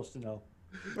am I supposed to know?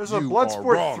 There's a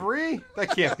Bloodsport 3?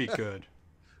 That can't be good.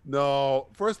 No.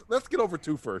 First, let's get over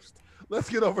 2 first. Let's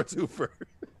see.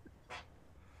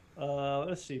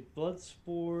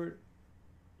 Bloodsport.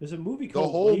 There's a movie called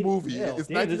The whole movie. It's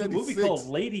there's a movie called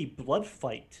Lady Blood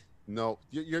Fight. No,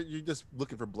 you're just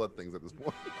looking for blood things at this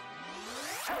point.